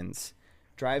lessons.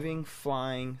 Driving,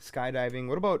 flying, skydiving.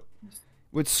 What about,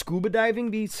 would scuba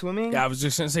diving be swimming? Yeah, I was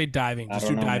just gonna say diving. I Just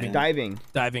don't do know, diving. man.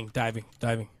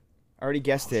 Diving. I already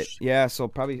guessed it. Yeah, so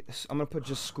probably I'm going to put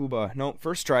just scuba. No,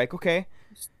 first strike. Okay.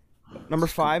 Number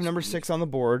 5, number 6 on the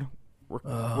board.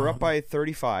 We're up by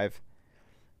 35.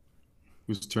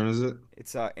 Whose turn is it?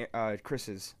 It's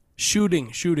Chris's.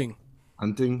 Shooting.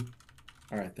 Hunting.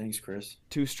 All right, thanks, Chris.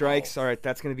 2 strikes. All right,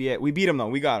 that's going to be it. We beat him though.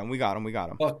 We got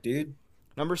him. Fuck, dude.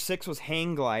 Number 6 was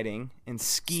hang gliding and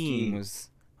skiing Skiing. was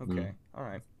okay. All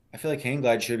right. I feel like hang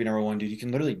glide should be number 1, dude. You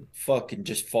can literally fucking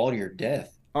just fall to your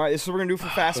death. All right, this is what we're gonna do for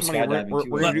fast Go money. skydiving We're too.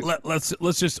 gonna do,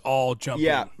 Let's just all jump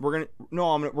yeah, in. we're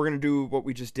gonna do what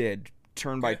we just did,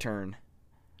 turn by turn.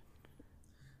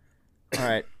 All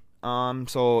right.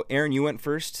 So Aaron, you went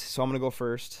first, so I'm gonna go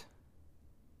first.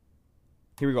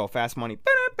 Here we go. Fast money.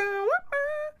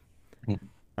 All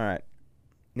right.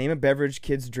 Name a beverage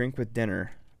kids drink with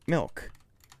dinner. Milk.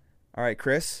 All right,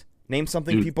 Chris. Name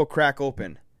something Dude. people crack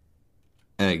open.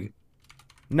 Egg.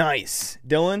 Nice.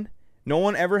 Dylan. No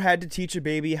one ever had to teach a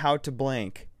baby how to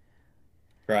blank.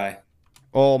 Cry.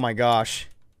 Oh my gosh.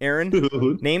 Aaron,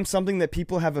 name something that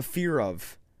people have a fear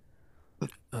of.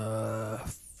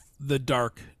 The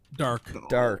dark.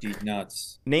 Dark. Dude,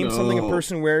 nuts. Name something a No.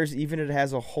 person wears even if it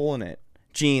has a hole in it.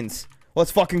 Jeans. Let's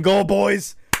fucking go,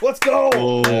 boys. Let's go.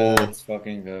 Oh. Let's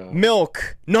fucking go.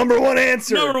 Milk. Number 1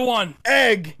 answer. Number 1.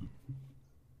 Egg.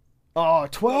 Oh,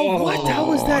 12. What? How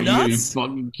was that Are you nuts?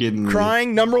 fucking kidding me?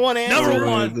 Crying. Number 1 answer. Number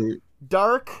 1.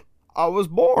 Dark. I was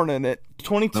born in it.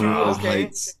 22. Number one Okay.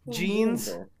 heights. Jeans.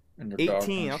 And they're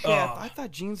 18. dark. Okay. Oh. I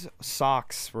thought jeans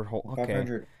socks were whole. Okay.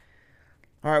 500.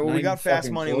 All right. Well, Not we got even fast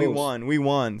fucking money. close. We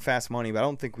won fast money, but I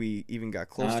don't think we even got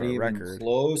close Not to our even record.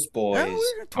 close, boys. Yeah,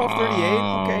 we're at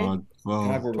 12:38. Okay. Oh, well,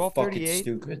 God, we're fucking 12:38.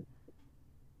 stupid.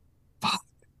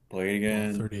 Play it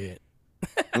again. 38.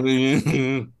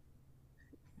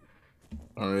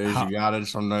 Some days you got it,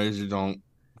 some days you don't.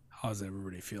 How's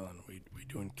everybody feeling? We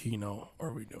doing Keno or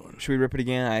are we doing? Should we rip it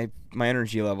again? My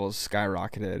energy levels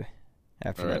skyrocketed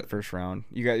after All that right. first round.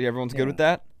 Everyone's good Yeah. with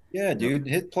that? Yeah, dude.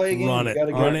 Hit play again. Run You it.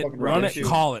 gotta get Run a it. fucking Run round it. two.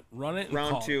 Call it. Run it. and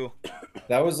Round call 2.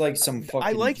 That was like some fucking.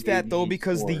 I liked that though JV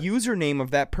because the score. username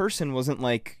of that person wasn't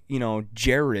like,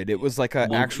 Jared. It was like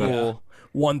an actual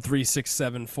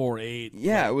 1367448.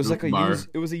 yeah, it was like a Bar.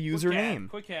 it was a username.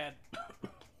 Quick ad.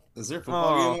 Is there a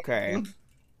football Oh, game? okay.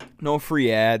 No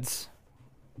free ads.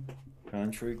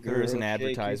 Country girl, There is an shake it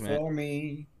advertisement. for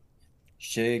me.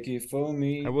 Shake it for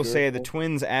me. I will say the girl.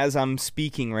 Twins, as I'm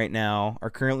speaking right now, are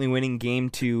currently winning Game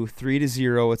 2,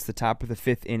 3-0. It's the top of the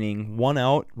 5th inning. 1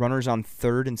 out. Runners on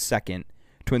 3rd and 2nd.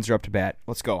 Twins are up to bat.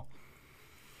 Let's go.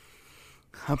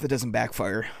 Hope that doesn't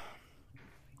backfire.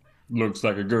 Looks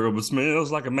like a girl, but smells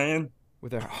like a man.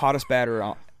 With the hottest batter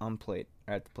on plate,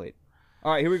 at the plate.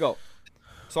 All right, here we go.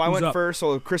 So I Who's went up? first,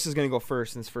 so Chris is going to go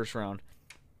first in this first round.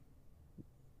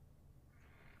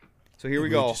 So here we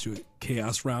go. Just do a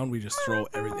chaos round. We just throw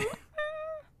everything. All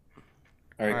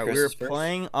All right, right, Chris we're is first.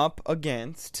 playing up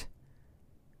against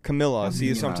Camilla. See,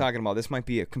 this is what I'm Camilla. talking about. This might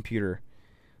be a computer.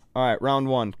 All right, round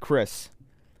 1. Chris.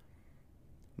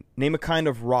 Name a kind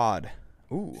of rod.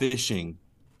 Ooh. Fishing.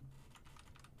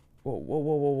 Whoa. Whoa,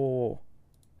 whoa,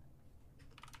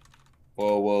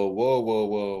 whoa, whoa,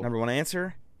 whoa. Number 1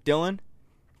 answer. Dylan.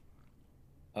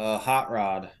 Hot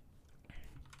rod.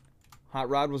 Hot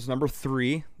rod was number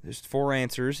 3. There's 4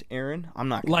 answers. Aaron, I'm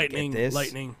not gonna Lightning, get this.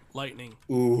 lightning.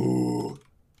 Ooh.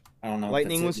 I don't know. if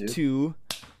Lightning that's was it, dude. 2.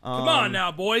 Come on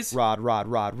now, boys. Rod.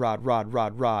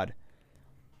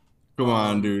 Come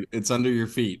on, dude. It's under your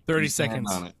feet. 30 Just stand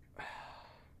seconds. on it.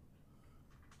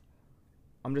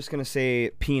 I'm just gonna say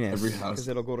penis Every house. because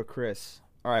it'll go to Chris.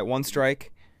 All right, 1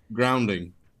 strike.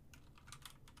 Grounding.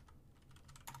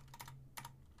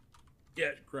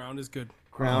 Yeah, ground is good.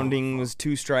 Grounding was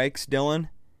 2 strikes. Dylan.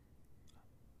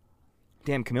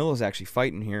 Damn, Camilo's actually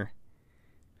fighting here.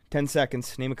 10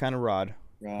 seconds. Name a kind of rod.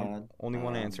 Rod. Only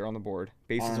one answer on the board. I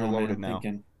Bases don't are know, man, loaded I'm now.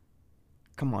 thinking.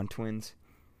 Come on, Twins.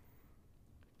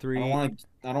 I 3, don't want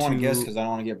to guess two, because I don't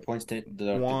want to get points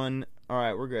deducted. 1. All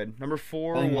right, we're good. Number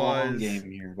 4 Playing a long was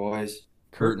game here, boys.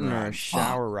 curtain Curtain or rod.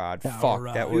 shower rod. Shower Fuck,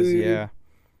 rod. that was Dude. yeah. I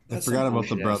That's forgot some about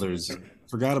the bullshit brothers. answer.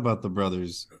 Forgot about the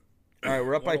brothers. All right,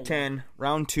 we're up by 10.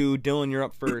 Round 2. Dylan, you're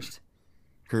up first.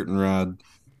 Curtain rod.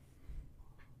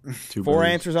 2 4 birds.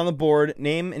 answers on the board.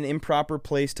 Name an improper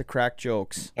place to crack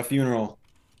jokes. A funeral.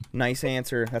 Nice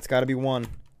answer. That's got to be 1.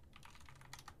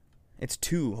 It's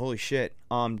 2. Holy shit.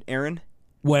 Aaron,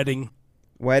 Wedding.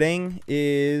 wedding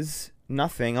is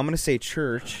nothing. I'm gonna say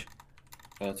church.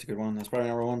 Oh, that's a good one. That's probably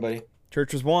number 1, buddy.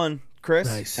 Church was 1. Chris,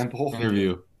 Nice. Temple.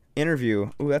 Interview.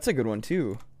 interview. Ooh, that's a good one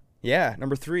too. Yeah,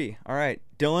 number 3. All right,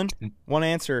 Dylan, 1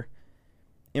 answer.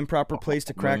 Improper place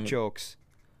to crack man. jokes.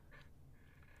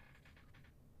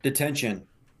 Detention.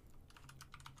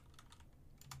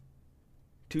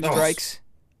 2 Oh. strikes.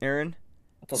 Aaron,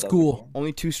 I thought that was School. a good one.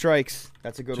 only 2 strikes.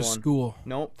 That's a good Just one. school.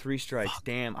 Nope, 3 strikes.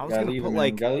 Damn, I was Gotta gonna leave put it, man.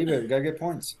 like Gotta leave it. Gotta get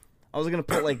points. I was gonna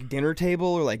put like dinner table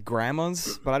or like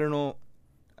grandma's, but I don't know.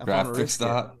 If I wanna Graphic risk it.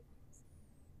 stop.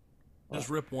 Just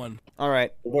rip one. All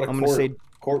right, What about a I'm gonna say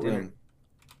courtroom.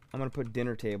 I'm gonna put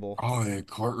dinner table. Oh, yeah,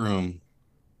 courtroom.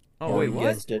 Oh wait, what?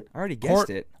 Guessed it. I already guessed Court.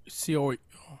 it. CO. You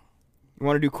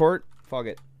want to do court? Fuck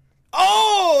it.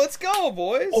 Oh, let's go,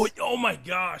 boys. Oh my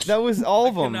gosh. That was all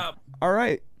of them. Backing up. All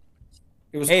right,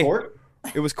 It was Hey. court.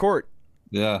 it was court.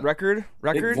 Yeah. Record.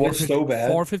 It was so bad.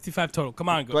 455 total. Come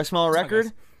on, go. Do I smell a Come on, record?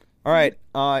 guys. All right,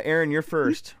 Aaron, you're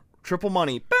first. Triple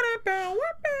money.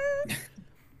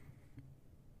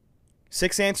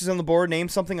 6 answers on the board. Name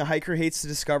something a hiker hates to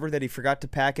discover that he forgot to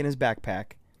pack in his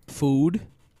backpack. Food.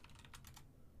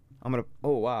 I'm gonna.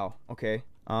 Oh wow. Okay.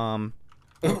 I'm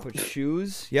gonna put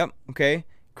shoes. Yep. Okay.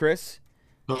 Chris.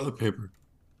 Toilet paper.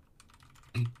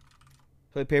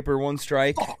 Toilet paper. 1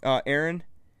 strike. Aaron.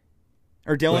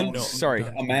 Or Dylan. Wait, no, Sorry.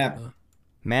 done. A map.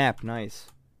 Map. Nice.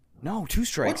 No, 2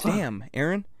 strikes. What? Damn.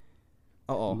 Aaron.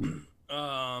 Uh oh.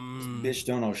 Bitch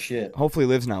don't know shit. Hopefully,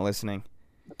 Liv's not listening.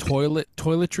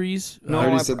 Toiletries. No, I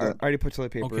already I said that. already put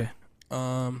toilet paper.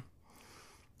 Okay.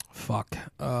 Fuck.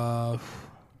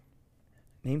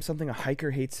 Name something a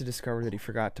hiker hates to discover that he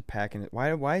forgot to pack in it.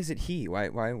 Why is it he? Why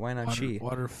not Water, she?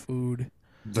 water, food.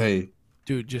 They.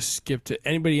 Dude, just skip to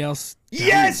anybody else.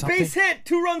 Yes, Something? base hit,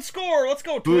 2-run score. Let's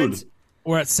go, Food. Twins.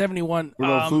 We're at 71. What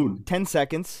about food? 10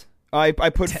 seconds. I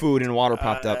put food and water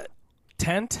popped up.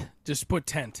 Tent. Just put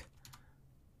tent.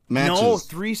 Matches. No,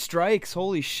 3 strikes.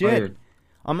 Holy shit. Fired.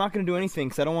 I'm not gonna do anything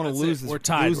because I don't want to That's lose it. this. We're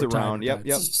tied. Lose the We're tied. round. We're Yep, tied.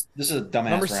 yep. This is a dumbass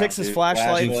Number 6 round, is dude.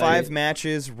 flashlight. Flashlight. 5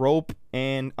 matches, rope,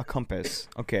 and a compass.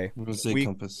 Okay, I'm gonna say We-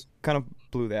 compass. kind of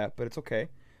blew that, but it's okay.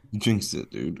 You jinxed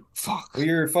it, dude. Fuck. Well,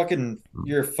 you're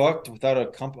fucked without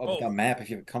a map if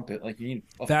you have a compass. Like you need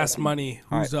a Fast fucking- money.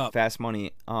 All Who's right, up? Fast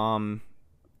money.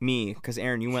 Me, because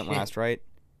Aaron, you went Shit. last, right?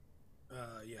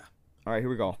 Yeah. All right, here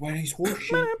we go. Wedding's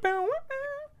horseshit.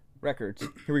 Records.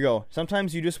 Here we go.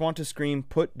 Sometimes you just want to scream,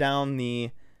 put down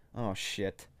the. Oh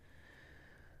shit.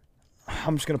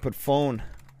 I'm just gonna put phone.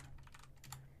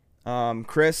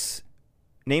 Chris,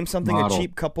 name something Model. a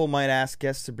cheap couple might ask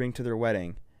guests to bring to their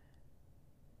wedding.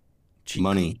 Cheap.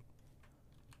 Money.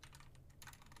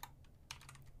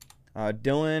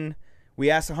 Dylan, we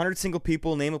asked 100 single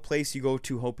people, name a place you go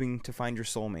to hoping to find your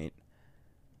soulmate.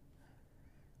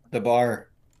 The bar.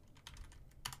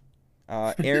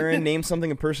 Aaron, name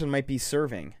something a person might be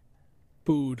serving.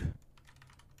 Food.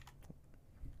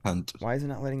 Hunt. Why is it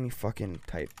not letting me fucking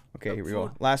type? Okay, here we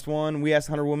go. Last one. We asked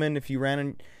 100 women if you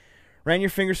ran your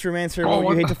fingers through a man's hair, what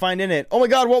would you hate to find in it? Oh my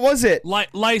god, what was it?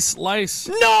 Lice.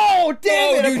 No!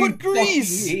 Damn it, I dude, put you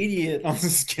grease! fucking idiot. I'm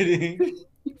just kidding.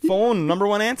 Phone, number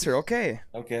 1 answer. Okay.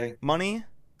 Okay. Money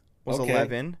was Okay.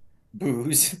 11.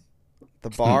 Booze. The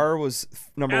bar was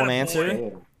number 1 Attaboy.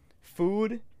 answer.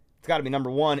 Food, it's got to be number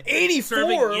 1. 84!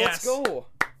 Serving, Let's yes. go.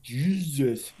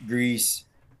 Jesus. Grease.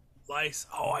 Lice.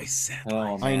 Oh, I said Oh,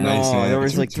 lice. I man. know. Nice There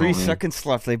was answer, like 3 Tony. seconds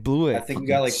left. They blew I it. think we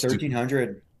got like Stupid.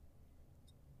 1,300.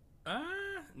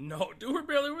 No, do we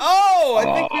barely win? Oh,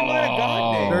 I think we might have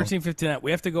gotten it. 1359. We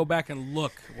have to go back and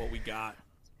look what we got.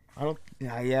 I don't.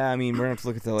 Yeah. I mean, we're gonna have to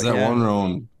look at the. Is that one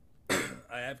wrong?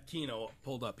 I have Keno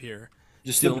pulled up here.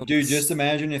 Just Dylan- dude, just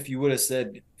imagine if you would have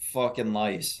said fucking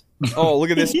lice. Oh, look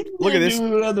at this! Look at this! We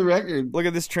would have the record. Look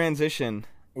at this transition.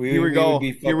 Here we go. would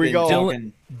be Here we fucking go.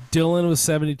 talking- Dylan was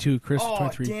 72. Chris was Oh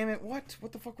 23. damn it! What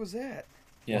the fuck was that?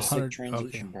 Yeah, sick 100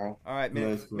 transition, bro. All right,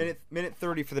 Nice. minute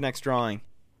 30 for the next drawing.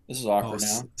 This is Oh, awkward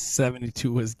now.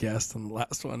 72 was guessed on the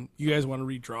last one. You guys want to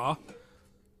redraw?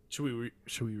 Should we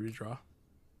redraw?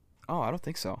 Oh, I don't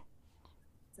think so.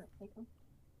 I think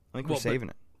Well, we're but- saving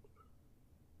it.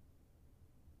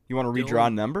 You want to Dylan-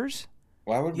 redraw numbers?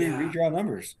 Why would we Yeah. redraw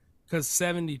numbers? Because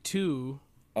 72.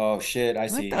 Oh shit, I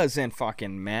That see. doesn't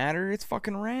fucking matter. It's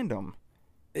fucking random.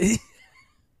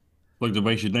 Like the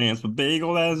way she dance with big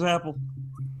old ass apple.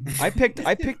 I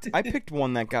picked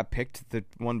one that got picked the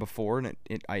one before, and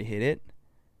I hit it.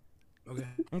 Okay.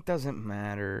 It doesn't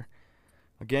matter.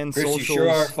 Again, Chris, you socials. sure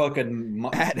are fucking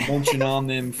munching on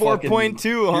them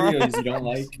 4.2, huh? Cheerios you don't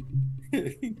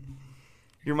like.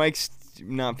 Your mic's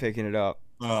not picking it up.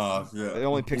 Oh yeah. It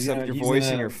only picks He's up gonna- your he's voice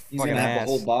gonna- and your He's fucking gonna have ass.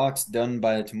 the whole box done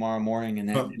by tomorrow morning, and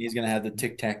then he's gonna have the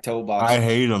tic-tac-toe box. I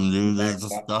hate them, dude. They're Box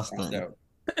disgusting. out.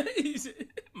 He's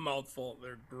mouthful.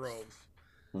 They're gross.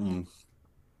 Mm.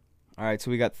 All right,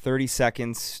 so we got 30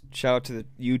 seconds. Shout out to the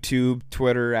YouTube,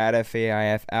 Twitter, at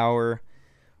FAIF Hour.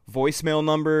 Voicemail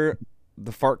number,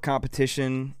 the fart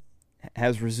competition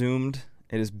has resumed.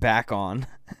 It is back on.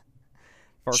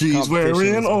 Fart She's competition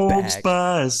wearing is Old back.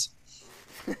 Spice.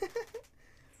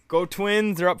 Go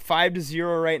Twins. They're up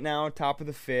 5-0 right now, top of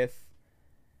the fifth.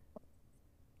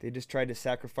 They just tried to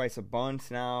sacrifice a bunt.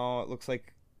 Now it looks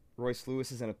like Royce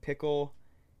Lewis is in a pickle,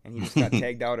 and he just got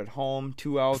tagged out at home.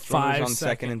 2 outs, 5 runners on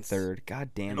second and seconds. third. God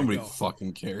damn it. Nobody go.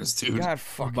 fucking cares, dude. God I'm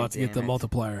fucking about to get the damn it.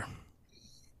 multiplier.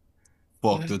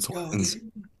 Fuck the Twins.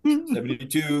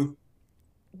 72.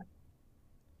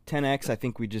 10x, I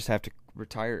think we just have to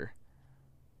retire.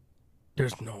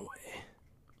 There's no way.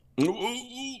 Here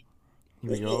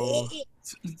we go.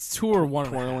 It's 2 or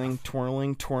 1.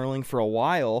 Twirling for a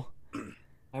while.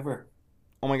 Ever.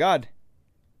 Oh my god.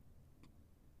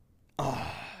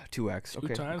 2x. 2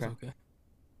 Okay. times? Okay.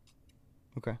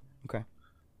 Okay. Okay.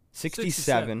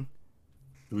 67.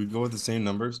 Do we go with the same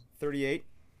numbers? 38.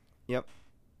 Yep.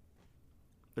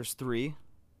 There's 3.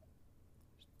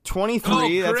 23.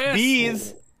 Oh, That's Chris.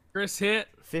 B's. Chris hit.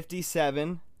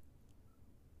 57.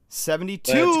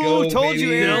 72. Let's go, Told you,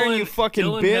 baby. Aaron, you fucking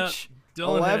Dylan bitch. hit.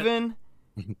 Dylan hit. 11.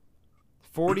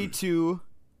 42.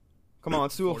 Come on,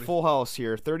 let's do a 40. full house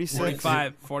here. 36.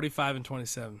 45 and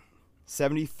 27.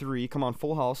 73. Come on,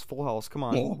 full house. Come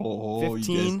on. Oh, you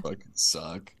 15. guys fucking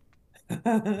suck.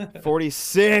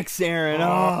 46, Aaron.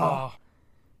 Oh.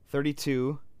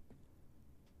 32.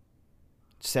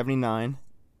 79.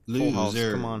 Full house.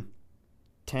 Loser. Come on.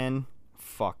 10.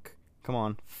 Fuck. Come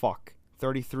on. Fuck.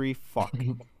 33. Fuck.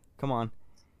 Come on.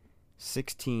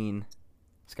 16.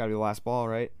 It's got to be the last ball,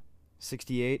 right?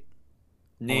 68.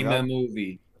 Name God. a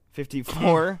movie.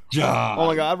 54. God. Oh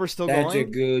my god, we're still That's going. a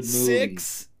good movie.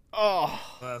 6. Oh.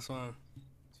 Last one.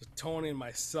 So Tony and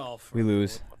myself. We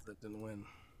lose. That didn't win.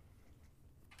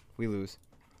 We lose.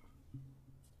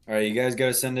 All right, you guys got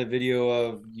to send a video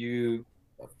of you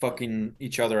fucking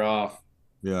each other off.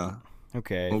 Yeah.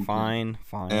 Okay, Okay. fine.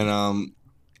 And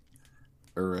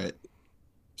all right.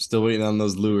 Still waiting on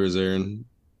those lures, Aaron.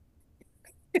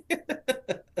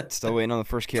 Still waiting on the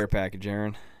first care package,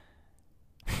 Aaron.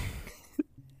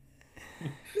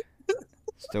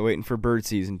 Still waiting for bird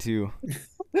season too.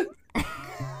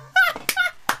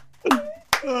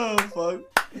 Oh fuck.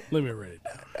 Let me write it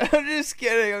down. I'm just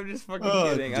kidding. I'm just fucking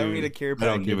kidding. I don't need a care I package.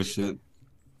 don't give a shit.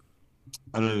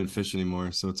 I don't even fish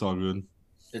anymore, so it's all good.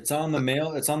 It's on the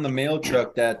mail. It's on the mail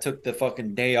truck that took the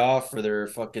fucking day off for their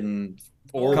fucking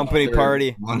Company their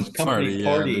party. One Company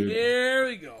party. dude. Here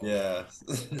we go. Yeah.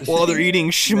 While they're eating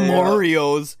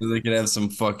schmorios. So they could have some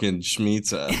fucking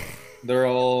schmizza. They're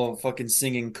all fucking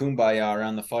singing "Kumbaya"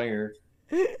 around the fire.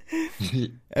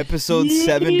 Episode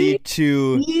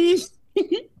 72.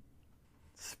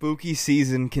 Spooky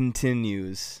season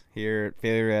continues here at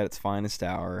Failure at its finest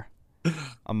hour.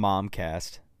 A mom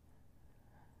cast.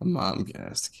 A mom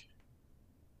cast.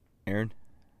 Aaron?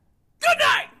 Good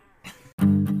night.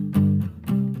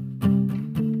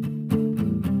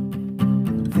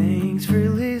 Thanks for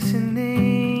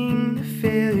listening to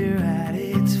Failure at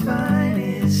its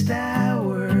finest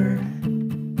hour.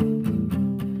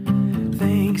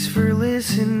 Thanks for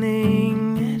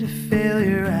listening to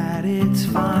Failure at its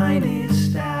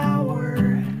finest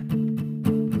hour.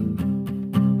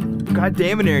 God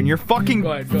damn it, Aaron. You're fucking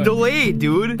Go ahead. delayed,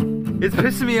 dude. It's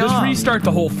pissing me Just off. restart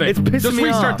the whole thing. It's pissing Just me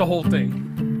restart off. the whole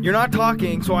thing. You're not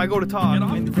talking, so I go to talk.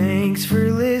 Thanks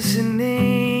for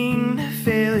listening to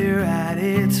Failure at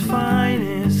its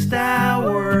Finest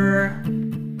Hour.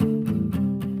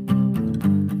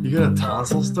 You got a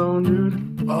tonsil stone,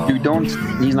 dude? Dude, don't.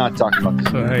 He's not talking about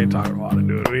this. I ain't talking about it,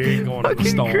 dude. We ain't going to the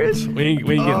stones. Chris. We ain't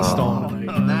getting stoned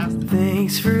tonight.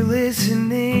 Thanks for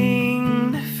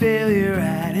listening to Failure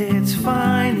at its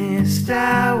Finest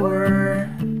Hour.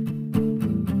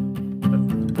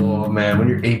 Oh man, when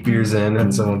you're 8 beers in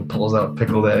and someone pulls out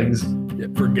pickled eggs. Yeah,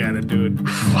 forget it, dude.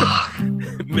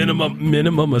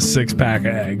 minimum a 6-pack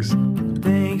of eggs.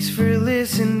 Thanks for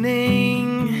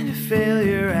listening to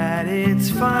Failure at its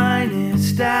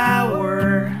Finest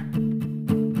Hour.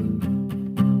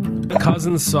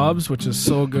 Cousin Subs, which is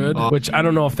so good. Which I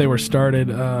don't know if they were started.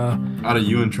 Out of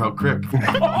you and Trout Creek.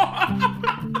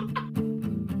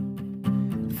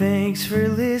 Thanks for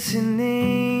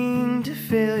listening to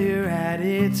Failure at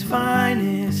its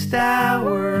Finest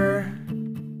Hour.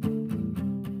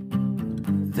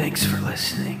 Thanks for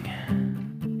listening.